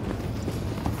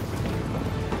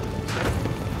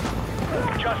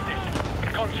 Justice.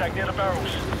 Contact near the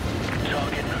barrels.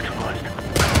 Target neutralized.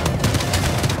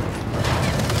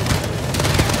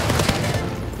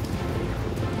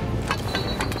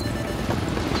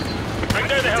 Bring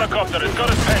down the helicopter. It's got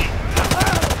us pinned.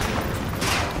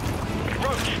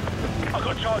 Roach. I've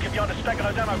got a target behind a stack of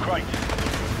those ammo crates.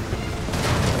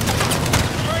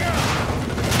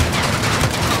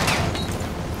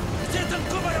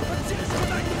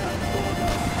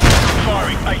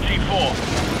 Firing, AT-4.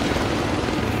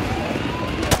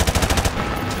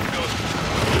 Good.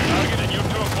 Target at your 2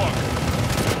 o'clock.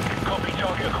 Copy,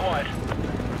 target acquired.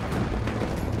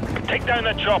 Take down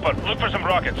that chopper. Look for some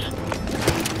rockets.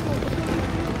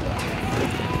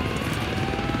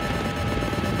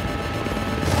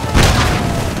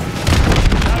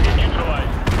 Target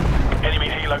neutralized. Enemy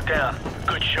helo down.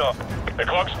 Good shot. The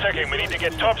clock's ticking. We need to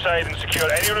get topside and secure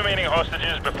any remaining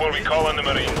hostages before we call in the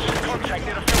Marines. Contact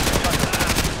near the fuel container.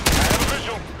 I have a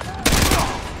visual.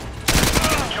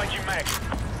 Changing mag.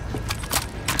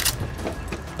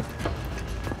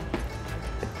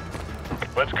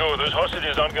 Let's go. Those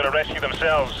hostages aren't going to rescue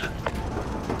themselves.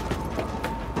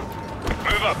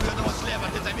 Move up.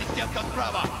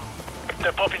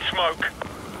 They're popping smoke.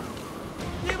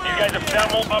 You guys have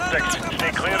thermal optics.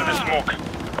 Stay clear of the smoke.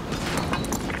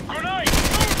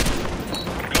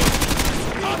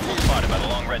 Spotted by the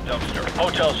long red dumpster.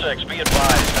 Hotel 6, be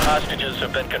advised. The hostages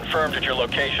have been confirmed at your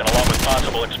location along with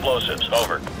possible explosives.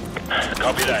 Over.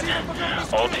 Copy that.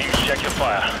 All teams check your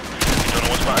fire. You don't know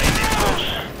what's behind these doors.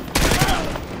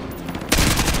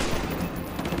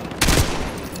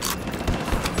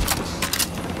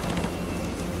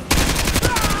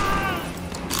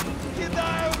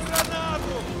 Кидаю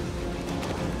гранату!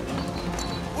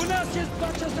 У нас есть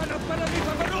 2 часа на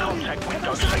параллельном. Contact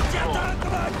window second floor.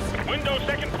 Window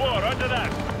second floor, under that.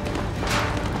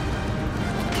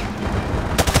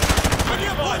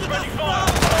 Ready fire!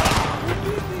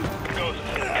 Ghost,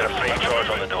 get a frame charge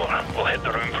on the door. We'll hit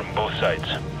the room from both sides.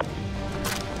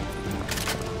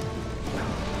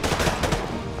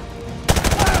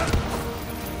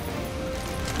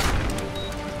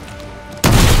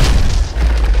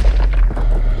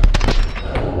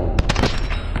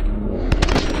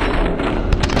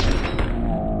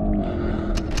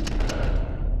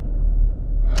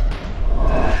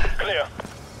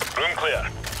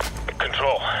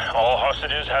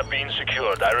 Have been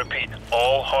secured. I repeat,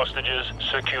 all hostages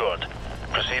secured.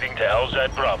 Proceeding to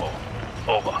LZ Bravo.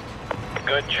 Over.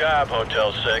 Good job,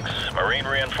 Hotel 6. Marine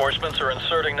reinforcements are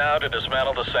inserting now to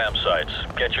dismantle the SAM sites.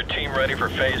 Get your team ready for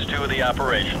Phase 2 of the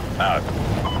operation. Out.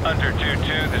 Hunter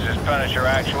 2-2, this is Punisher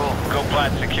Actual. Go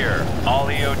plat secure. All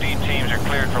EOD teams are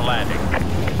cleared for landing.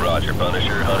 Roger,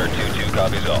 Punisher. Hunter 2-2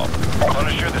 copies all.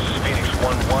 Punisher, this is Phoenix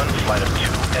 1-1, flight of 2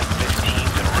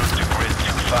 F-15s en route to grid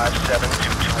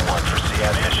 257221 for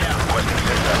CAD mission. Requesting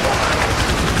system.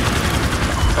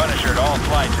 Punisher, all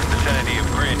flights in vicinity of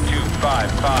grid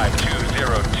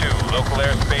 255202. Local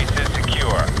airspace is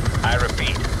secure. I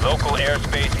repeat, local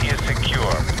airspace is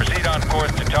secure. Proceed on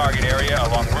course to target area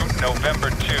along route November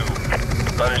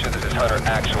 2. Punisher, this is Hunter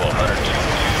Actual. Hunter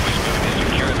 2-2 is moving to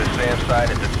secure the SAM site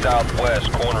at the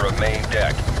southwest corner of main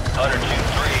deck. Hunter 2-3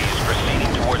 is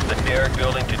proceeding towards the derrick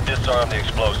building to disarm the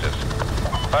explosives.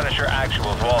 Punisher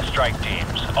Actual to all strike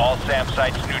teams. All SAM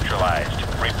sites neutralized.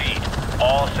 Repeat,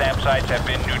 all SAM sites have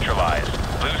been neutralized.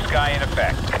 Blue sky in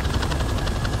effect.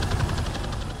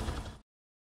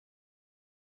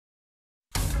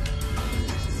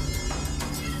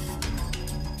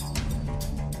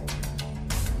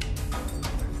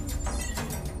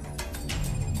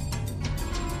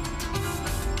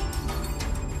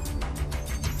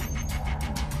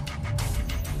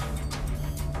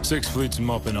 Sixth Fleet's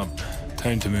mopping up.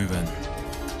 Time to move in.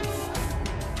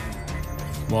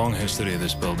 Long history of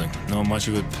this building. Not much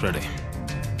of it pretty.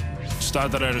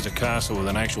 Started out as a castle with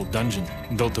an actual dungeon,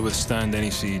 built to withstand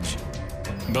any siege.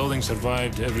 The building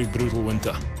survived every brutal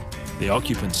winter. The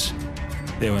occupants,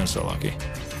 they weren't so lucky.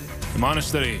 The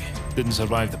monastery didn't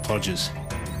survive the purges.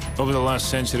 Over the last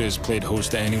century, it's played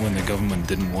host to anyone the government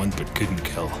didn't want but couldn't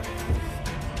kill.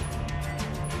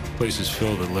 The place is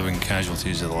filled with living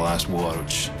casualties of the last war,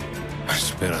 which I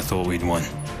swear I thought we'd won.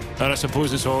 And I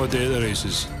suppose it's all a day of the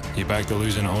races. You back the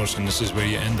losing horse and this is where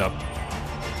you end up.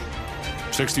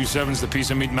 627's the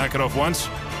piece of meat Makarov wants,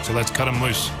 so let's cut him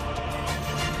loose.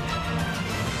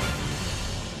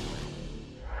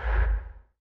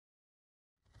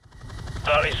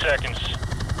 Seconds.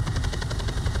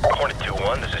 Hornet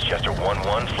 2-1, this is Chester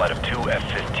 1-1, flight of 2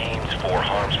 F-15s, 4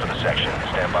 harms for the section.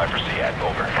 Stand by for SEAD,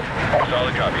 over.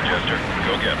 Solid copy, Chester.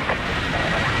 Go get him.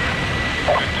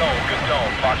 Good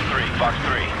tone, Fox 3, Fox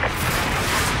 3.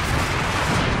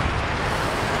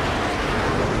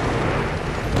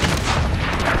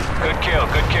 Good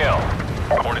kill.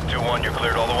 Hornet 2-1, you're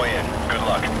cleared all the way in. Good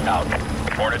luck. Out.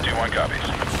 Hornet 2-1 copies.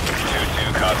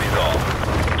 2-2 copies all.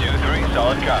 2-3,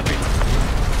 solid copy.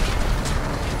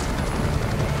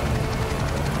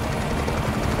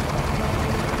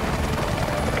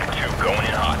 Going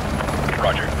in hot.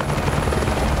 Roger.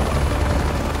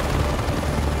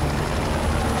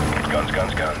 Guns.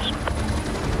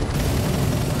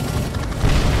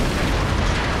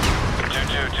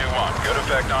 2-2-2-1. Good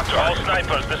effect on target. All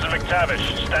snipers, this is McTavish.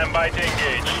 Stand by to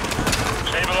engage.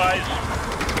 Stabilize.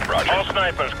 Roger. All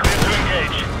snipers, clear to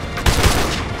engage.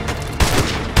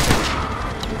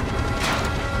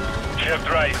 Shift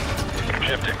right.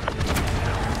 Shifting.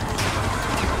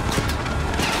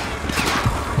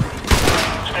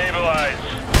 Stabilize.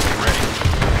 Ready.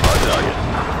 On target.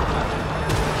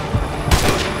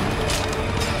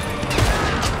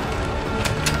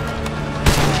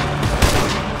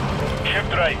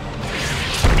 Shift right.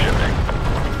 Shifting.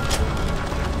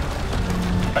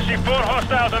 I see 4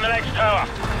 hostiles on the next tower.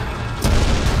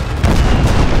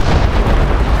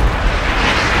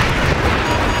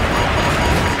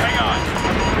 Hang on.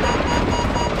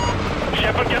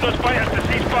 Shepard, get those fighters to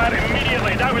cease fire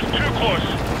immediately. That was too close.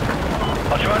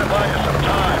 I'll try to buy you some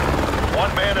time.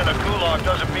 One man in a gulag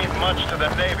doesn't mean much to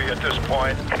the Navy at this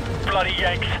point. Bloody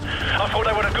Yanks. I thought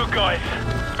they were the good guys.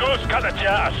 Ghost, cut the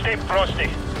chatter. Stay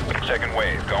frosty. Second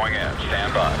wave going in.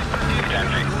 Stand by. 10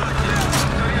 feet.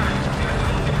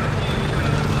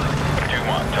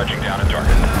 2-1, touching down at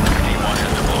target. T1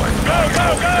 is deployed.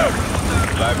 Go!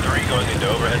 5-3 going into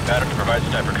overhead pattern to provide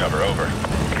sniper cover. Over.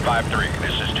 5-3,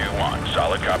 this is 2-1.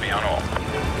 Solid copy on all.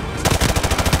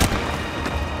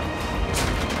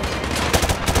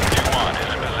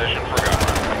 Position for gun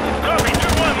run. Copy,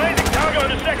 2-1, landing cargo on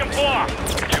the second floor.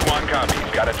 2-1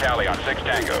 copies, got a tally on 6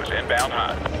 tangos, inbound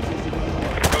hunt.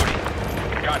 Booty,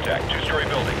 contact, 2-story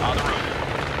building, on the roof.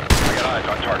 I got eyes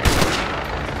on target.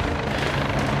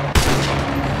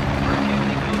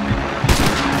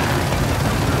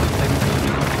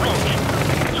 Roach,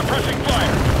 suppressing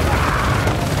fire.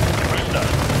 Rooster,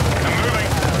 I'm moving.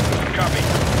 Copy.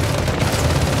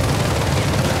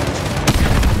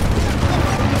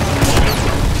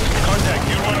 Contact,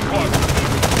 you 1 o'clock.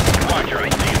 Roger, I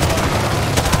see you.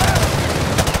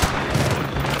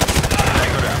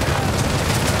 Tango down.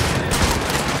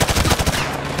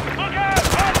 Look out!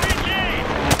 RPG!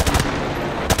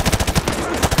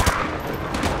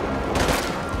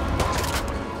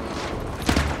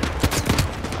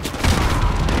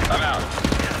 I'm out.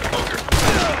 Ogre.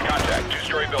 Contact,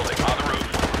 2-story building, on the roof.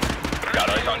 Got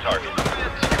eyes on target.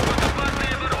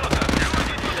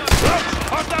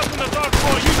 Hostiles on the third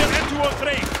floor, using M203.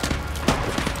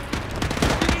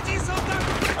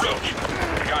 Roach.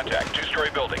 Contact,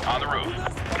 2-story building, on the roof.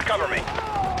 Cover me.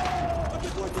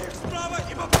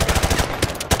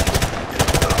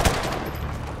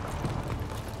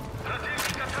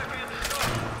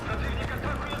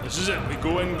 This is it. We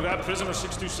go in, grab prisoner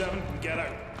 627, and get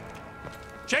out.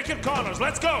 Check your corners.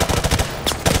 Let's go!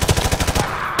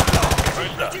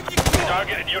 Rooster,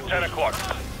 target at your 10 o'clock.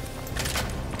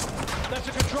 That's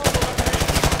a control room up ahead.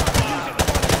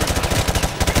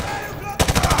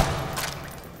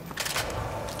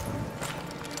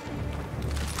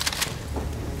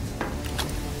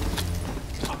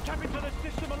 I'm tapping to the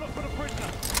system and look for the prisoner.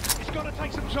 It's gonna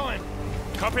take some time.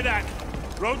 Copy that.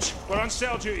 Roach, we're on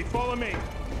cell duty. Follow me.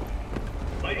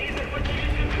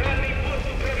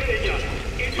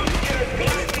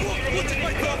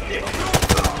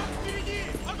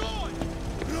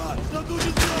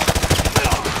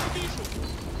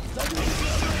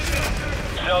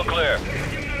 Cell clear.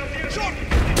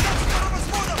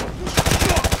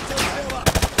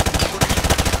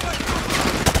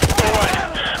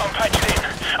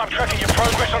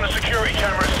 focus on the security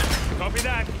cameras. Copy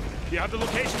that. Do you have the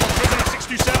location of prisoner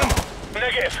 627?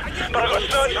 Negative, but I've got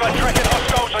searchlight tracking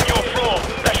hostiles on your floor.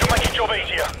 That should make your job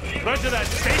easier. Roger that.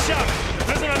 Stay sharp. The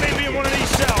prisoner may be in one of these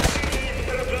cells.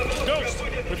 Ghost,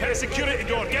 we've had a security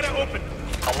door. Get it open.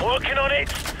 I'm working on it.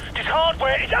 This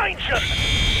hardware is ancient.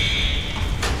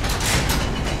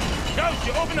 Ghost,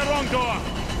 you opened the wrong door.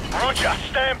 Roger,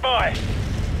 stand by.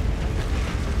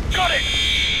 Got it.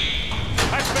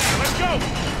 That's better. Let's go.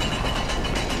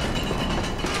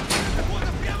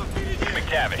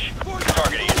 McTavish,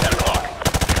 targeting at 10 o'clock.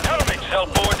 Cell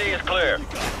 4D is clear.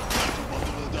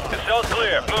 The cell's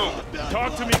clear. Move.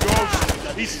 Talk to me,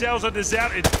 Ghost. These cells are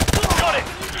deserted. Got it.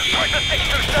 Prisoner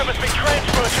 627's been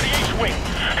transferred to the east wing.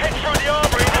 Head through the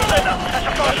armory in the center. That's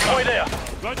the fastest way there.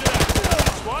 Roger that.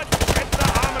 Squad, get to the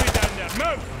armory down there.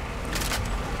 Move.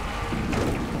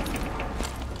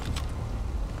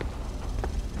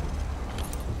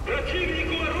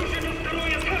 Противнику оружие на второй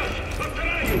этаж!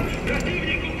 Повторяю!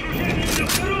 Противнику кружение на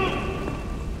втором!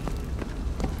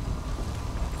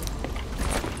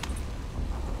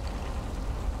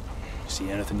 See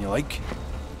anything you like?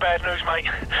 Bad news, mate.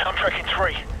 I'm tracking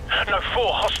 3. No,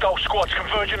 4 hostile squads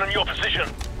converging on your position.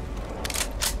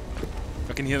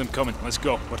 I can hear them coming. Let's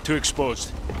go. We're too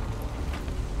exposed.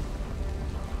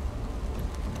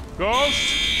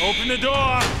 Ghost, open the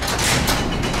door.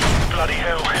 Bloody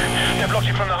hell. They've blocked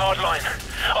you from the hard line.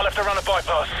 I'll have to run a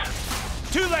bypass.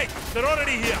 Too late. They're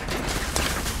already here.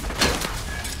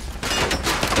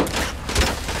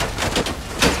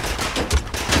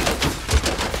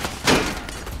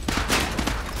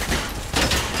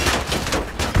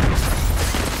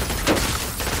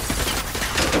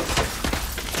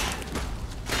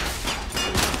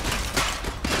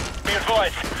 Be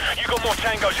advised, you got more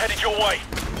tangos headed your way.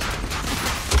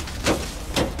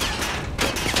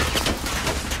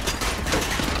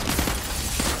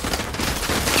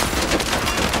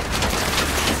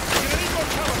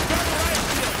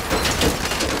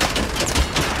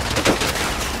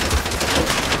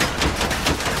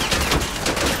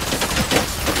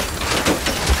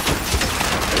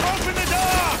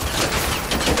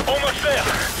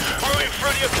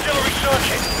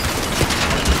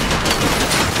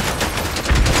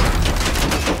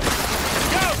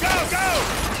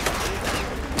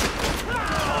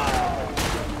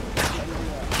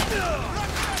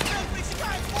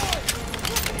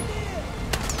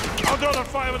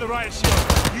 Fire with the riot shield.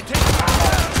 You take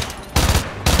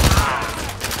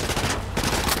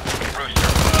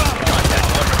Rooster, contact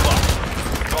 11 o'clock.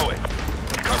 Go in.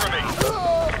 Cover me.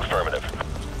 Affirmative.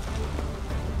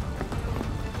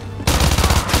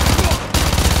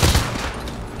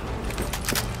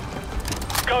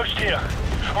 Ghost here.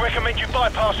 I recommend you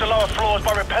bypass the lower floors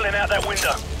by rappelling out that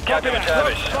window. Captain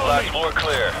McTavish, last floor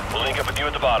clear. We'll link up with you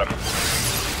at the bottom.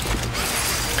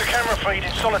 The camera feed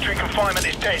in solitary confinement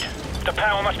is dead. The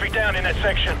power must be down in that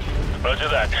section. Roger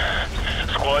that.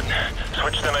 Squad,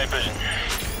 switch to night vision.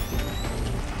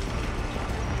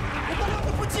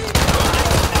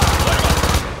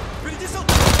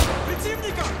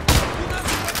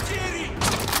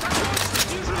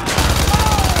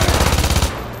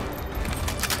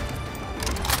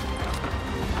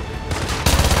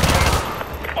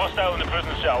 Hostile in the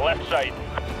prison cell, left side.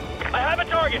 I have a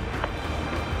target.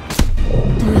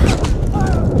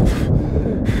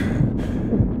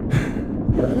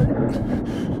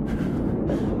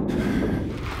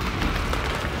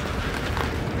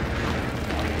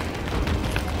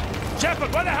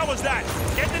 Shepard, what the hell was that?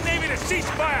 Get the Navy to cease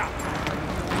fire!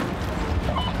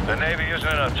 The Navy isn't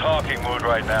in a talking mood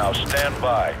right now. Stand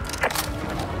by.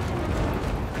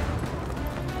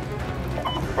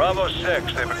 Bravo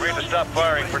 6, they've agreed to stop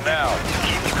firing for now.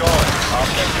 Keep going. I'll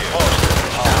keep you posted.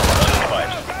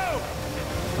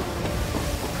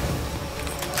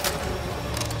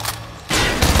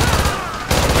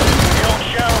 The old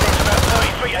shower room's about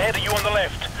 30 feet ahead of you on the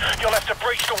left. You'll have to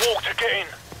breach the wall to get in.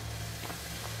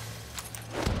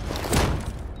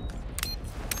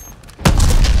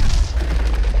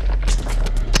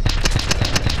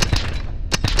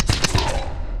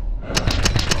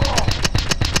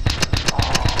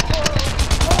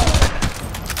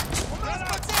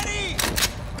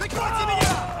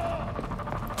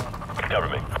 Cover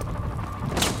me.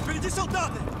 Впереди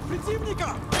солдаты!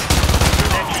 Противника!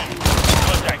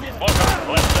 Contact.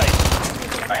 Welcome. Left side.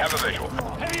 I have a visual.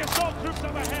 Heavy assault troops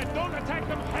up ahead. Don't attack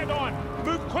them head on.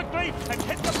 Move quickly and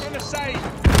hit them from the side.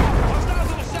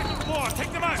 Hostiles on the second floor.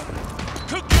 Take them out.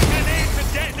 Cook your grenades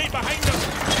and detonate behind them.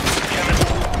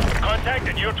 Contact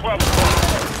at your 12th floor.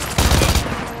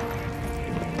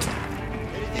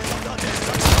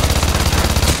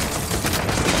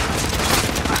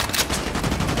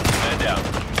 Man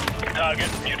down.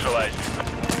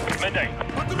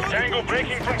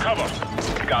 Taking some cover.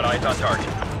 Got eyes on target.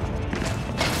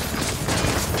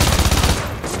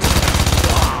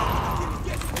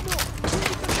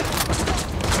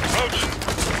 Roach,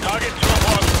 target 2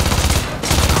 o'clock.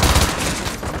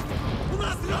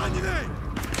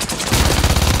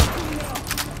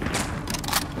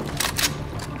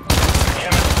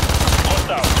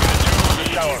 Hostile, the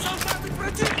showers.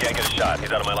 Can't get a shot.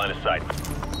 He's out of my line of sight.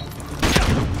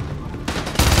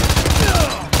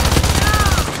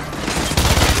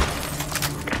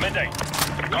 Midday,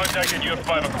 contacted you at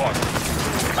 5 o'clock.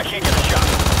 I can't get a shot.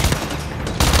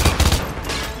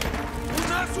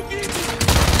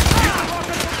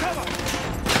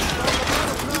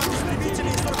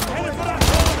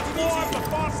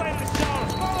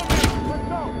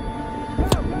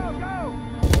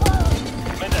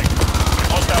 Midday,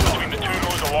 hostile between the 2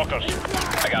 rows of walkers.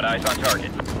 I got eyes on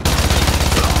target.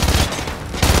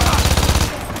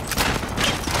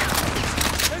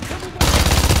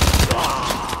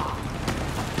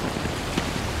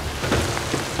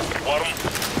 Worm,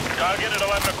 target at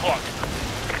 11 o'clock.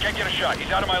 Can't get a shot.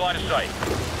 He's out of my line of sight.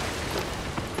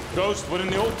 Ghost, we're in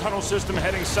the old tunnel system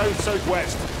heading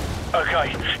south-southwest.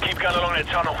 Okay, keep going along that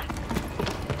tunnel.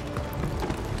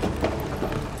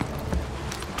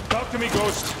 Talk to me,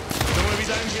 Ghost. Don't want to be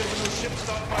down here when those ships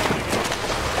start firing again.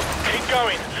 Keep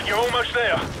going. You're almost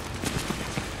there.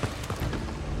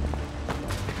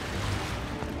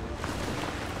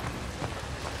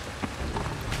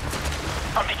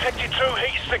 I've detected 2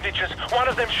 heat signatures. One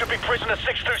of them should be prisoner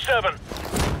 627.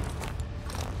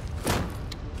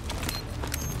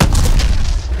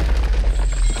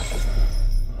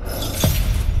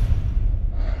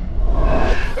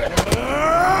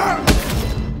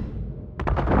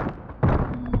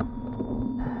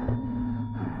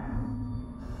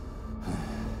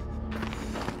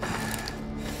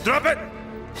 Drop it!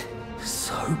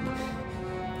 Soap?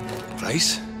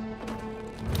 Rice?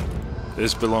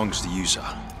 This belongs to you, sir.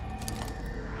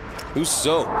 Who's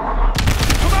Soap? Come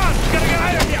on! We gotta get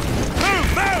out of here! Move!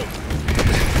 Move!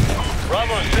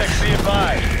 Bravo 6, be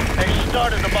advised. They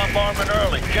started the bombardment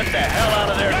early. Get the hell out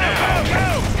of there now.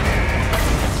 Go!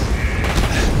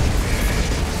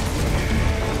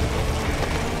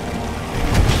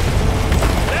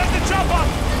 There's the chopper!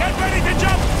 Get ready to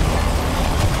jump!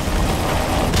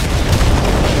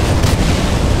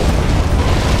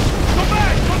 Go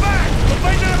back! Go back! We'll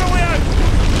find another way out!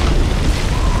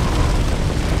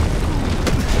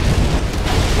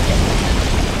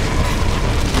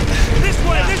 This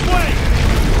way! This way!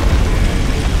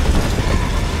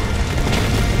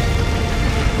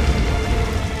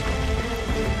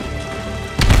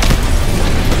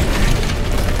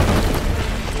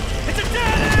 It's a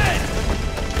dead end!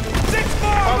 6-4!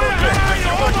 Where are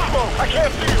you? Over! I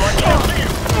can't see you. I can't see you.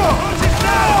 Close it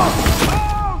down!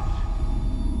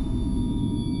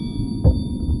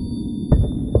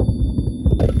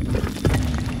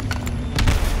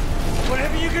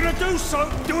 Whatever you're gonna do, son,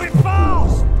 do it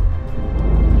fast!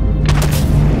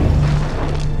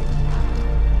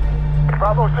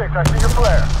 Bravo 6, I see your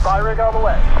flare. Firing on the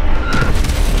way.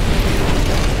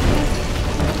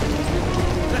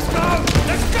 Let's go!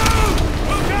 Let's go!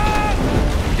 Move on!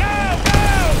 Go! Go!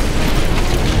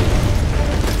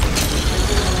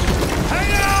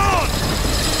 Hang on!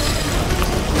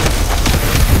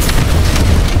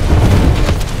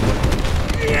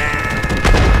 Yeah!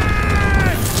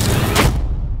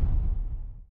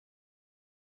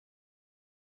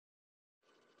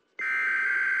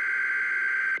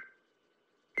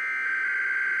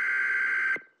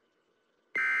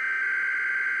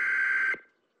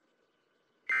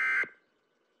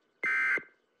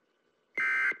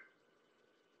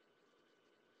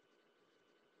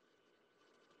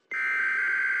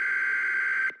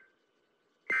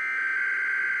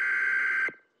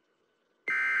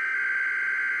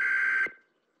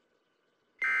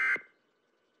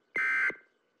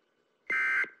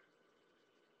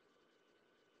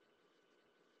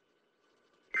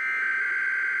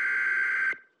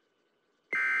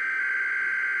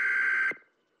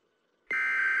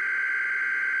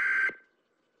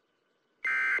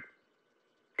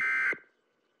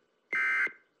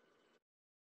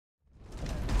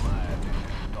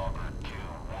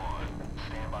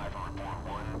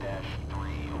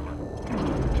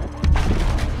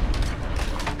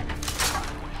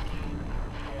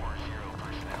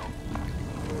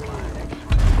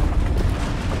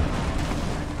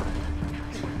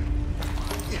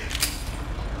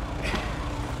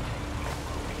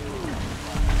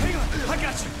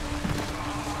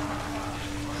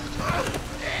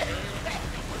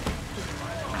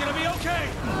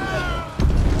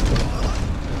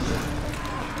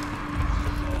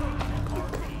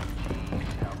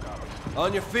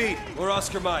 On your feet. We're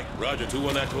Oscar Mike. Roger,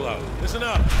 2-1 actual out. Listen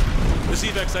up. This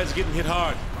evac site's getting hit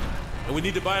hard. And we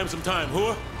need to buy him some time.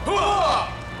 Hooah? Hooah!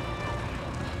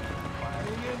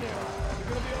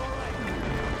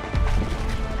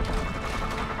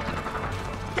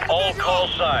 All call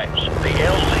signs. The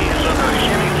LZ is under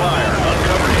heavy fire.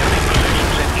 Uncover enemy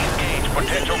positions and engage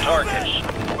potential targets.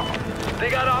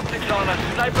 They got optics on us.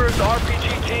 Snipers,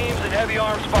 RPG teams, and heavy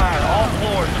arms fire. All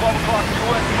floors. 12 o'clock, 2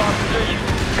 spot position.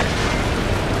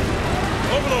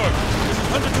 Overlord, this is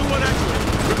Hunter 2-1 actual.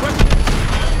 Requesting...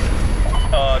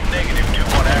 Negative 2-1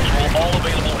 actual. All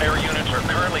available air units are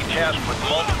currently tasked with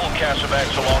multiple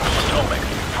casevacs along the Potomac.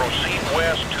 Proceed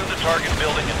west to the target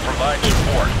building and provide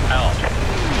support. Out.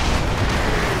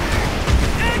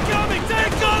 Incoming!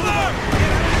 Take cover!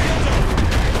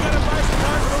 We gotta buy some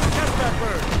time for those casevac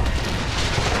birds.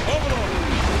 Overlord,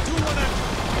 2-1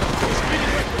 actual. We're speeding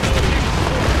west for another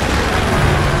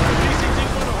PCT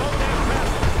gonna hold that pass.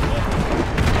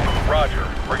 Roger.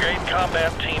 Brigade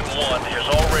Combat Team 1 has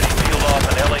already peeled off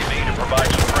an LAV to provide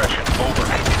suppression. Over.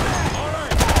 All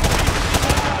right.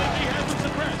 PCT has them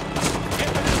suppressed. Get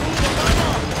them to move on my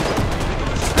mark.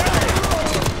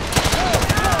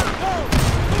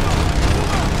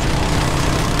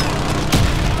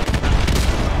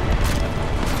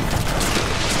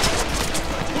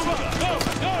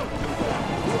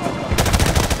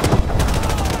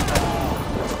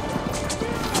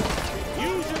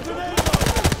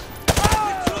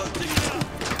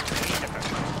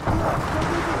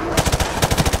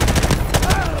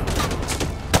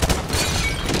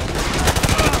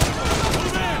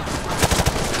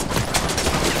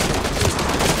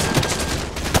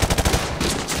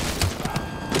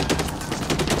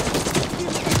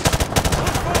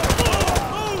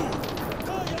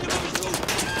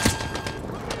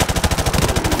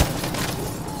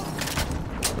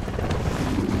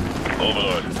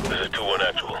 Overlord, this is 2-1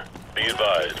 actual. Be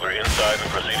advised, we're inside and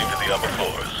proceeding to the upper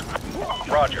floors.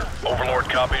 Roger. Overlord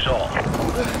copies all.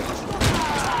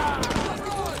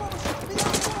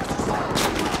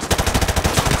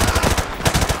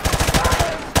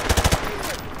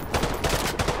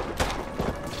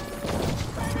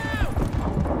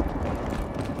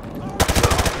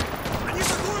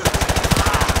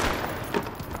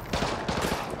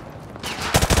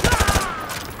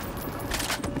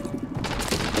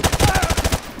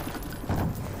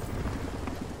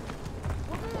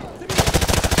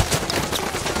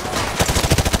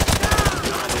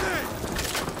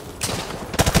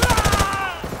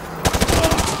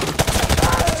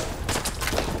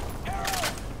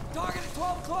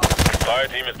 Fire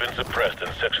team has been suppressed in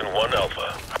Section 1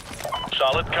 Alpha.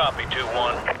 Solid copy,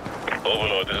 2-1.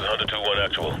 Overlord, this is Hunter 2-1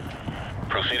 actual.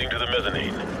 Proceeding to the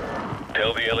mezzanine.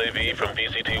 Tell the LAV from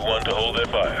PCT-1 to hold their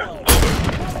fire.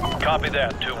 Over. Copy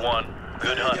that, 2-1.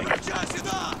 Good hunting.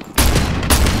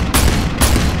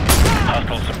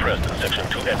 Hostile suppressed in Section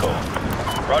 2 Echo.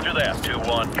 Roger that,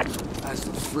 2-1. That's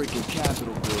the freaking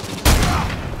Capitol building.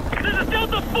 This is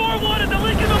Delta 4-1 at the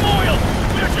Lincoln Memorial.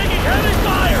 We are taking heavy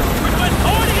fire. Request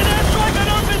targeting an airstrike on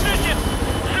our position.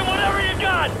 Send whatever you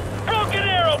got. Broken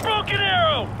arrow, broken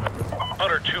arrow.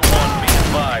 Hunter 2-1, be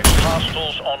advised.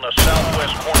 Hostiles on the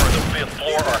southwest corner of the 5th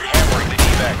floor are hammering the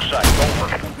evac site. Over.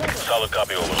 Solid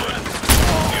copy, Overlord.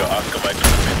 You're Oscar Mike to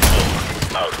the 5th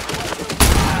floor. Out.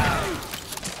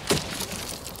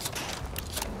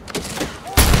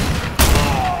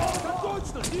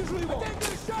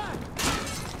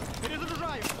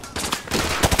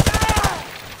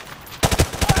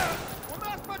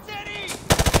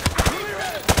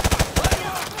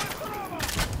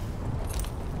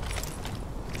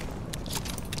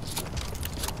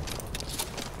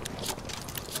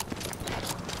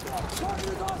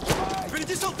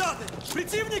 Впереди солдаты!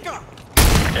 Противника!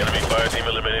 Enemy fire team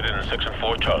eliminated in Section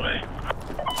 4 Charlie.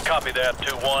 Copy that,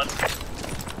 2-1.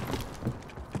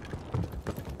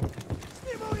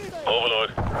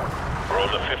 Overlord, we're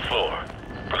on the 5th floor.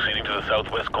 Proceeding to the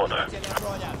southwest corner.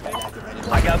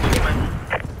 I got movement.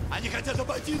 Они хотят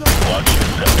обойти нас! Watch your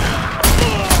step.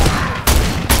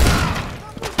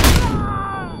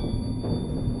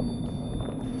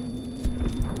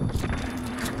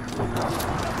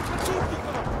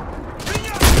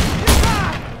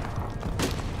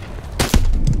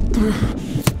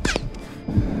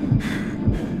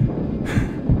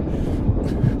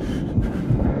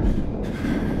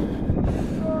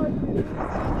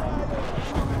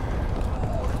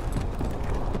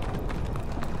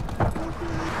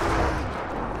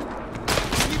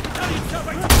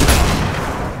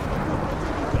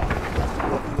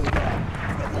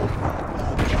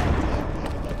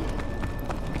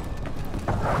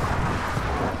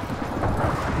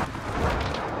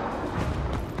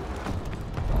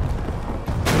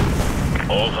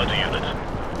 Hunter unit.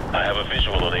 I have a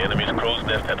visual on the enemy's crow's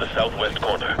nest at the southwest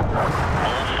corner.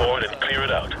 Move forward and clear it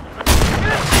out.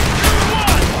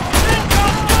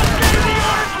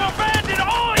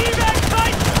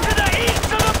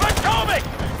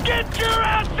 Get your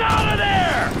ass out of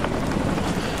there!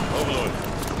 Overlord,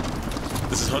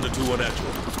 this is Hunter 2-1 actual.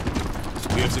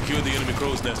 We have secured the enemy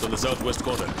crow's nest on the southwest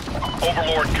corner.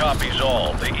 Overlord copies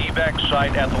all. The evac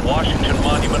site at the Washington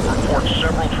Monument reports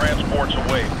several transports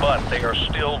away, but they are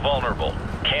still vulnerable.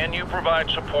 Can you provide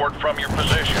support from your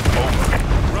position? Over.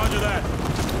 Roger that.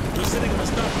 We're sitting on a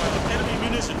stockpile of enemy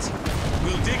munitions.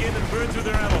 We'll dig in and burn through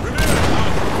their ammo.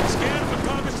 Remember, scan for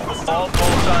targets to the south. All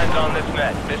call signs on this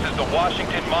net. This is the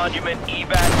Washington Monument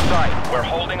evac site. We're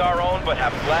holding our own, but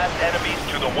have blast enemies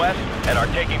to the west and are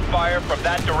taking fire from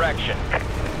that direction.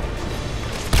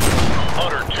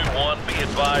 Hunter 2-1, be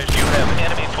advised you have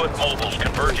enemy foot mobiles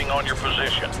converging on your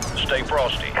position. Stay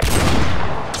frosty.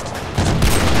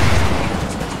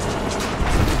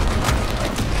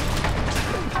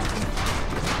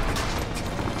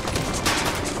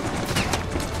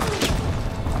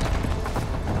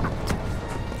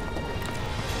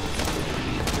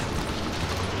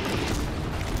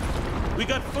 We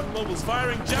got foot mobiles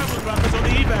firing javelin rockets on the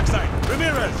evac site.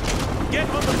 Ramirez, get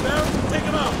on the barrel and take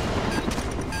them out.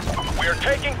 We are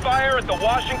taking fire at the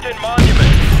Washington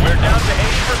Monument. We're down to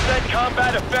 80%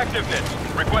 combat effectiveness.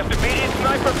 Request immediate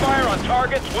sniper fire on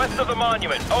targets west of the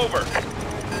monument. Over.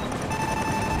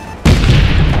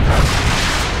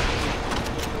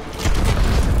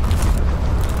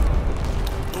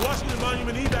 The Washington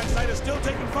Monument evac site is still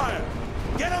taking fire.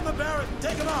 Get on the barrel and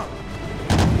take them out.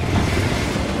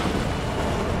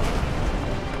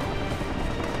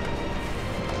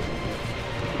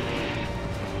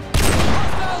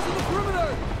 In the perimeter!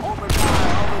 Open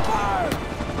fire! Open fire!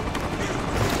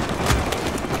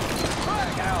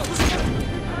 Frag out!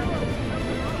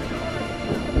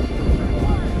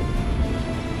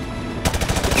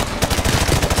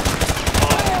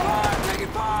 Fire!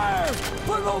 Taking fire!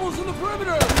 Put mobiles in the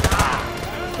perimeter!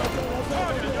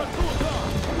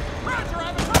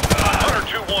 Hunter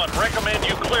 2-1, recommend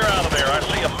you clear out of there. I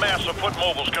see a mass of foot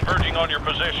mobiles converging on your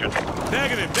position.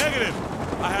 Negative, negative.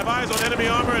 I have eyes on enemy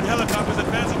armor and helicopters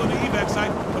advancing on the evac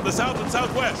site from the south and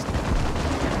southwest.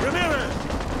 Ramirez,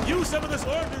 use some of this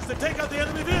ordnance to take out the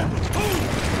enemy vehicles. Move!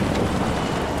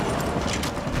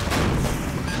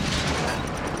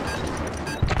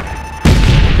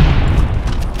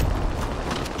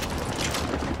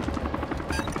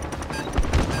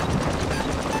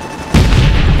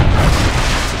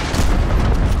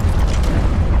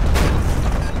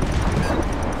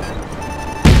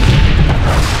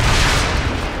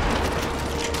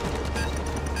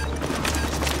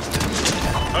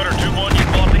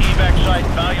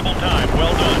 Valuable time.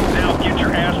 Well done. Now get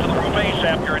your ass to the roof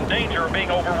ASAP. You're in danger of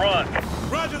being overrun.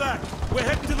 Roger that. We're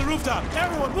heading to the rooftop.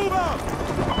 Everyone, move out!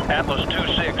 Atlas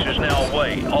 2-6 is now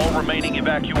away. All remaining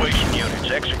evacuation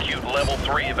units execute level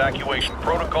 3 evacuation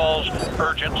protocols.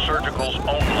 Urgent surgicals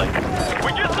only.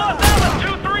 We just lost Atlas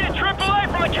 2-3 and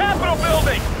AAA from the Capitol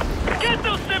building! Get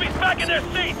those civvies back in their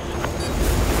seats!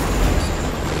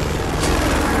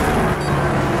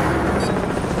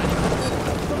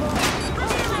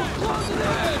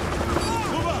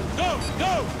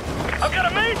 I've got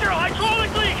a major hydraulic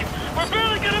leak! We're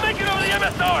barely gonna make it over the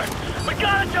MSR! We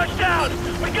gotta touch down!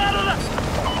 We gotta...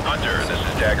 Hunter, this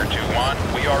is Dagger 2-1.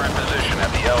 We are in position at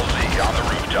the LZ on the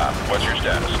rooftop. What's your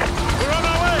status? We're on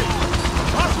our way!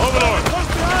 Overlord!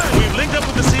 We've linked up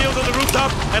with the SEALs on the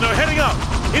rooftop and are heading up.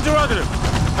 Interrogative.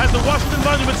 Has the Washington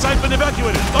Monument site been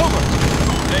evacuated? Over.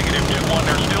 Negative 2-1.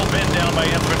 They're still pinned down by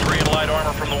infantry and light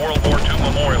armor from the World War II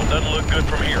Memorial. Doesn't look good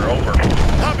from here. Over.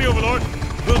 Copy, Overlord.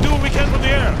 We'll do what we can from the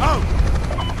air. Out!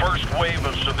 First wave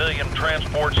of civilian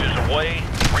transports is away.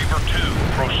 Reaver 2,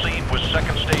 proceed with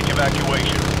second stage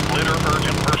evacuation. Litter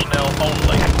urgent personnel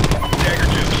only. Dagger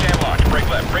 2, stand locked. Break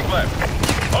left, break left.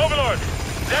 Overlord!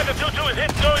 Dagger 2-2 is hit,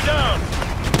 going down!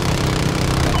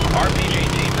 RPG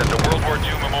teams at the World War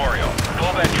II Memorial.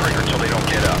 Pull that trigger till they don't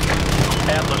get up.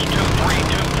 Atlas 2-3,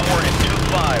 2-4, and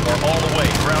 2-5 are all away.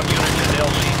 Ground units at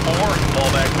LC-4, fall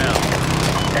back now.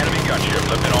 Enemy gunship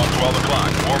lifted on 12 o'clock.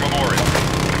 War Memorial.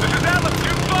 This is Atlas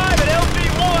 2-5 at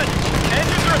LC-1.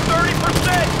 Engines are 30%.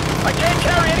 I can't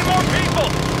carry any more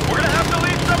people. We're gonna have to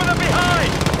leave some of them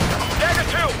behind. Dagger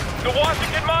 2, the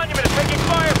Washington Monument is taking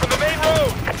fire from the main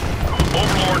road.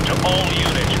 Overlord to all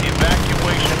units.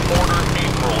 Evacuation order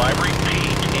April. I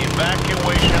repeat,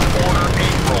 evacuation order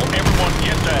April. Everyone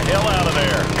get the hell out of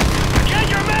there.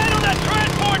 Get your man on that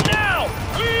transport now!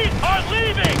 We are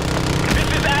leaving! This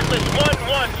is Atlas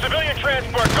 1-1, civilian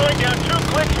transport going down 2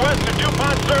 clicks west of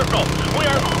DuPont Circle. We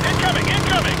are incoming!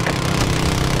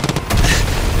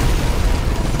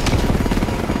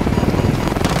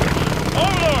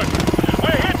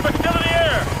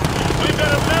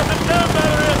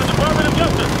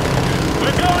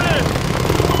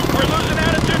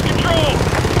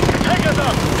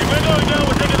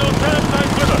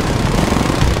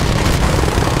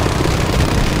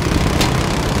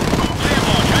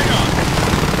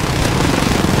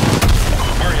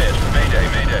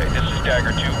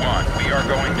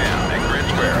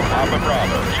 Alpha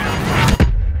Bravo.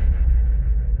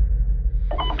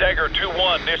 Dagger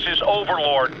 2-1, this is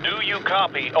Overlord. Do you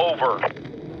copy? Over.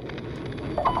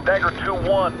 Dagger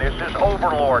 2-1, this is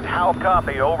Overlord. How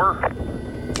copy? Over.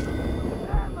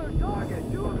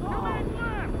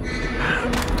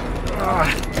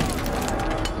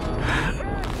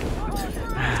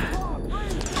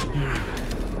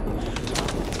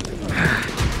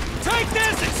 Take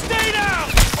this and stay down!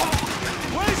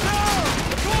 Waist down!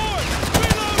 Forward!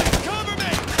 Reloading! Cover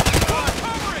me! Forward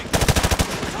covering!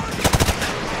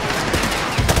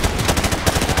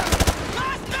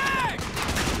 Last mag!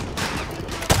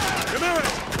 Come here!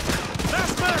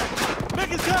 Last mag!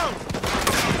 Make it count!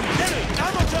 Get it!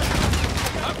 Ammo check!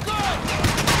 I'm good!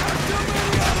 There's too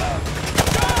many of them!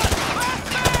 John! Last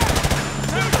mag!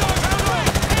 Two dogs away!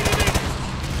 80 meters!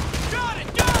 Got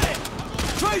it!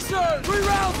 Tracer! 3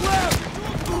 rounds left!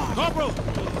 Corporal!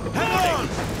 Hang on!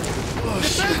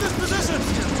 Defend this position!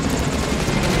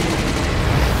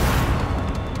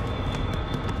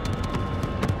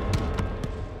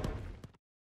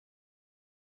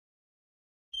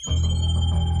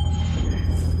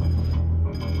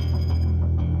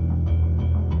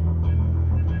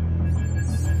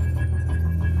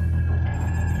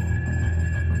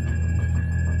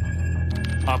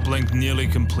 Uplink nearly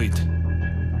complete.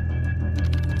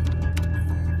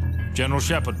 General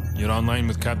Shepard, you're online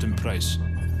with Captain Price.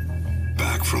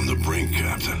 Back from the brink,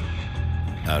 Captain.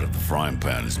 Out of the frying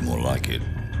pan is more like it.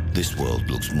 This world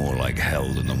looks more like hell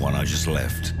than the one I just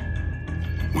left.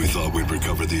 We thought we'd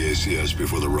recovered the ACS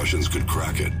before the Russians could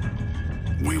crack it.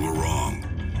 We were wrong.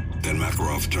 Then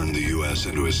Makarov turned the US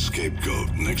into his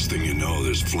scapegoat. Next thing you know,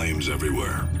 there's flames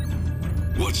everywhere.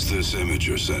 What's this image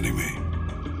you're sending me?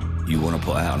 You want to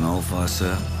put out an oil fire,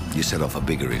 sir? You set off a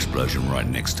bigger explosion right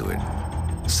next to it.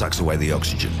 Sucks away the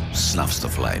oxygen, snuffs the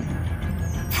flame.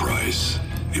 Price,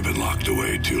 you've been locked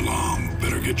away too long.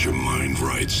 Better get your mind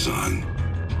right, son.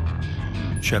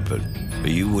 Shepard, are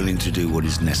you willing to do what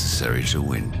is necessary to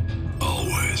win?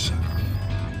 Always.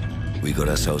 We got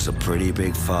ourselves a pretty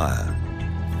big fire.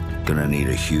 Gonna need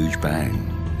a huge bang.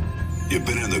 You've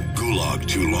been in the gulag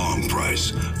too long,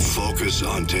 Price. Focus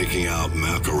on taking out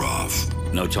Makarov.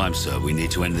 No time, sir. We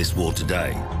need to end this war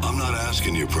today. I'm not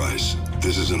asking you, Price.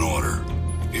 This is an order.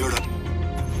 You're to...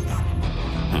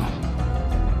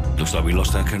 Looks like we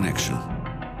lost our connection.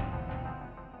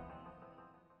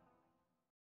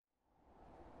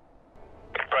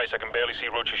 Price, I can barely see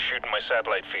Roach shooting my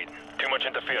satellite feed. Too much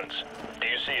interference. Do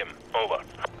you see him? Over.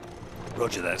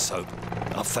 Roger that, Soap.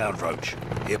 I've found Roach.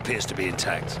 He appears to be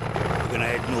intact. We're gonna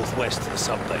head northwest to the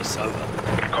subbase. Over.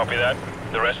 Copy that.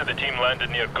 The rest of the team landed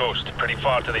near Ghost, pretty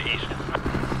far to the east.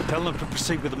 Tell them to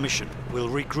proceed with the mission. We'll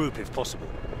regroup if possible.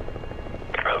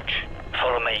 Roach,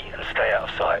 follow me and stay out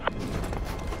of sight.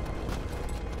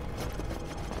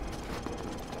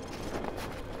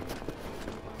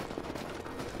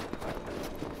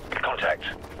 Contact.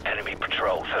 Enemy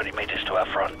patrol 30 meters to our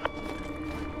front.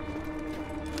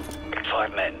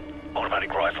 5 men,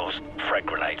 automatic rifles, frag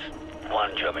grenades.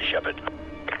 1 German Shepherd.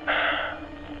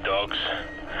 Dogs.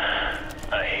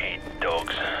 I hate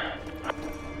dogs.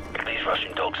 These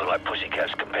Russian dogs are like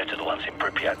pussycats compared to the ones in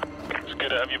Pripyat. It's good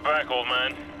to have you back, old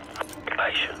man.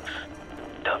 Patience.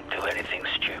 Don't do anything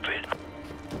stupid.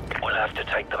 We'll have to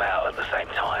take them out at the same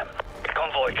time.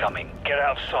 Convoy coming. Get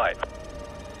out of sight.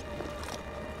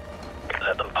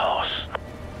 Let them pass.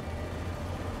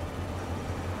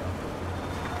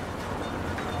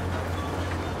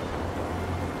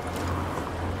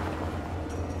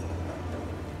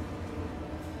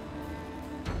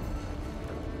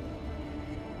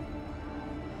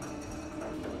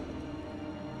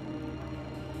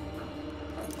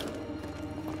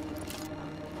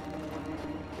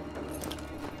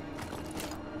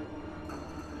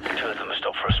 Two of them are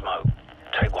stopped for a smoke.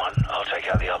 Take one, I'll take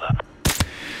out the other.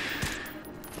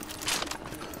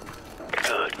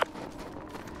 Good.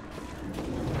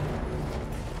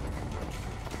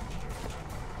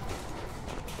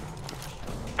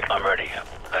 I'm ready.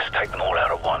 Let's take them all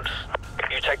out at once.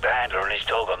 You take the handler and his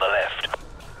dog on the left.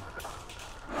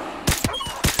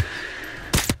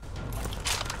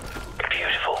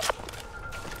 Beautiful.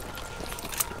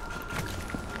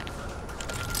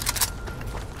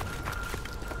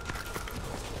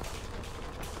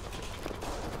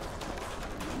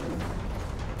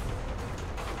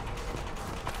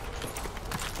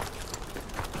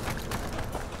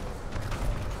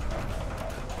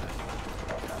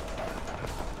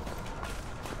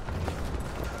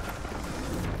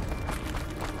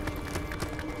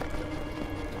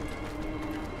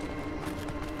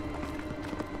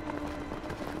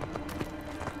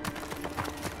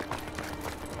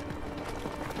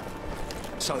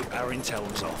 So, our intel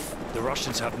was off. The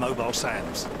Russians have mobile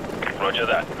SAMs. Roger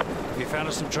that. Have you found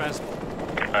us some transport?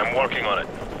 I'm working on it.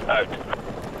 Out.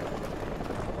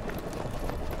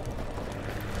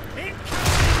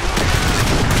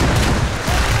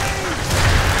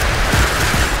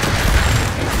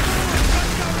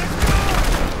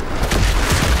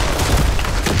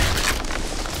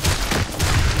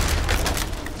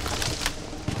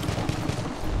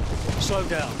 Slow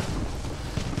down.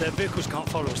 Their vehicles can't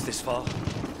follow us this far.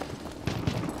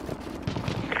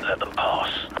 Let them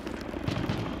pass.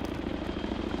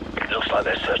 Looks like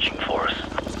they're searching for us.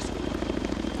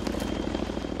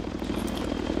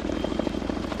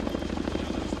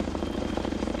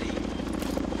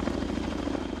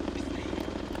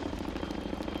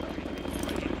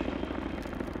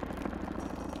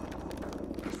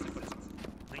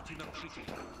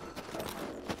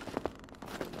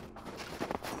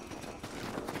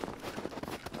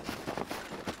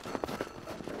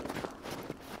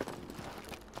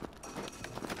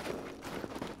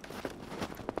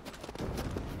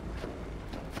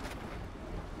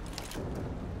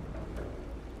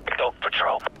 Dog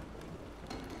patrol.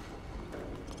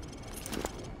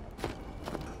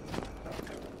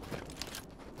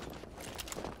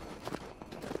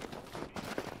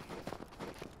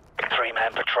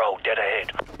 Three-man patrol dead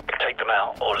ahead. Take them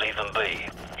out or leave them be.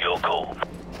 Your call.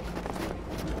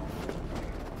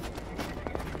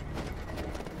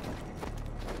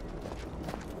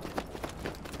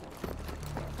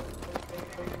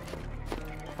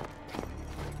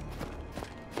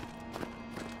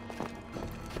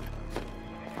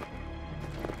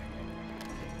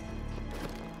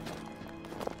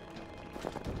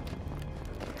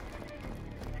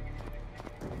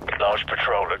 Large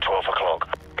patrol at 12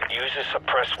 o'clock. Use a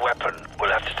suppressed weapon.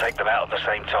 We'll have to take them out at the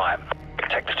same time.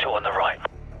 Take the two on the right.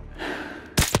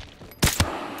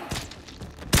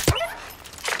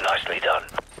 Nicely done.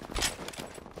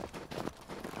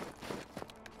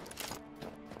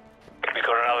 We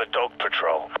got another dog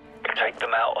patrol. Take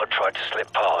them out or try to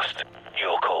slip past.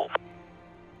 Your call.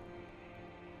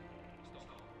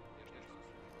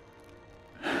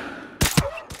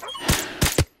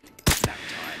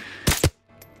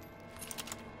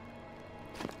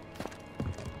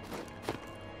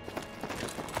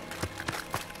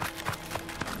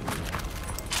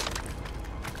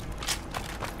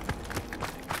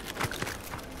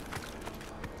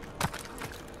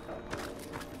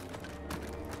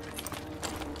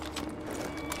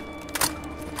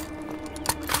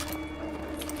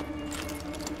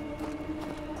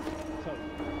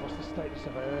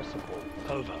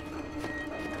 Over.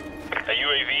 A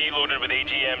UAV loaded with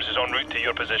AGMs is en route to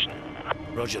your position.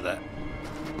 Roger that.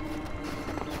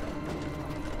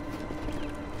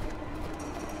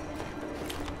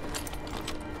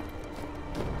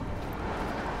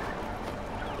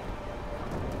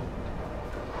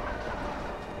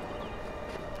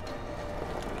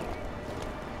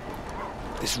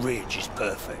 This ridge is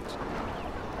perfect.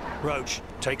 Roach,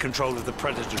 take control of the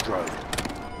Predator drone.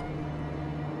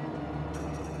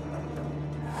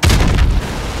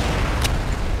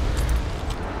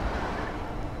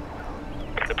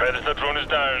 The Predator drone is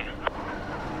down.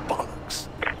 Bollocks.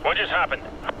 What just happened?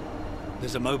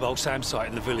 There's a mobile SAM site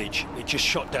in the village. It just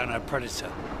shot down our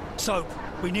Predator. So,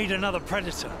 we need another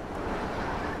Predator.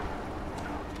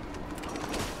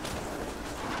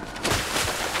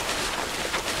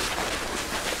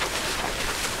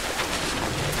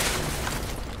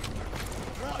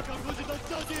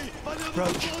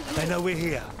 Roach, they know we're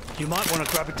here. You might want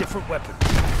to grab a different weapon.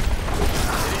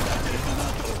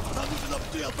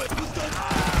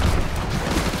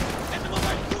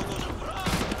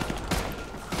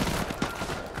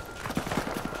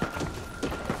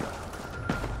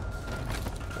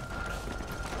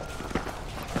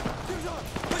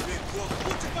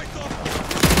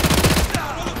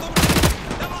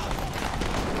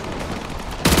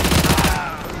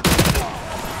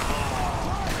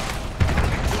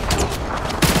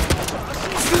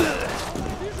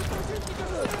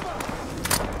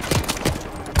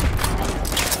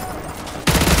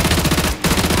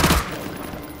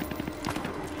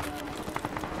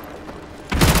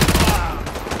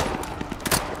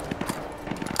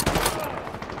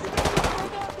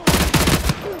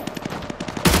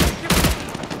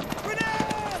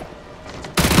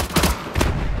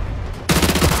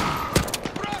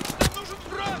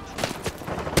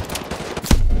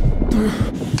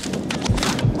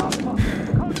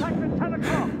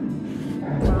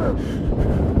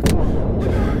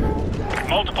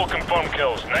 Multiple confirmed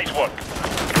kills. Nice work.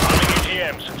 Arming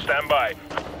AGMs. Stand by.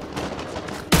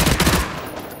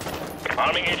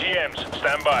 Arming AGMs.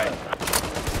 Stand by.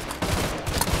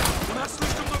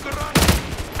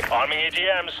 Arming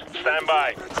AGMs, stand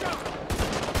by.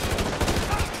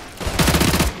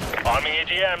 Arming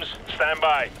AGMs, stand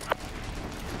by.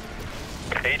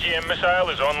 AGM missile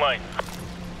is online.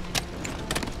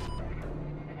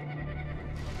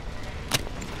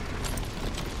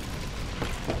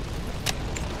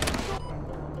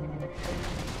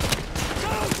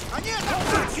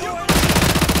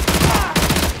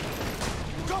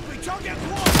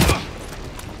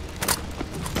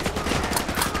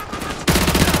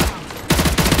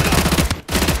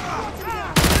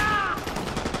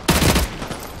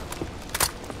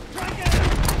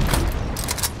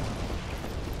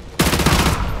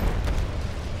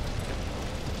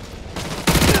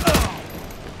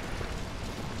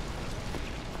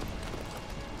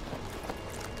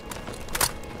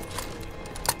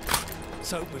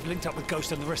 So, we've linked up with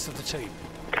Ghost and the rest of the team.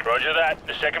 Roger that.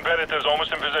 The second Predator's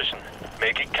almost in position.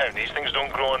 Make it count. These things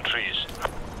don't grow on trees.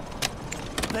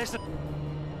 There's the...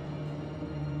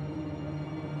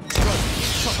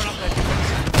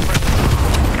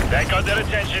 That got their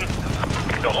attention.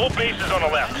 The whole base is on the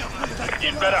left.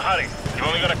 You'd better hurry. You've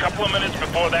only got a couple of minutes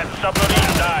before that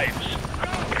submarine dives.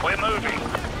 We're moving.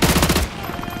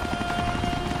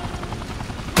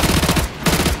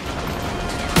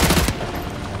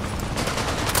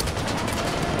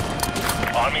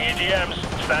 Arming AGMs,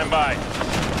 stand by.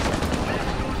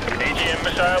 AGM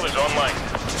missile is online.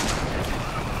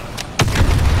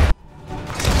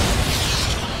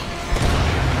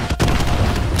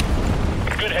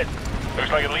 Good hit.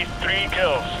 Looks like at least 3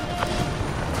 kills.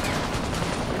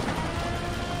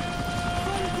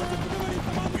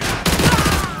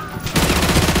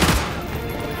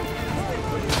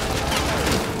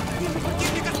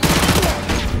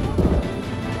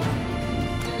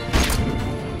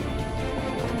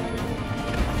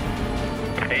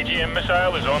 AGM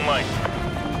missile is online.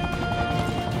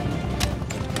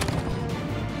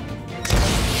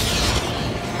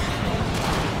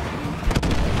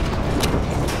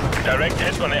 Direct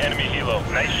hit on the enemy helo.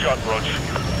 Nice shot, Roach.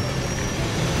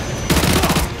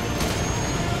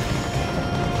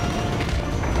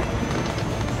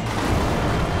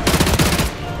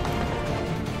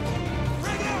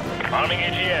 Arming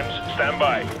AGMs, stand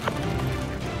by.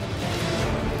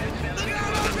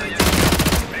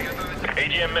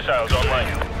 AGM missiles online.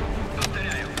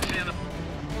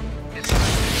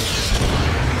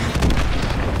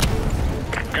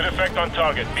 Good effect on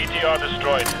target. BTR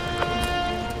destroyed.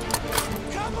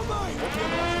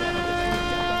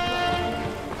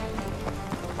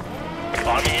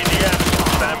 Arming AGMs,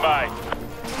 stand by.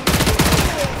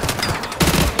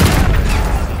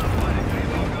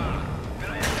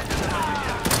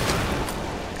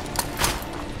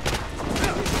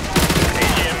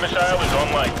 AGM missile is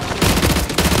online.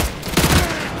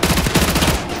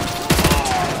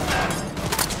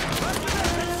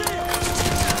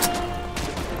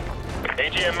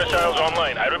 AGM missiles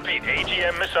online. I repeat,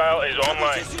 AGM missile is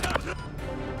online.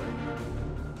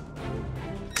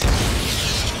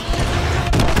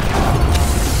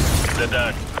 They're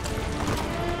done.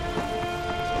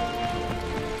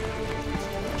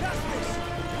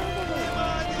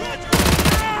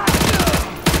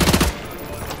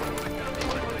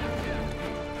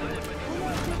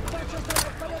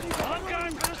 I'm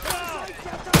going for the start!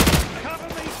 Cover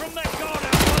me from that guard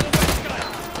out by the west gate!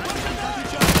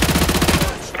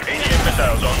 AGM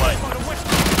missiles online.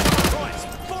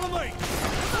 Follow me!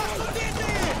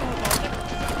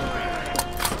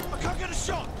 I can't get a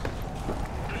shot!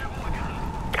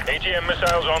 AGM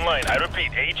missiles online. I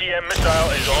repeat, AGM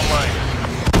missile is online.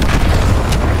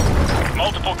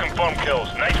 Multiple confirmed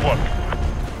kills. Nice work.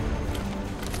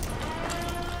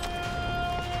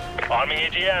 Arming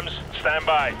AGMs, stand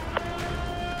by.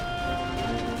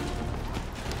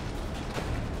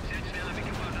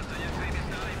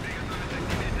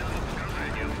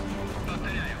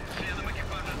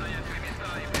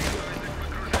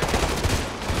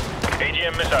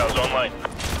 AGM missiles online.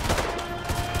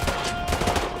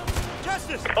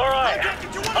 Justice! Alright,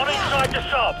 I'm inside the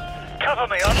sub. Cover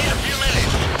me, I need a few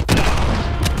minutes.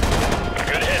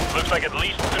 Good hit, looks like at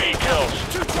least 3 kills.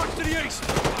 2 trucks to the east!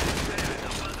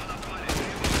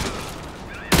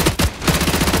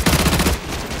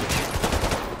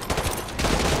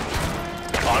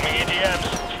 Arming AGMs,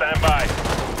 stand by.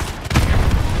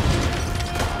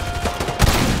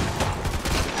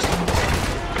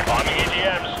 Arming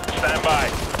AGMs, stand by.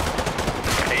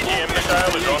 AGM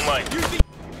missile is online.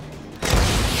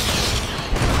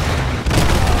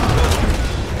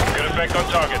 Good effect on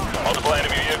target. Multiple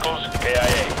enemy vehicles,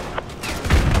 KIA.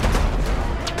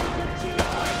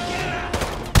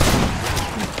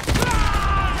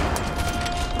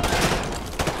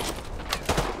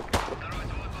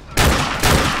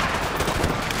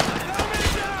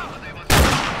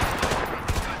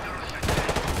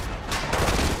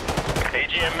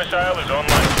 missile is online.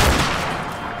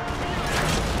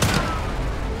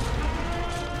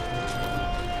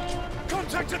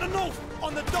 Contact to the north,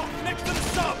 on the dock next to the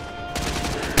sub.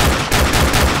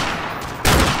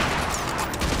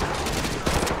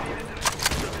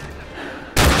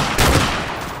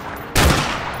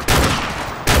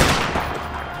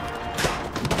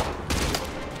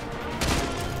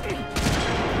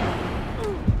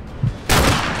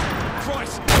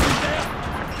 Christ, are you there?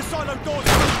 The silo doors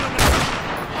are open on the sub.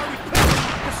 I repeat,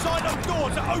 the silo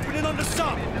doors are opening on the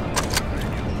sub.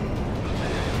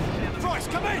 Christ,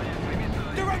 come in!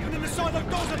 They're opening the silo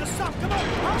doors on the sub. Come on,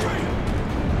 hurry!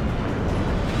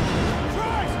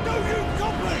 Christ, do you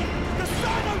copy? The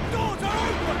silo doors are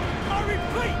open! I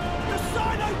repeat, the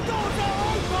silo doors are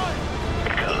open!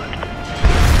 Good.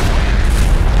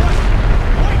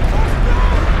 Wait, Christ, no!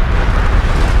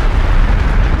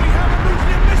 We have a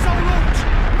nuclear missile launch!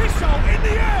 Missile in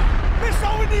the air!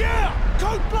 Missile in the air!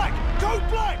 Code black! Code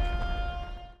black!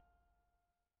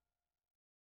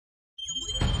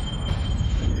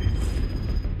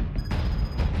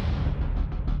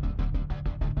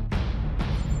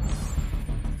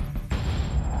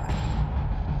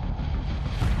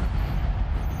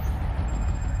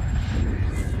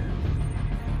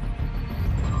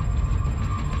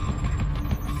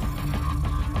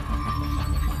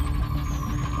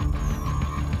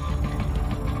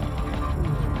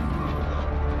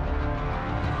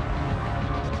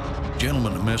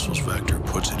 Gentlemen, the missiles vector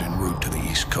puts it en route to the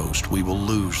East Coast. We will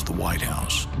lose the White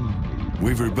House.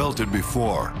 We've rebuilt it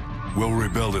before. We'll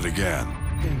rebuild it again.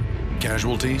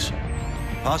 Casualties?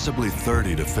 Possibly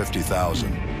 30 to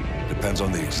 50,000. Depends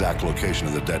on the exact location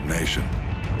of the detonation.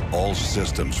 All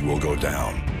systems will go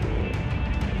down.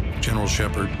 General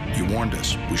Shepard, you warned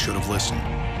us. We should have listened.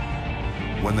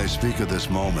 When they speak of this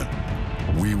moment,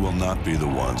 we will not be the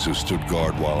ones who stood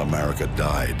guard while America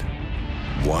died.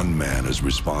 One man is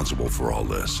responsible for all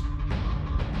this.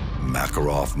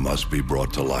 Makarov must be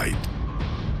brought to light.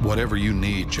 Whatever you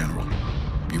need, General.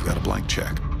 You've got a blank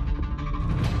check.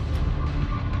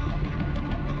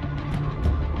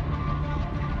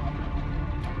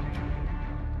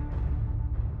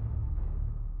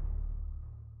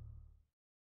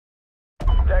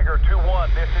 Dagger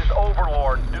 2-1, this is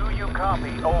Overlord. Do you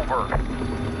copy? Over.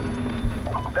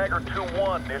 Dagger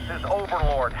 2-1, this is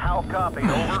Overlord. How copy?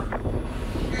 Over.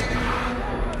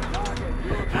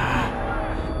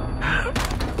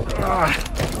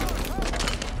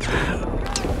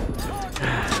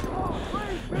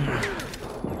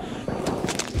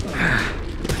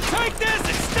 Take this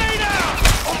and stay down!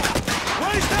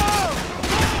 Raise down!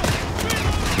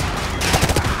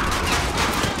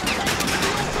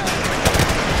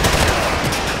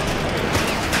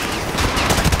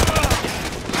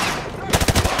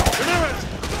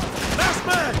 Last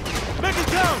man! Make it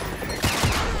count!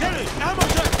 Get it! Ammo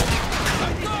check!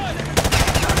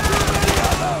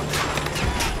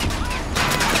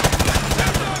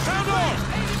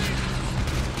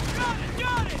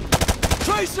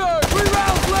 Tracer! 3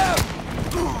 rounds left!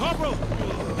 Corporal!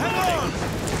 Hang on!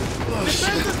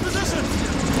 Defend this position!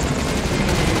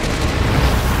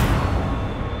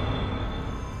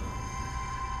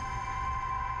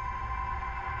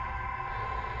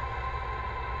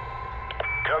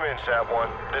 Come in, Sat-1.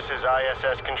 This is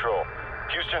ISS Control.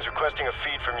 Houston's requesting a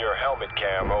feed from your helmet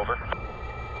cam, over.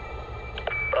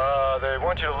 They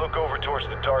want you to look over towards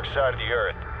the dark side of the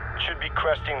Earth. It should be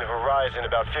cresting the horizon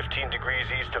about 15 degrees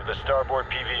east of the starboard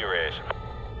PV arrays.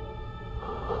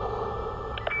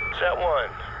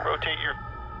 Sat-1, rotate your...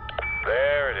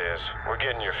 There it is. We're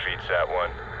getting your feed,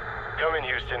 Sat-1. Come in,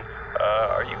 Houston.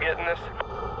 Are you getting this?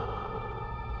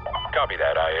 Copy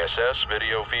that, ISS.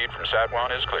 Video feed from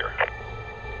Sat-1 is clear.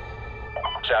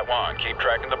 Sat-1, keep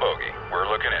tracking the bogey. We're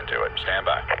looking into it. Stand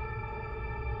by.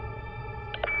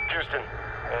 Houston,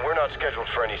 we're not scheduled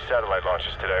for any satellite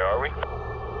launches today, are we?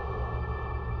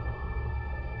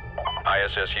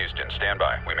 ISS Houston, stand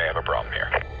by. We may have a problem here.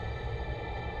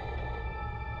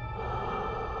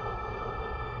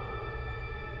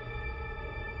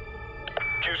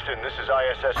 Houston, this is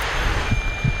ISS.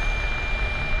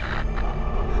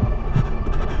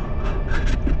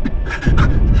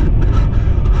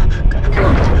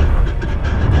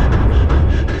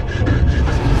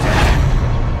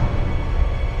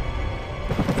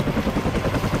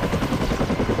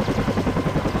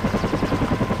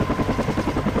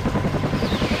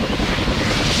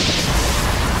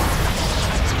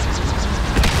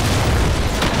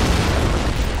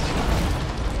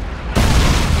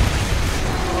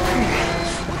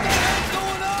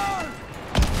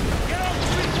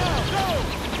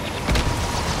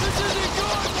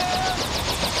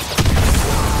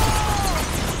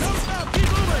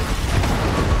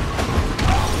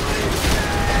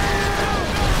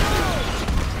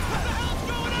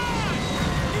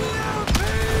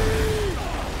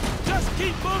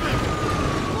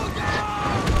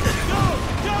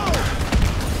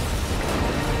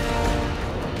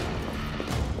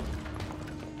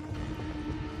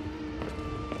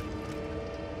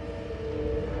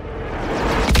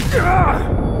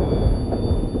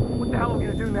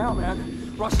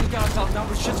 Russians got us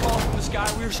outnumbered. Shit's falling from the sky.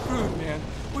 We were screwed, man.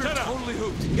 We were totally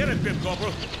hooped. Get it, Pip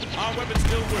Corporal. Our weapons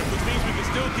still work, which means we can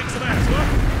still kick some ass, what?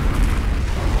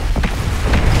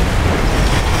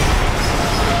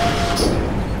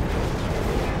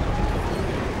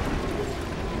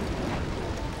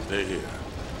 Stay here.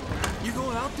 You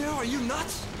going out there? Are you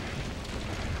nuts?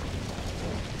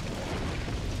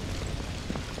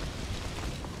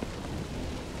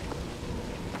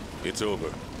 It's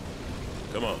over.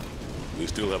 Come on. We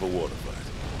still have a water fight.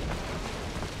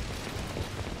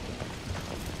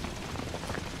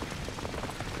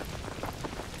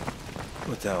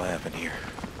 What the hell happened here?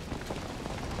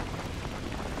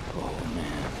 Oh,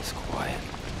 man, it's quiet.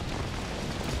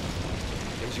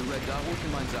 There's your red dot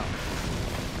working. Mine's out.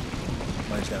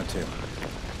 Mine's down too.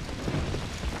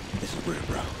 This is weird,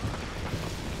 bro.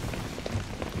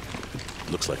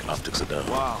 Looks like optics are down.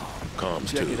 Wow. Comms,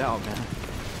 Check too. it out, man.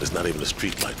 There's not even a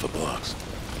street light for blocks.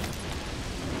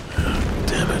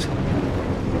 Damn it.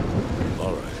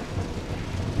 All right.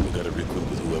 We gotta regroup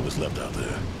with whoever's left out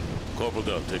there. Corporal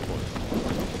Dunn, take point.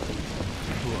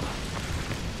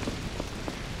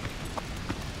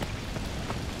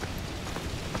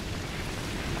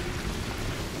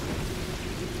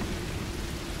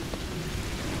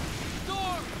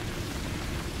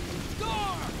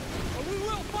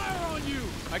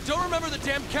 I don't remember the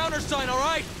damn countersign, all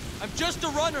right? I'm just a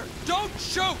runner. Don't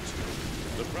shoot!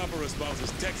 The proper response is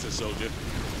Texas, soldier.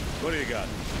 What do you got?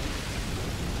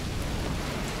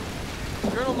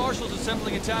 Colonel Marshall's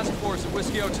assembling a task force at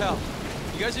Whiskey Hotel.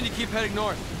 You guys need to keep heading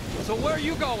north. So where are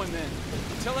you going, then?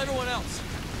 Tell everyone else.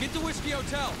 Get to Whiskey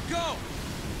Hotel. Go!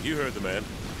 You heard the man.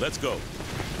 Let's go.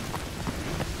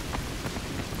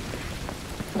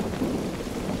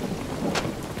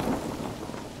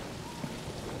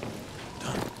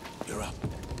 You're up.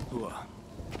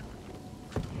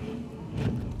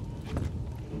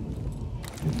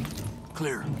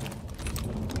 Clear.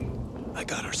 I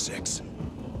got our 6.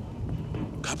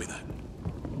 Copy that.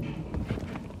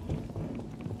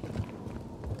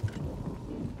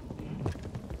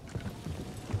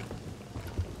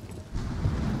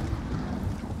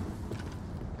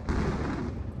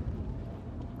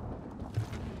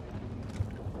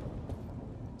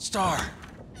 Star!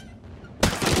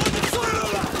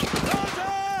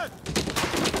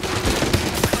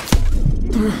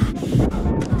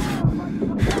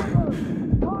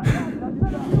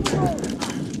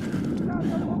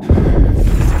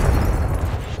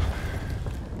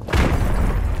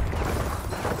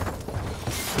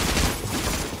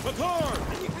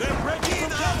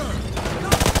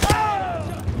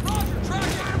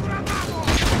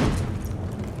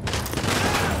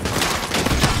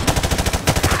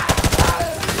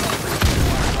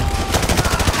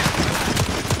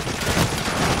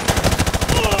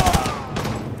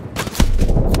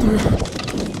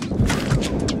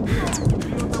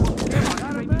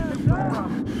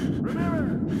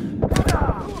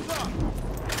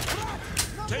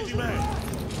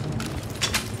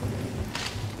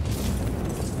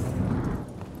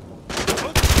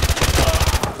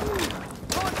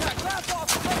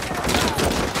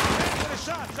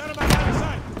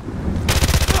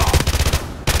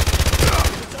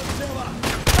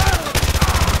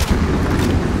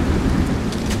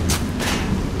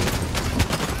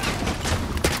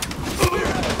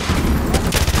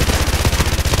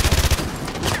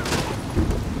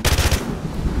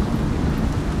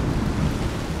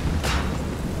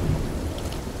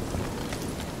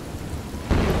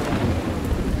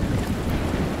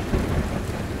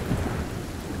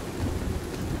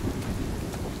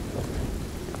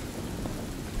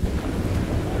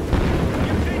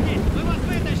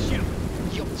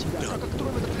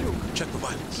 Check the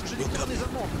vitals. We'll cover you.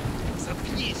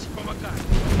 Заткнись, помогай.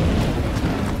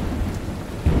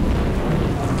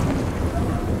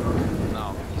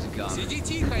 No, he's a gun. Сиди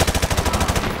тихо.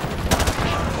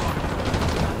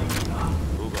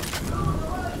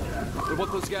 What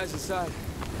about those guys inside?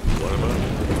 What about it?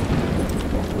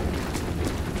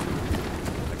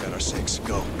 I got our 6.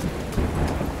 Go.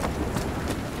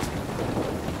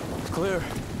 It's clear.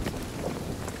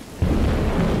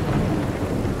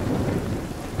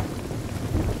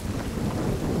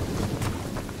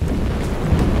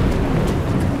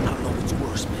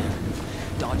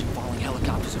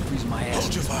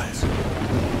 Hold your fire.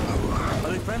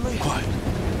 Are they friendly? Quiet.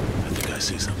 I think I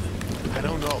see something. I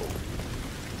don't know.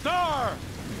 Star!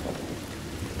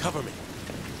 Cover me.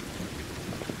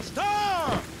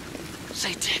 Star!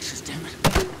 Say Texas, damn it.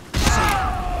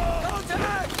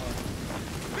 Contact!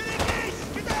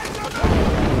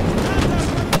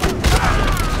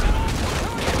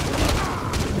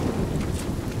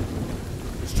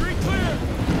 Street clear!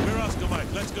 We're Oscar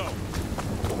Mike.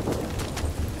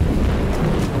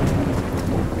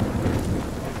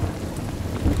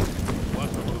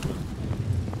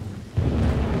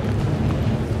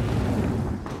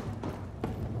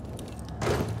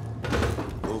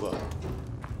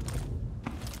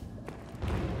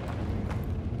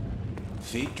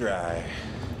 dry.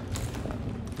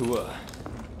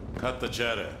 Cut the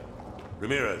chatter.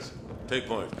 Ramirez, take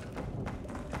point.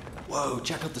 Whoa,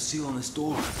 check out the seal on this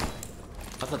door.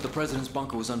 I thought the president's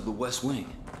bunker was under the west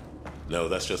wing. No,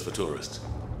 that's just for tourists.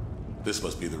 This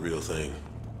must be the real thing.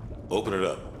 Open it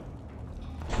up.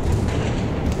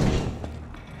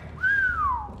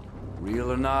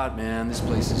 Real or not, man, this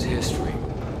place is history.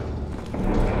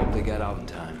 Hope they got out in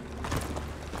time.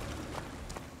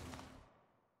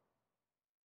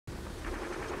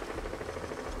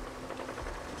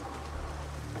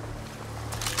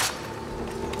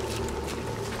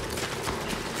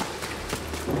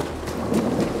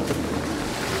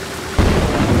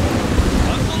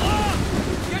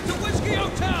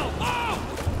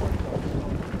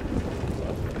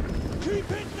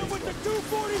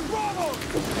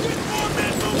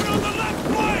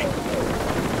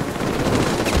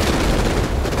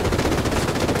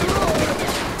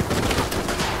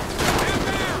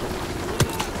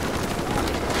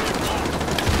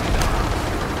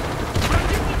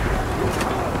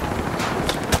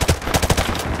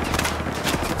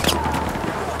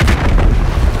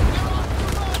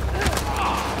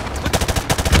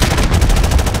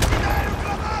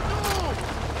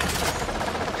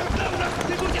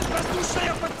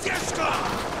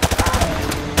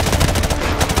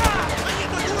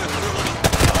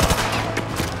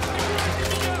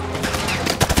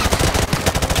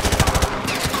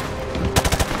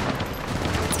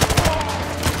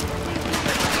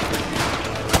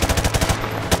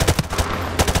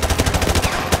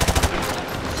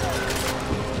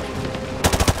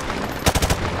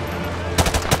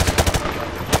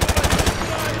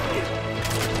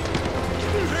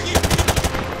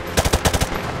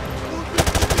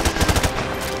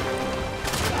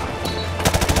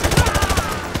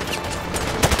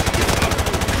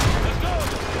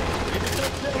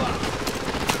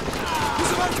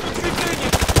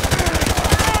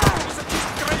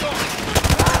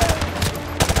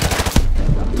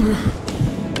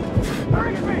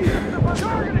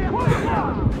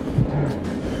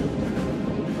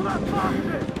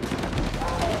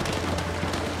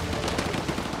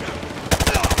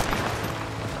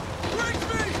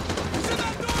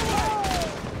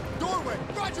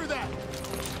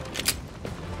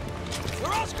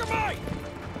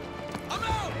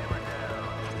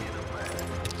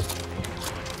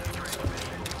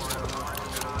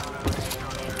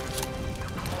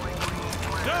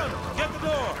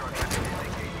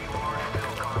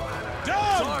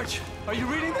 Are you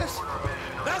reading this?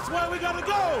 That's where we gotta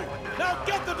go! Now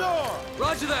get the door!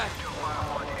 Roger that!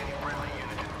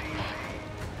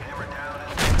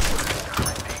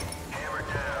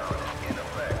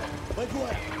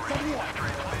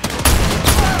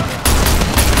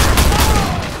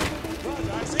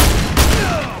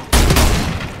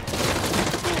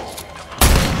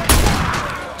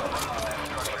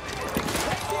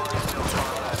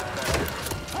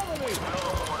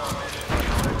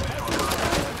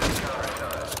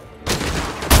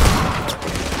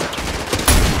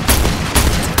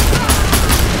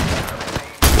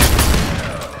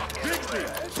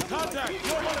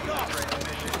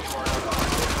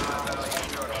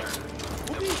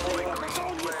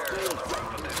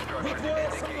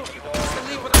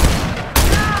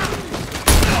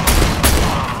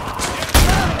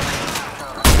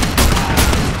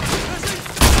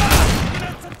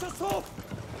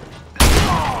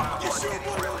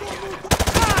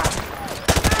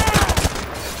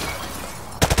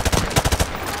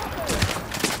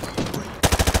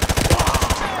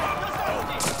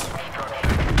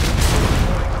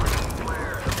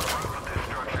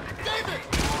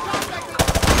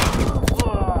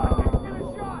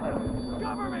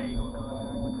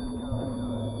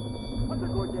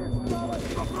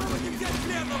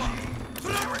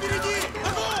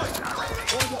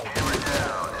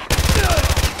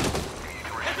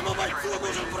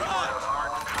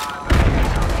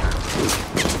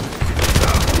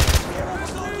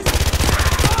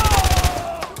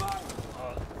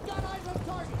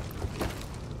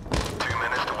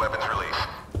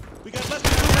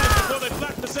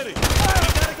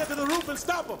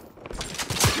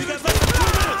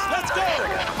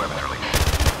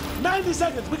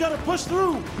 We gotta push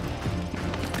through!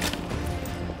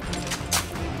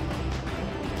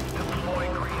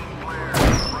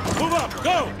 Move up!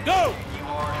 Go! Go!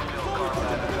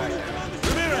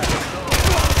 Ramirez!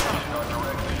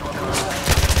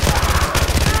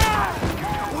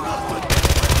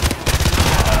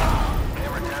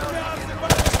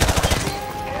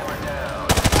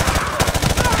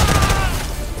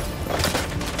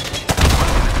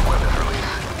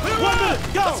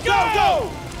 Go! Go!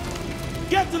 Go!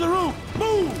 Get to the roof!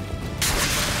 Move!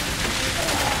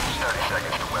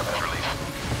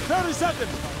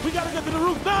 seconds! We gotta get to the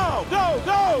roof now! Go,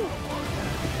 go!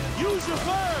 Use your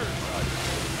flares!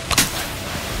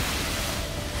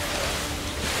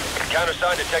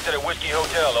 Countersign detected at Whiskey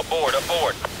Hotel. Aboard,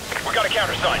 aboard. We got a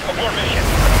countersign. Abort mission.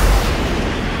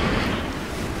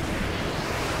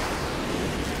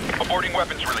 Aborting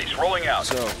weapons release. Rolling out.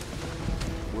 So,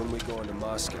 when we going to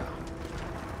Moscow?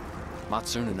 Not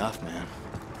soon enough, man.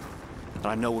 But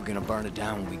I know we're gonna burn it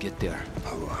down when we get there.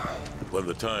 When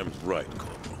the time's right,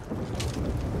 Corporal.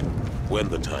 When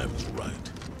the time's right.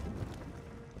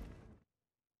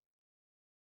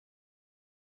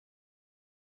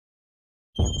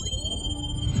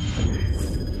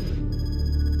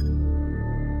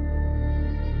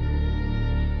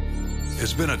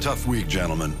 It's been a tough week,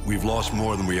 gentlemen. We've lost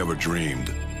more than we ever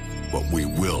dreamed, but we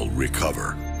will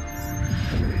recover.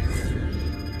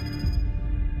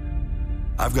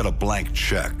 I've got a blank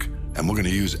check, and we're going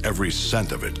to use every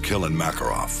cent of it killing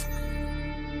Makarov.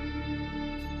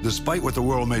 Despite what the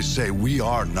world may say, we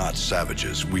are not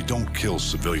savages. We don't kill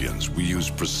civilians. We use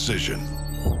precision.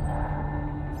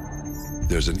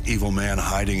 There's an evil man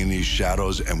hiding in these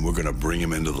shadows, and we're going to bring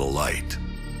him into the light.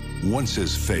 Once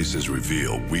his face is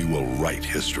revealed, we will write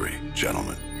history,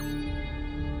 gentlemen.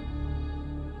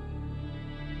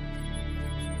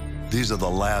 These are the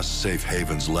last safe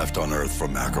havens left on Earth for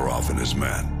Makarov and his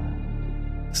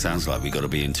men. Sounds like we gotta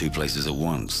be in two places at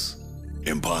once.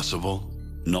 Impossible?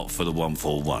 Not for the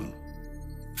 141.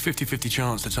 50-50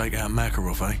 chance to take out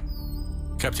Makarov, eh?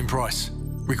 Captain Price,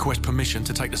 request permission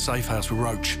to take the safe house with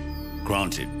Roach.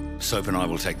 Granted. Soap and I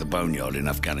will take the boneyard in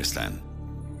Afghanistan.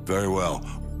 Very well.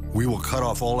 We will cut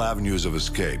off all avenues of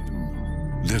escape.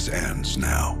 This ends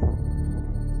now.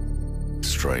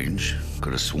 Strange.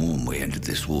 Could have sworn we ended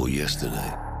this war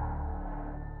yesterday.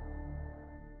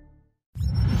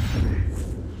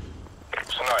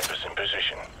 Snipers in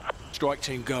position. Strike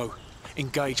team go.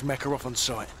 Engage Makarov on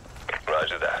site.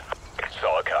 Roger that.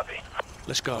 Solid copy.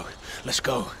 Let's go. Let's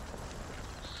go.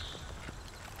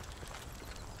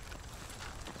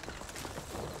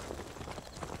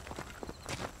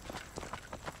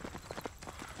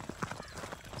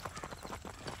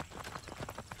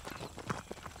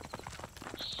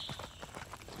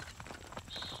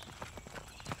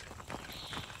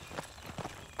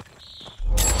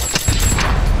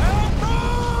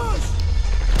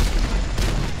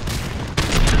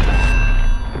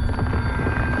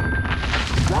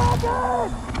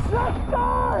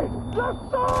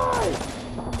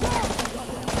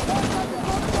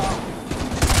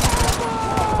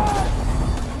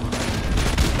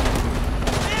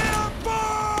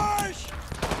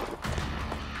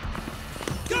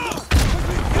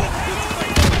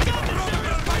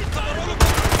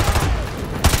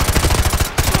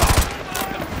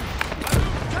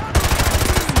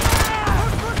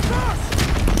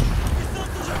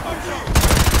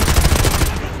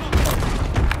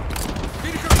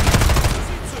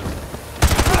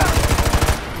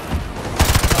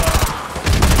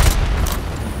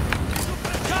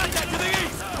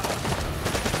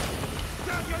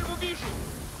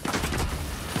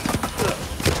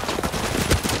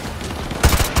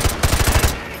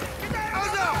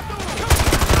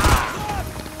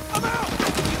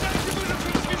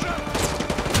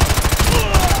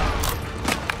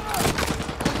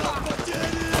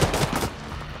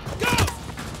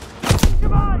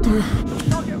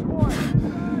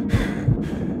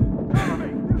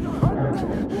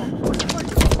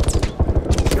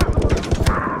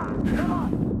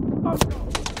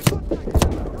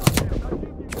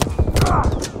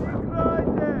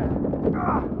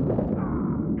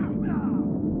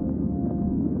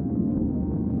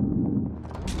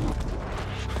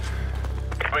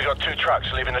 We got two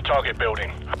trucks leaving the target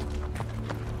building.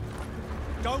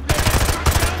 Don't let it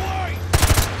away!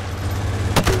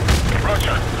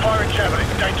 Roger. Fire and javelin.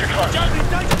 Danger close. Javelin,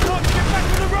 danger close! Get back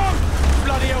to the road!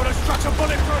 Bloody hell, those trucks are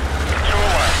bulletproof! Two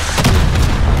away.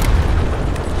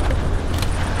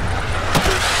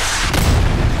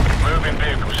 Moving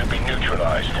vehicles have been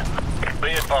neutralized.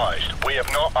 Be advised, we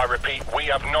have not, I repeat, we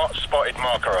have not spotted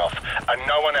Makarov, and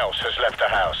no one else has left the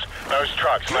house. Those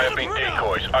trucks may have been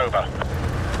decoys. Over.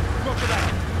 Roger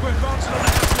that. We're advancing on the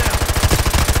house now.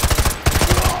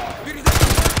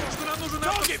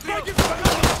 Target, break it for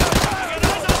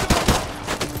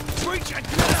Breach and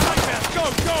clear the safe house. Go,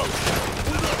 go!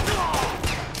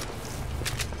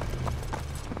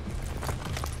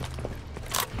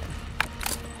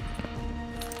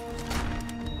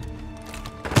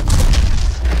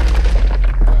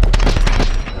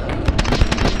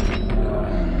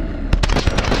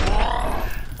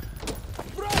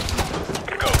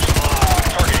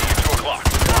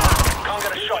 Can't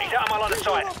get a shot. He's out of my line of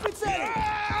sight.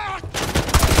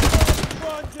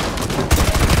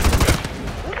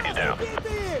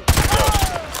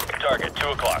 2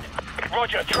 o'clock.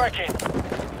 Roger, tracking.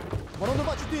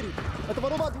 Воронова 4. Это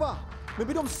Воронова 2. Мы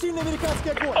берем сильный американский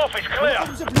огонь. Office clear.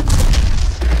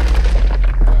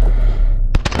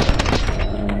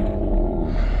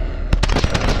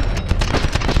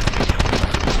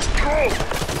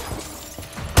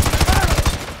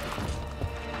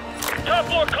 Top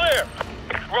floor clear.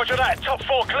 Roger that. Top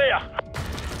floor clear.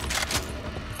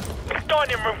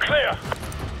 Dining room clear.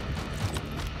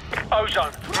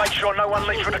 Ozone, make sure no one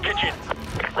leaves for the kitchen.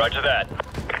 Roger that.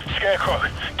 Scarecrow,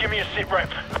 give me a sit rep.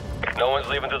 No one's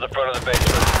leaving to the front of the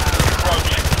basement.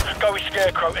 Roach, go with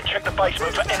Scarecrow and check the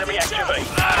basement for enemy activity.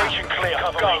 Breach and clear.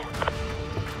 Go.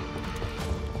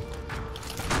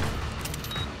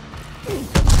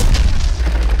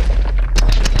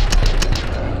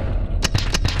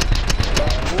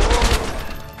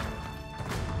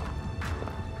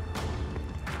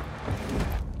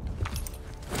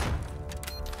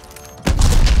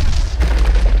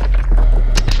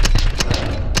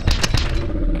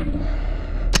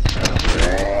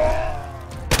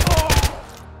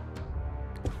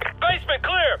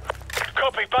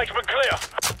 Basement clear.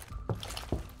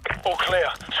 All clear.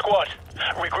 Squad,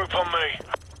 regroup on me.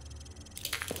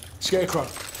 Scarecrow,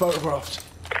 photographed.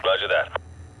 Roger that.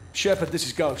 Shepard, this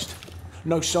is Ghost.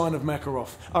 No sign of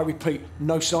Makarov. I repeat,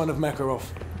 no sign of Makarov.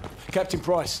 Captain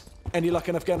Price, any luck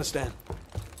in Afghanistan?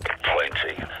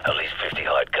 Plenty. At least 50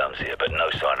 hide guns here, but no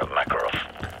sign of Makarov.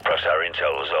 Perhaps our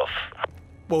intel was off.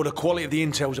 Well, the quality of the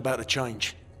intel's about to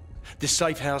change. This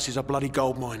safe house is a bloody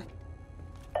gold mine.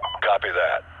 Copy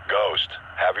that. Ghost,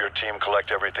 have your team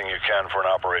collect everything you can for an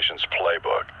operations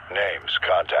playbook. Names,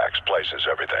 contacts, places,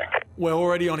 everything. We're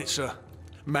already on it, sir.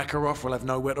 Makarov will have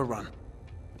nowhere to run.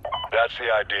 That's the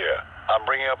idea. I'm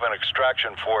bringing up an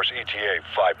extraction force ETA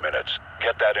 5 minutes.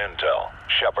 Get that intel.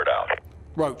 Shepard out.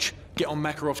 Roach, get on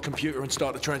Makarov's computer and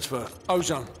start the transfer.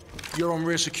 Ozone, you're on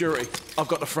rear security. I've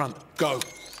got the front. Go.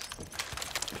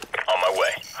 On my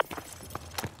way.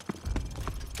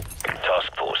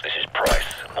 Task Force, this is Price.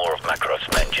 More of Makarov's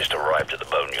men just arrived at the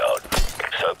boneyard.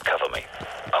 So, cover me.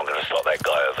 I'm gonna slot that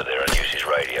guy over there and use his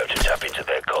radio to tap into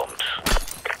their comms.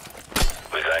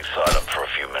 We're going silent for a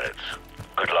few minutes.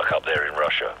 Good luck up there in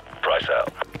Russia. Price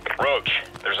out. Roach,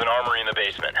 there's an armory in the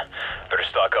basement. Better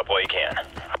stock up while you can.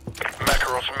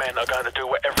 Makarov's men are going to do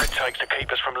whatever it takes to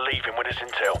keep us from leaving with this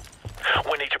intel.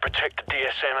 We need to protect the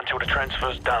DSM until the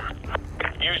transfer's done.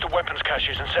 Use the weapons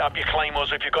caches and set up your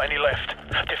claymores if you've got any left.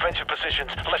 Defensive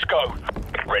positions, let's go.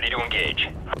 Ready to engage.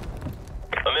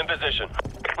 I'm in position.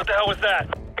 What the hell was that?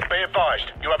 Be advised,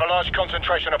 you have a large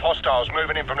concentration of hostiles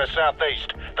moving in from the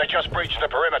southeast. They just breached the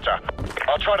perimeter.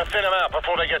 I'll try to thin them out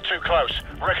before they get too close.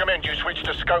 Recommend you switch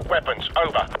to scope weapons.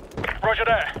 Over. Roger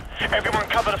that. Everyone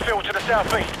cover the field to the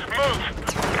southeast. Move!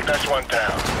 That's one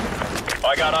down.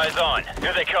 I got eyes on.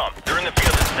 Here they come. They're in the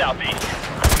field to the southeast.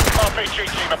 RPG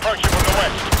team approaching from the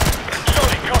west.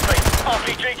 Solid copy.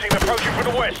 RPG team approaching from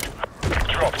the west.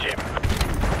 Dropped him.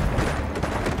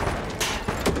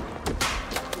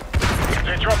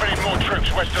 They're dropping in more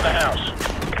troops west of the house.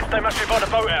 They must be by the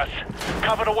boathouse.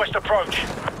 Cover the west approach.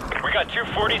 We got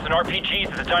 240s and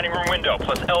RPGs at the dining room window,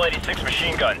 plus L-86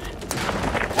 machine guns.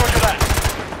 Roger that.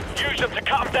 Use them to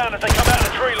cut them down as they come out of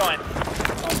the tree line.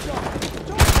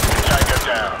 Tango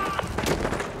down.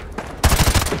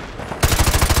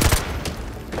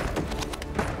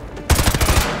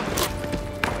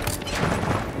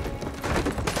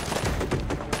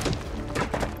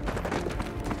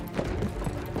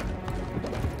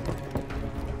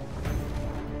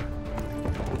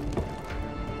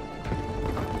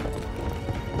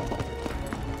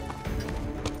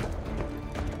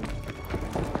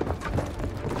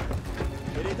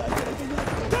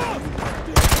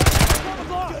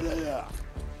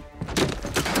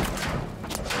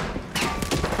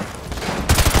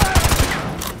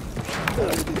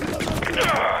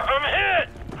 I'm hit!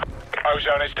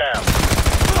 Ozone is down.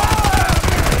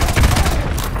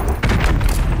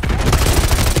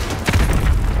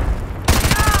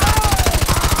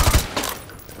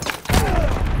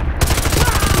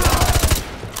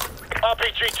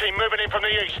 RPG team moving in from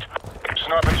the east.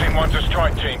 Sniper team 1 to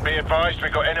strike team. Be advised,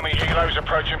 we've got enemy helos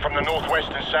approaching from the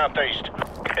northwest and southeast.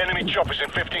 Enemy choppers in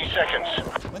 15 seconds.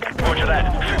 Roger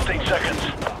that. 15 seconds.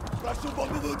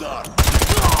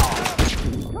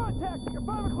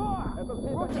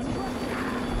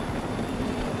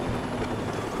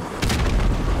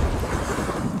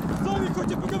 С вами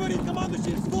хочет поговорить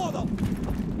командующий взводом!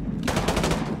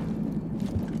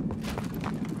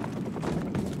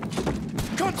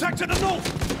 Contact to the north!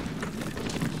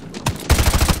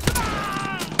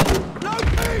 No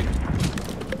feet!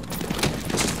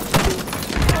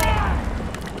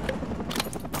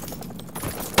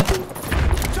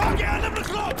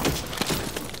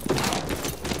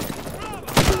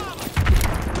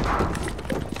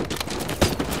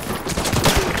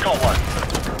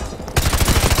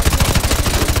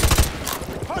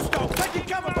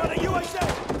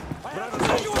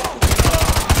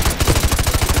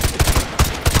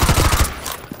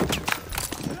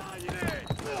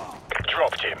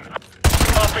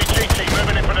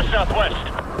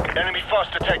 southwest. Enemy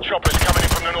fast attack choppers coming in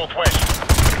from the northwest.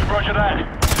 Roger that.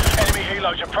 Enemy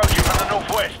helos approaching from the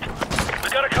northwest. We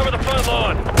gotta cover the front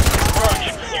line. Roach,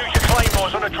 use your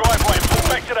claymores on the driveway and pull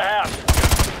back to the house.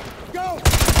 Go!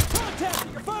 Contact!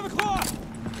 You're 5 o'clock!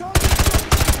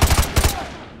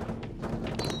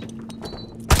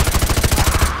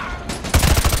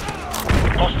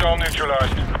 Hostile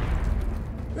neutralized.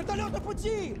 Вертолет на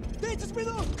пути! 30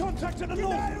 минут! Контакт на нос!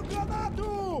 Кидаю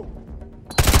гранату!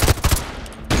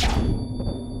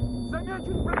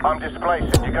 I'm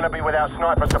displaced. You're gonna be without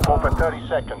sniper support for 30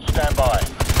 seconds. Stand by.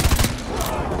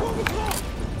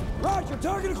 Roger,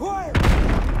 target acquired!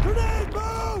 Grenade,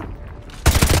 move!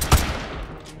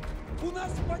 У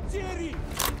нас потери!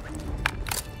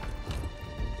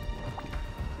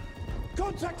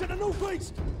 Contact in the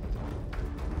northeast!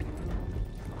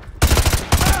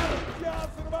 Сейчас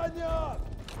рванет!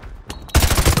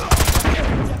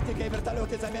 Техника и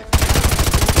вертолеты замешаны.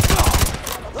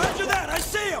 Roger that! I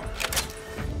see him!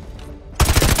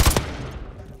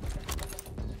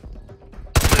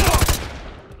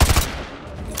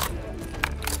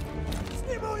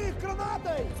 Сниму их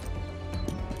гранатой!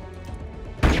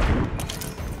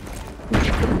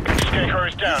 Scarecrow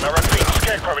is down. I repeat,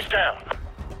 Scarecrow is down.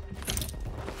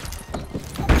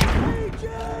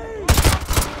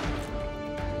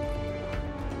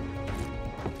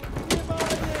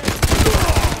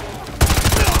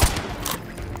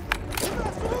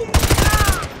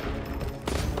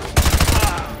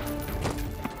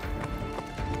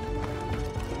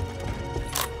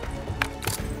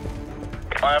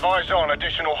 I have eyes on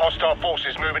additional hostile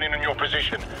forces moving in your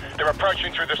position. They're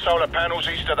approaching through the solar panels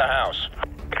east of the house.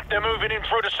 They're moving in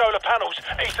through the solar panels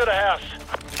east of the house.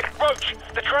 Roach,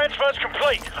 the transfer's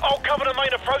complete. I'll cover the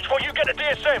main approach while you get the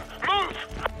DSM. Move!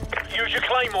 Use your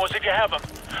claymores if you have them.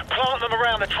 Plant them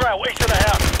around the trail east of the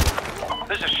house.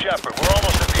 This is Shepard. We're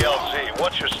almost at the LZ.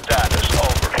 What's your status?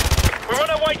 Over. We're on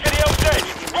our way to the LZ.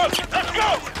 Roach, let's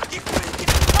go!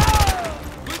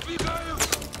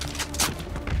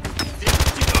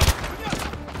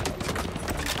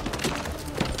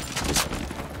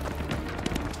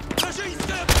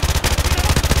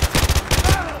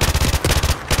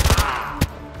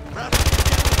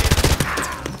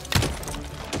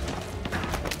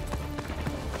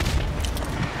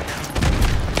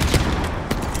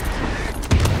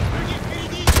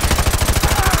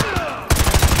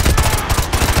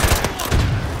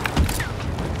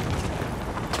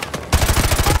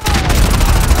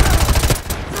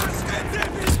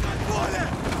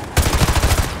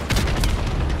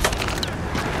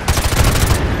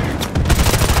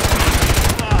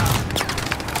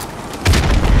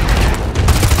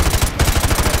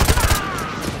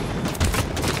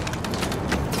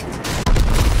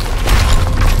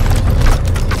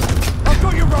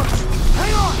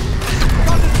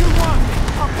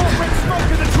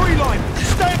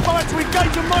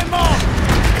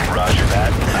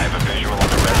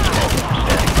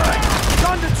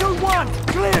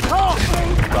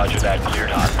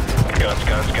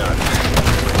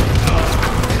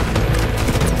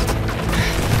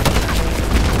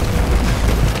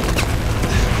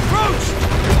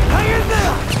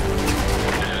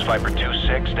 Viper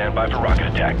 2-6, stand by for rocket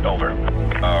attack. Over.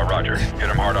 Roger. Hit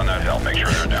them hard on that hill. Make sure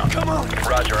they're down. Come on!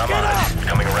 Roger, I'm on it.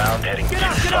 Coming around, heading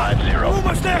 250.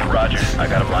 Almost there! Roger, I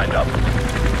got them lined up.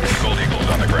 Gold Eagle's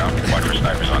on the ground. Watch for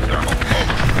snipers on thermal.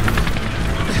 Over.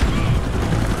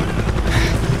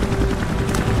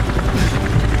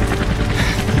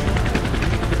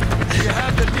 You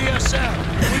have the DSM.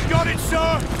 We got it,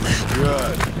 sir!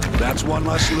 Good. That's one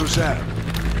less loose end.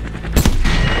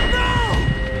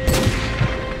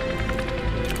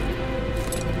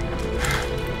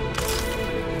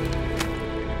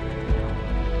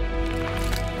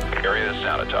 Area is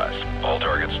sanitized. All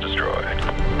targets destroyed.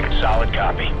 Solid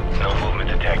copy. No movement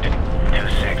detected.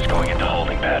 2-6 going into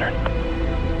holding pattern.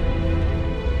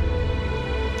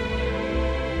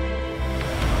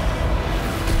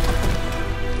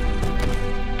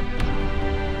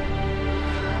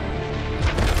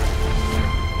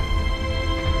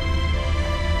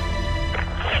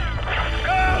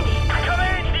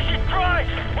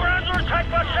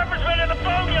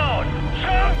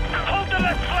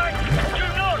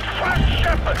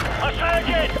 I say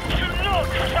again, do not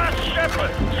trust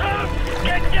Shepard! So,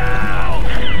 get down!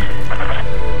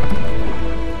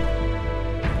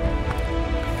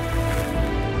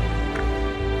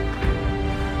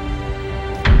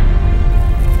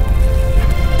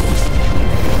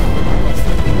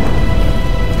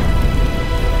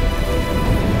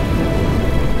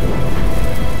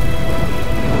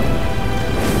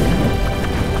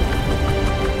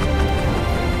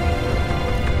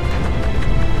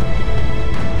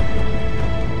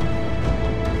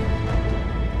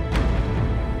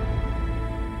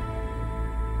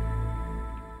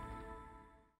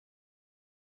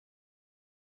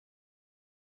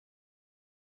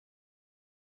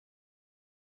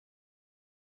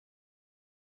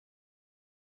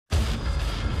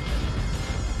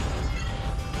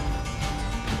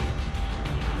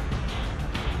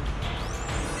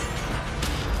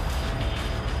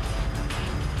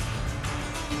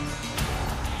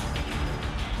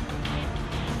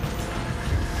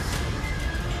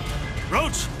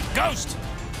 Ghost!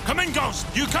 Come in, Ghost!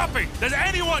 You copy? Does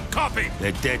anyone copy?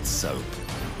 They're dead, Soap.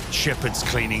 Shepard's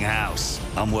cleaning house.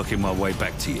 I'm working my way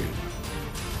back to you.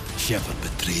 Shepard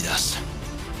betrayed us.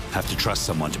 Have to trust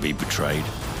someone to be betrayed.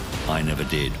 I never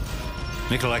did.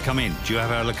 Nikolai, come in. Do you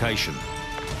have our location?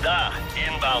 Da,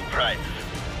 inbound Price.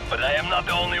 But I am not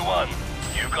the only one.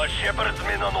 You've got Shepard's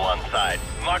men on one side,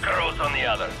 Makarov's on the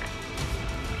other.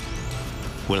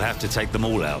 We'll have to take them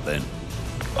all out then.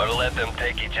 Or let them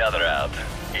take each other out.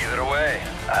 Either way,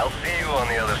 I'll see you on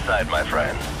the other side, my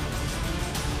friend.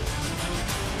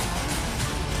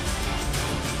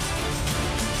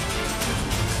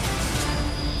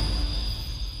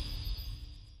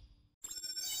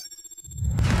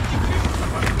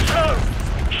 So,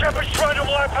 Shepard's trying to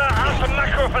wipe out House and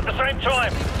Makarov at the same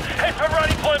time. Head for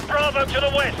Rally Point Bravo to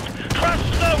the west. Trust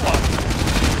no one.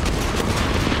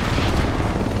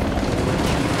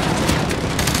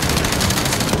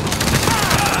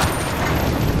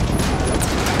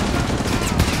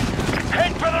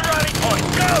 Head for the rally point.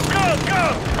 Go, go, go!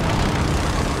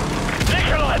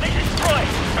 Nikolai, this is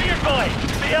Price. Be advised.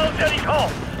 The L Denny's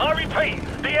home. I repeat,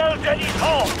 the L Denny's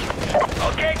home.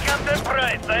 Okay, Captain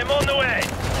Price, I'm on the way.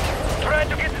 Try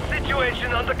to get the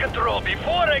situation under control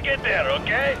before I get there,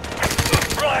 okay?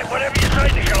 Right, whatever you say,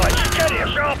 Nikolai. Just get here,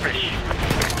 sharpish.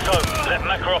 So, let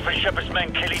Makarov and Shepard's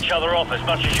men kill each other off as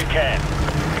much as you can.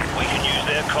 We can use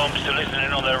their comms to listen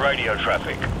in on their radio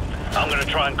traffic. I'm gonna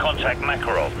try and contact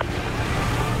Makarov.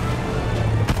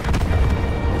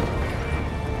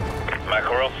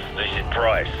 Makarov, this is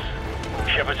Price.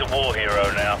 Shepard's a war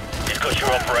hero now. He's got your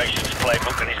operations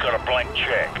playbook and he's got a blank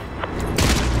check. Go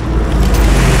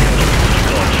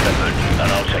on, Shepard,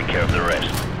 and I'll take care of the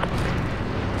rest.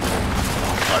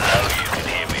 I know you can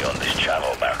hear me on this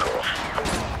channel, Makarov.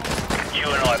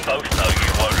 You and I both know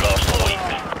you won't last a week.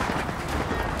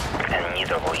 And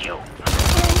neither will you.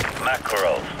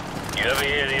 Makarov, you ever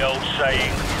hear the old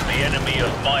saying, the enemy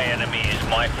of my enemy is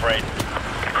my friend?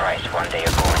 Price, one day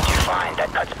you're going to find that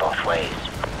cuts both ways.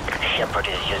 Shepard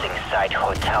is using Site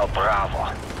Hotel Bravo.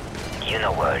 You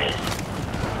know where it is.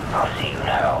 I'll see you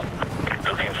now.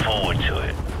 Looking forward to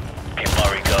it. Give my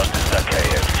regards to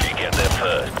Zakhaev if you get there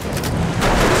first.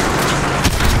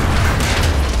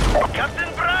 Captain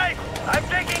Price, I'm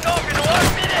taking off in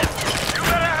 1 minute. You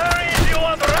better hurry if you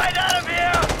want right out of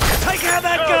here. Take out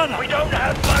that gun! We don't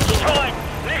have much time.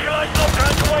 Nikolai's not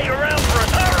going to wait around for us.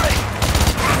 Hurry!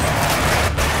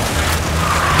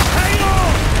 Hang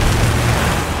on!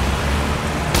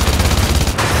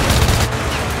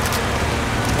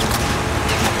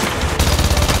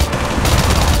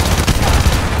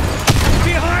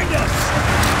 Behind us!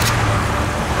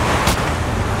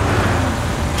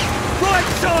 Right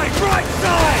side! Right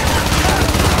side!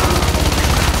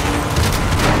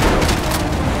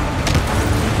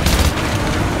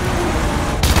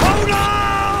 Hold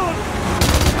on!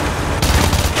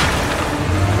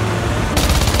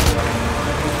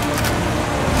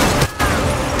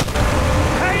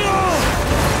 Hang on!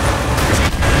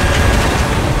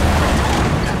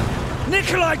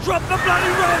 Nikolai, drop the bloody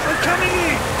rope! We're coming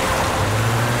in!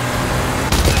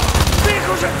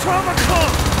 Vehicles at 12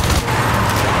 o'clock!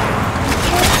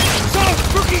 So,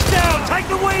 rookie's down! Take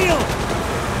the wheel!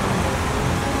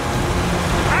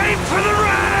 Aim for the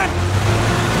rat!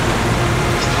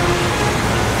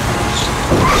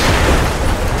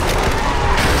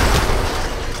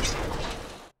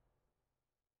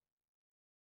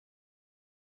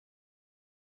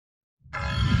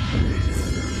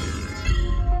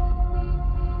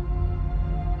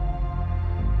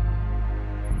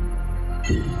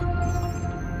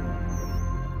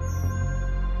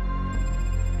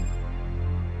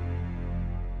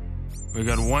 We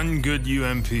got one good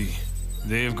UMP.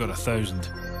 They've got 1,000.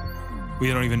 We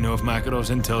don't even know if Makarov's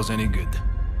intel's any good.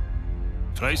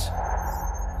 Price?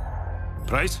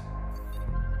 Price?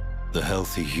 The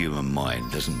healthy human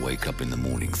mind doesn't wake up in the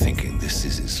morning thinking this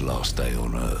is its last day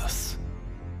on Earth.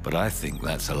 But I think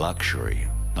that's a luxury,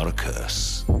 not a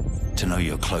curse. To know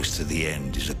you're close to the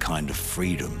end is a kind of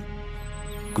freedom.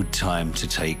 Good time to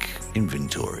take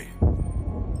inventory.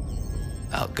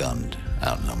 Outgunned,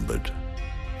 outnumbered,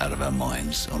 out of our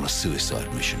minds on a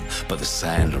suicide mission. But the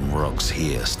sand and rocks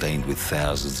here, stained with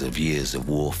thousands of years of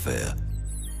warfare,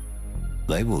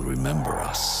 they will remember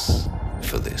us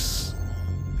for this.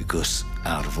 Because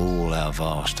out of all our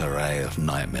vast array of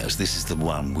nightmares, this is the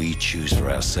one we choose for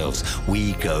ourselves.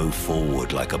 We go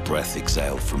forward like a breath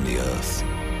exhaled from the earth,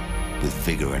 with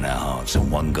vigor in our hearts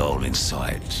and one goal in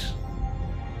sight.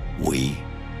 We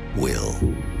will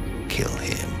kill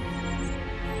him.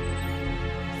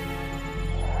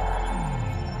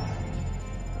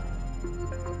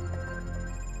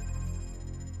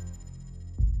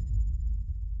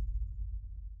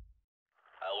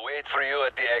 For you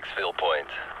at the exfil point.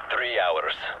 3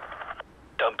 hours.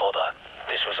 Don't bother.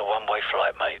 This was a one-way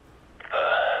flight, mate.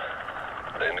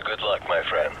 Then good luck, my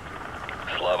friend.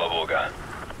 Slava Boga.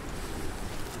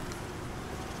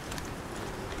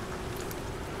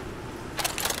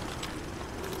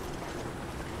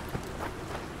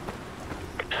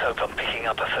 Soap, I'm picking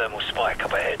up a thermal spike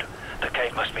up ahead. The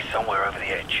cave must be somewhere over the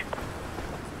edge.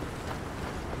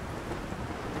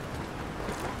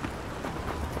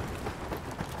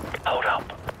 Hold up.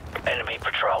 Enemy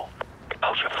patrol.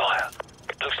 Hold your fire.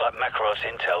 Looks like Makarov's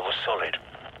intel was solid.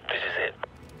 This is it.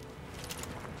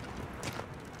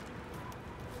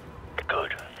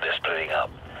 Good. They're splitting up.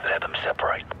 Let them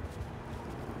separate.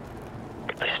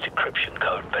 This decryption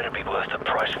code better be worth the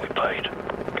price we paid.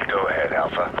 Go ahead,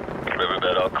 Alpha.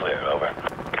 Riverbed all clear. Over.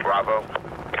 Bravo.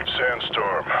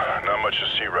 Sandstorm. Not much to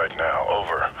see right now.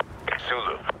 Over.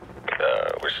 Zulu.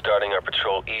 We're starting our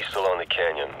patrol east along the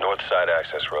canyon. North side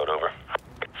access road. Over.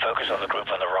 Focus on the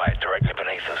group on the right, directly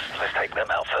beneath us. Let's take them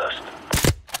out first.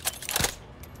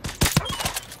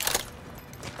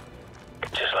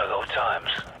 Just like old times.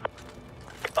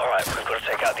 Alright, we've got to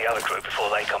take out the other group before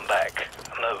they come back.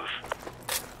 Move.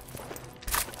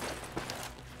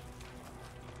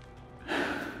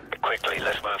 Quickly,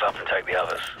 let's move up and take the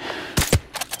others.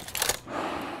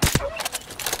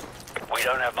 We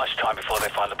don't have much time before they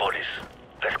find the bodies.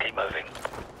 Let's keep moving.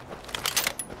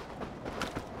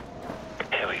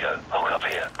 Here we go. Hold up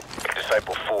here.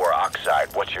 Disciple 4, Oxide.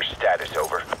 What's your status?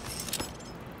 Over.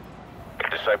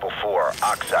 Disciple 4,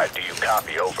 Oxide. Do you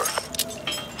copy? Over.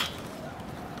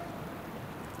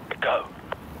 Go.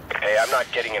 Hey, I'm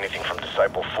not getting anything from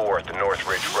Disciple 4 at the North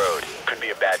Ridge Road. Could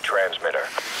be a bad transmitter.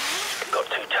 Got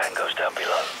 2 tangos down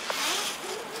below.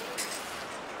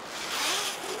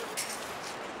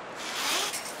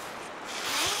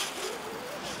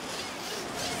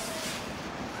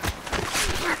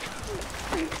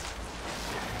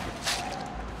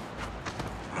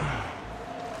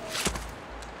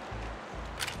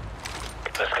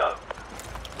 Let's go.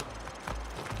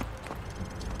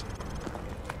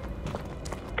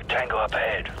 Tango up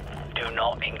ahead. Do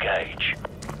not engage.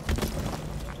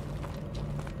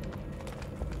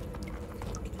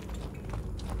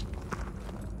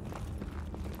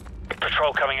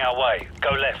 Patrol coming our way. Go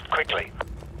left, quickly.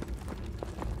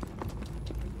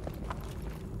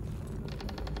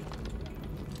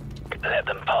 Let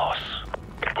them pass.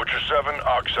 Butcher 7,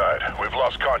 Oxide. We've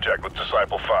lost contact with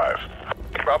Disciple 5.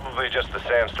 Probably just the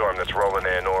sandstorm that's rolling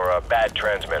in, or a bad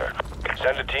transmitter.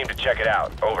 Send a team to check it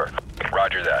out. Over.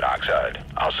 Roger that, Oxide.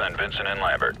 I'll send Vincent and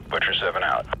Lambert. Butcher 7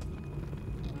 out.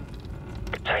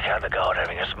 Take out the guard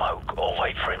having a smoke, or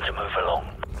wait for him to move along.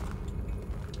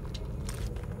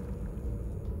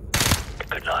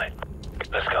 Good night.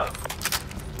 Let's go.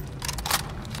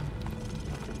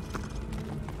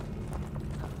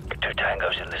 Two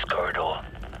tangos in this corridor.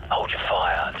 Hold your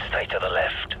fire and stay to the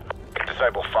left.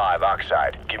 Disciple 5,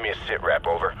 Oxide. Give me a sit rep.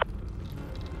 Over.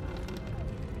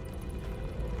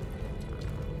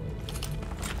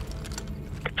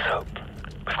 Soap,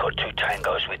 we've got 2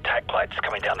 tangos with tack lights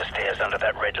coming down the stairs under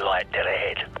that red light dead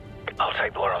ahead. I'll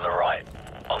take the one on the right.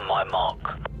 On my mark.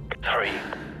 3,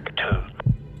 2,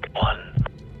 1.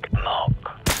 Mark.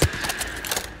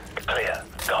 Clear.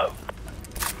 Go.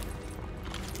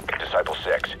 Disciple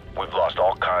 6, we've lost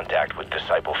all contact with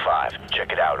Disciple 5.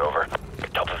 Check it out. Over.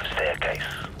 Top of the staircase.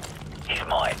 He's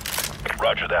mine.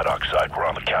 Roger that, Oxide. We're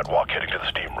on the catwalk heading to the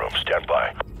steam room. Stand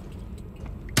by.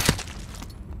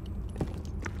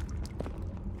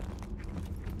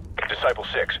 Disciple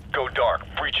 6, go dark.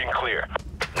 Breaching clear.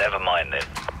 Never mind then.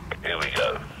 Here we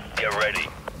go. Get ready.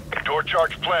 Door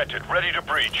charge planted. Ready to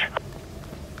breach.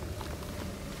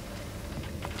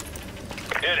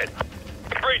 Hit it.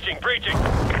 Breaching, breaching.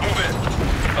 Move in.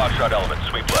 Oxide element,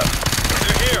 sweep left.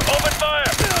 They're here. Open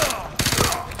fire!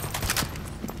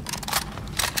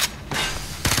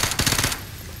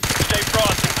 Stay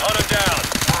frosty. Hunt him down.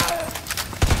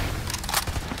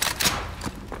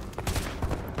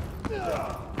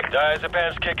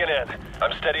 Diazepam's kicking in.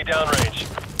 I'm steady downrange.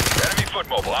 Enemy foot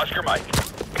mobile. Oscar Mike.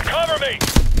 Cover me!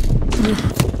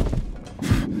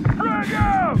 Frag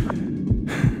out!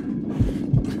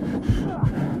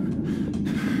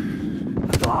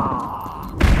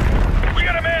 We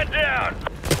got a man down!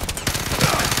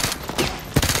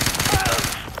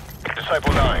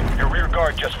 Disciple 9, your rear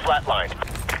guard just flatlined.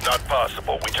 Not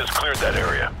possible. We just cleared that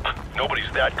area.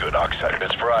 Nobody's that good, Oxide.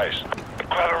 It's for eyes.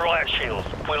 Grab a riot shield.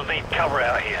 We'll need cover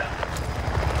out here.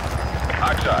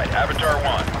 Oxide, Avatar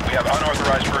 1. We have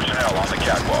unauthorized personnel on the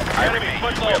catwalk. I repeat,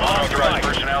 we have unauthorized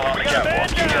personnel on the catwalk.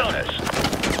 You get this.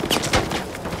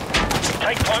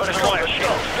 Take point with the riot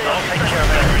shield. I'll take care of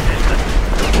that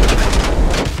resistance.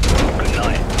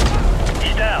 lying.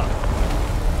 He's down.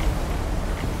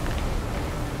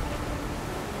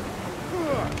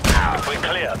 We're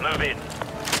clear. Move in.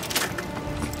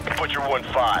 Butcher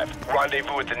 1-5.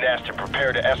 Rendezvous at the nest and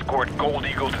prepare to escort Gold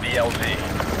Eagle to the LZ.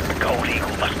 Gold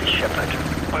Eagle must be Shepard.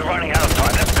 We're running out of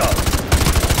time. Let's go.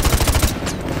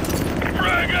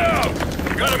 Frag out!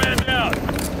 Got a man down!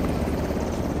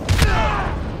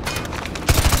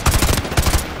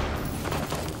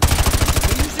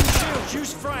 They're using shields.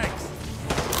 Use frags.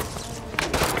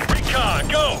 Recon,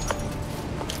 go!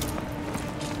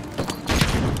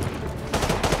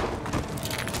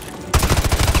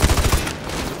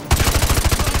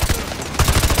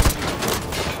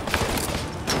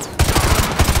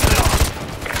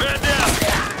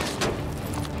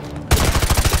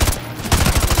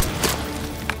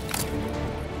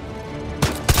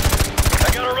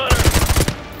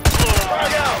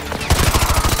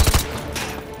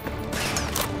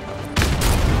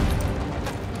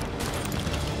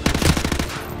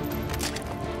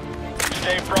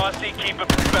 Stay frosty, keep it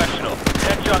professional.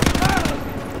 Headshot.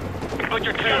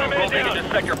 Butcher 2, rotating to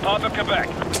sector Papa, Quebec.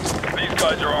 These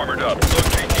guys are armored up.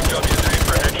 Locate TW's aim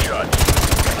for headshots.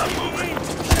 I'm moving!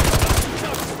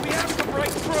 We have to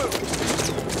break through!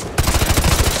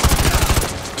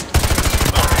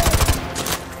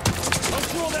 I'll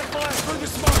draw that fire through the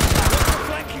smoke. What's the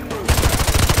flanking move?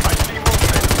 I see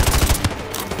movement.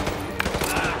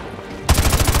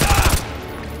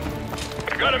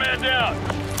 Got a man down.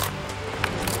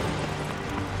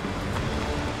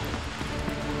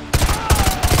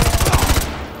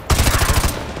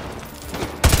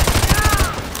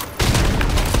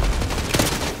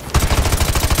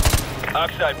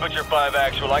 Oxide, Butcher 5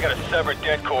 actual. I got a severed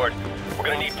dead cord. We're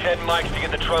gonna need 10 mics to get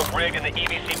the trunk rigged and the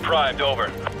EVC primed. Over.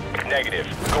 Negative.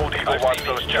 Gold Eagle I've wants seen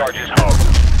those these charges charges. home.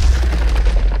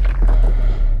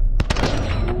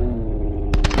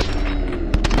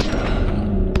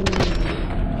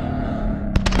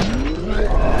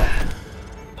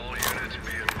 All units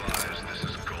be advised, this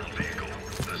is Gold Eagle.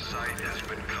 The site has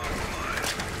been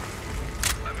compromised.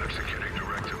 I'm executing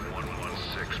Directive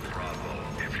 116 Bravo.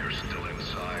 If you're still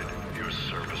inside, your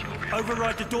service will be...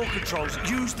 Override the door controls.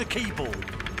 Use the keyboard.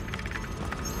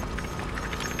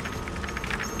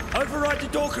 Override the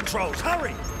door controls.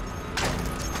 Hurry!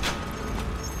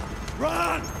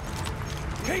 Run!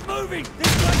 Keep moving!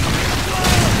 This place is slow!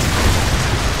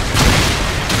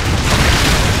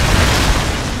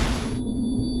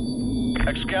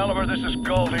 Excalibur, this is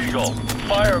Gold Eagle.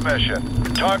 Fire mission.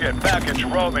 Target package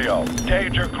Romeo.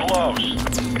 Danger close.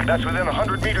 That's within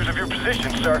 100 meters of your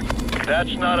position, sir.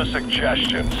 That's not a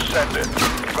suggestion. Send it.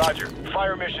 Roger.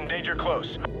 Fire mission, danger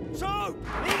close. So,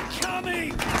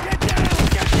 incoming! Get down!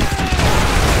 Get down!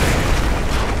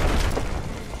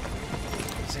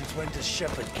 Since when does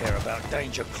Shepard care about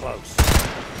danger close?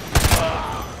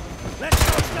 Let's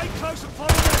go! Stay close and follow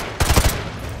me!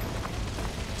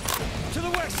 To the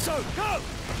west, so go!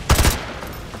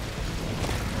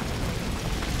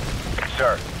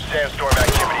 Sir, sandstorm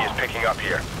activity is picking up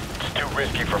here. It's too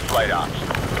risky for flight ops.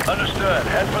 Understood.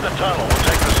 Head for the tunnel. We'll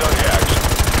take the Zodiacs.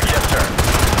 Yes, sir.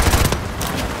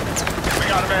 We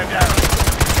got a man down.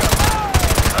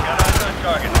 I got eyes on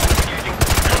target. Using...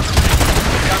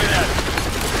 Copy that.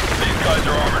 These guys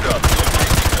are armored up.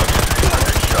 Locate TW's aim for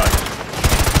headshots.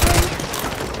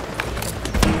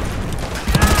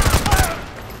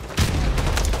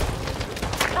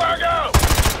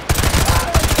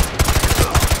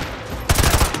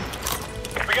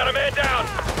 We got a man down!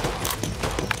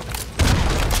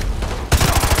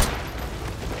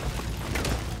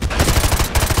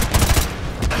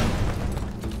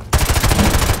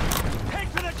 Head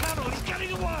for the tunnel! He's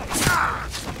getting away!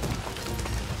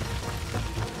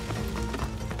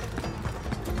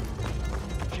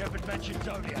 Shepard mentioned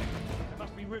Zodiac. There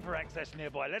must be river access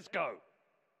nearby. Let's go!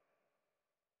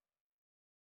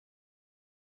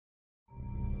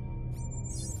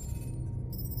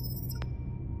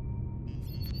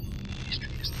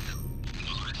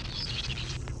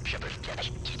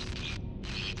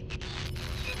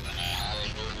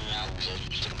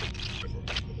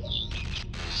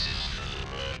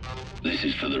 This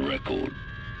is for the record.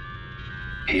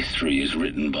 History is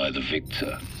written by the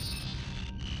victor.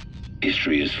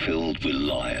 History is filled with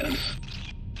liars.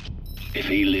 If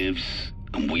he lives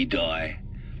and we die,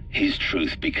 his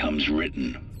truth becomes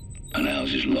written and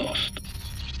ours is lost.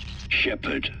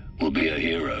 Shepard will be a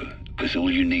hero because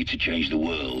all you need to change the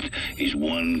world is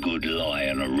one good lie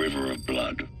and a river of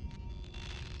blood.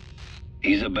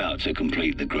 He's about to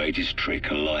complete the greatest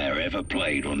trick a liar ever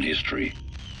played on history.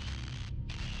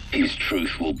 His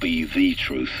truth will be the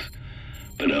truth,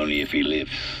 but only if he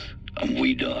lives and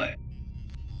we die.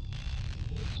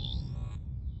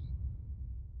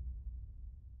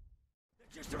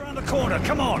 corner,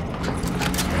 come on!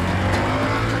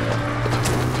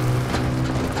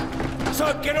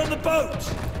 So, get on the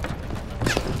boat!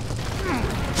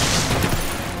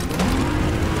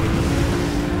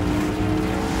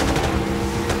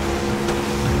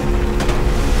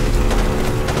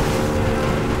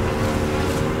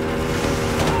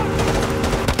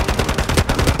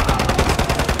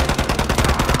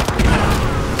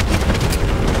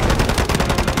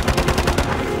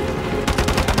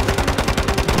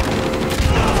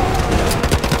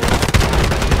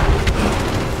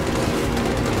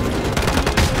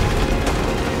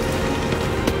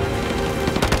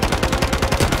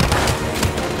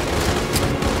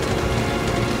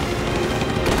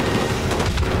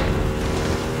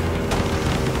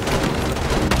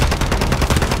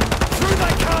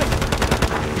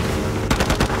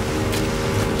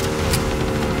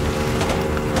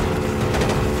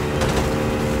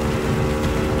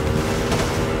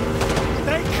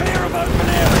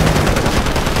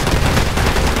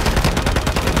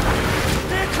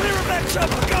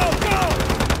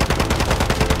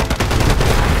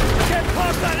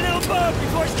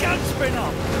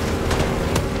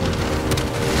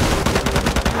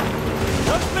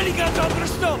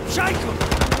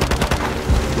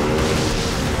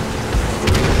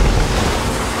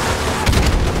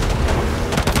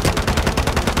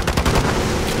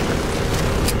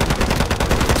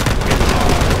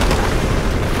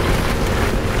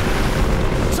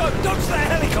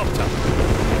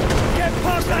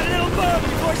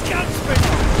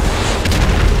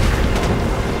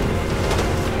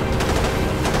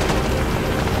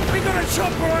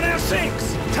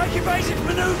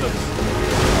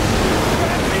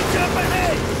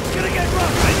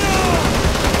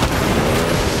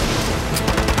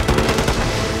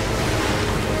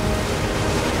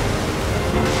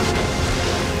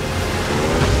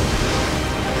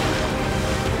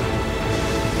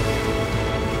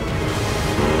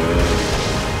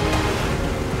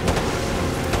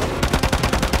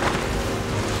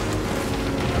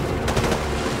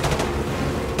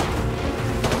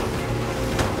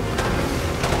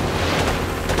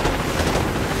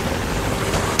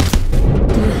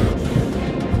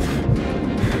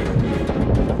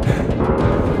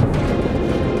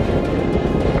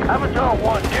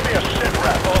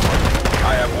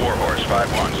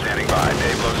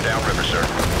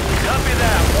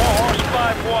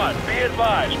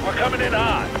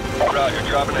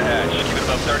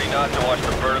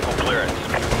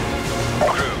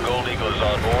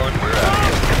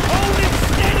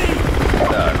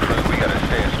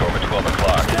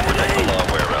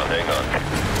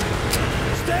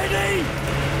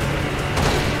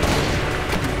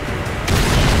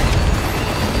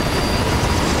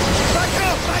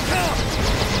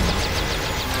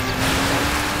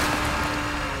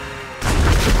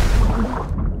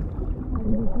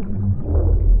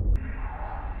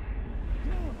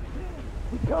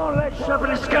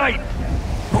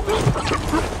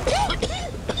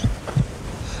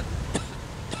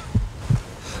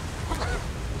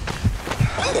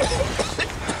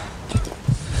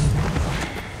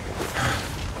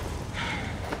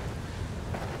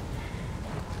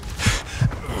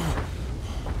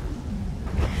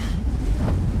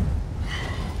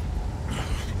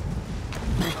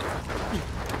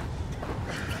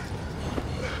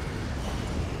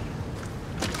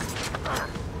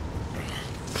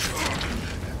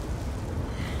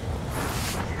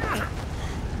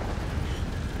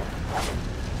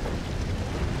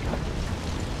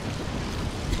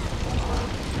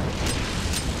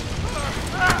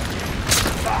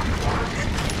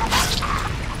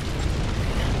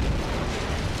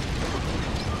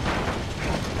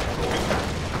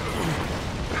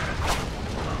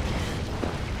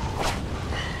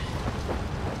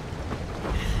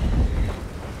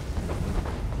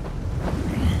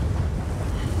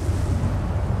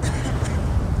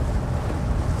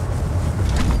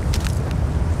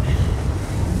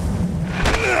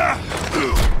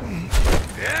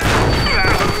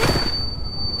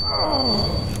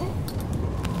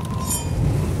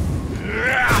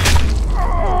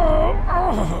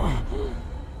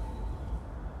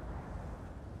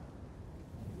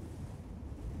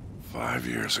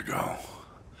 Ago,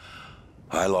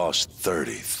 I lost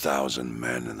 30,000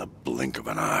 men in the blink of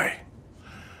an eye.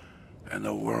 And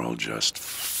the world just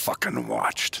fucking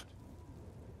watched.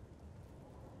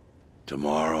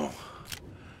 Tomorrow,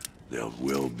 there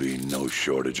will be no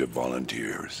shortage of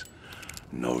volunteers,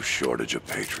 no shortage of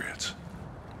patriots.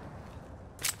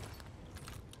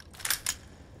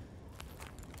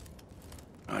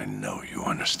 I know you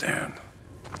understand.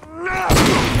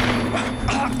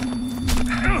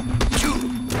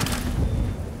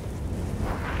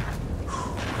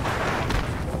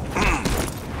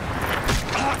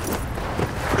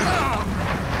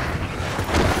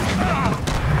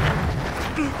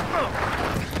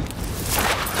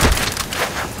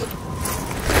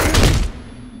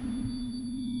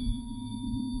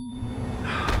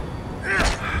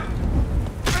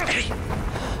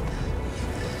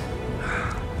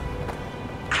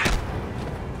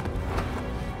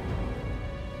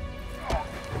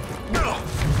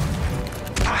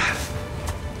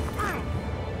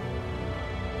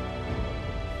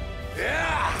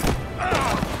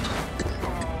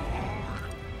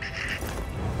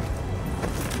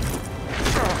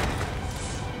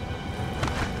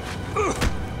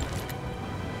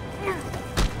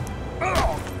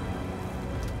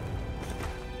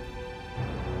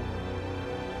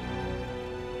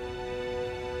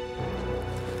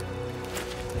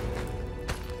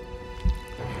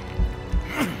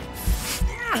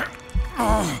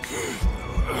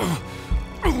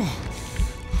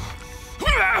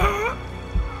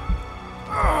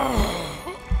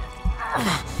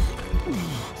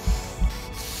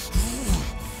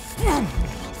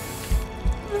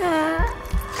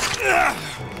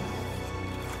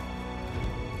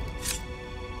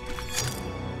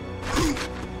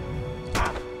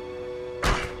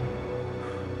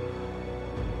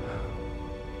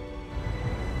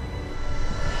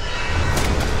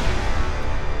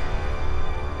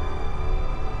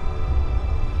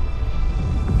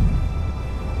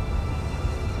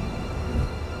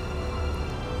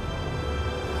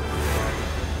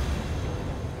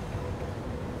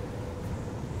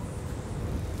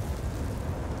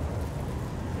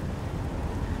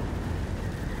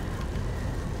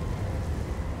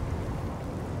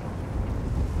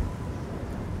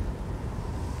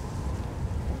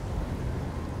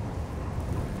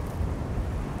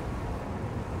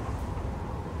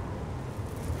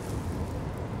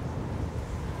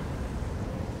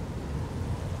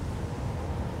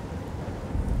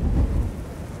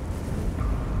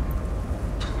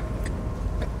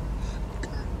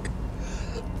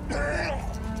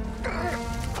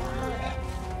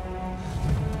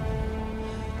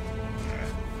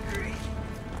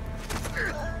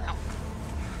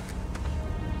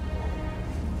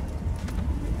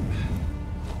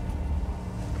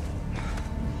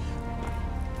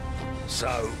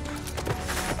 Soap.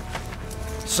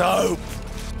 Soap!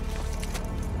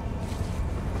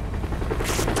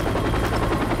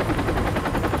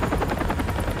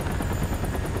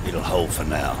 It'll hold for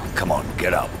now. Come on,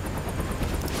 get up.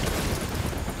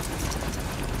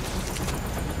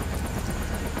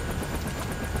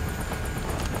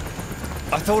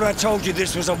 I thought I told you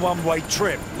this was a one-way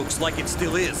trip. Looks like it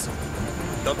still is.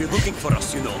 They'll be looking for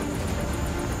us, you know.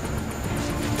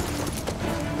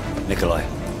 Nikolai,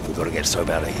 we've got to get Soap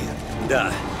out of here.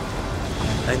 Da.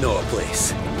 I know a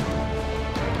place.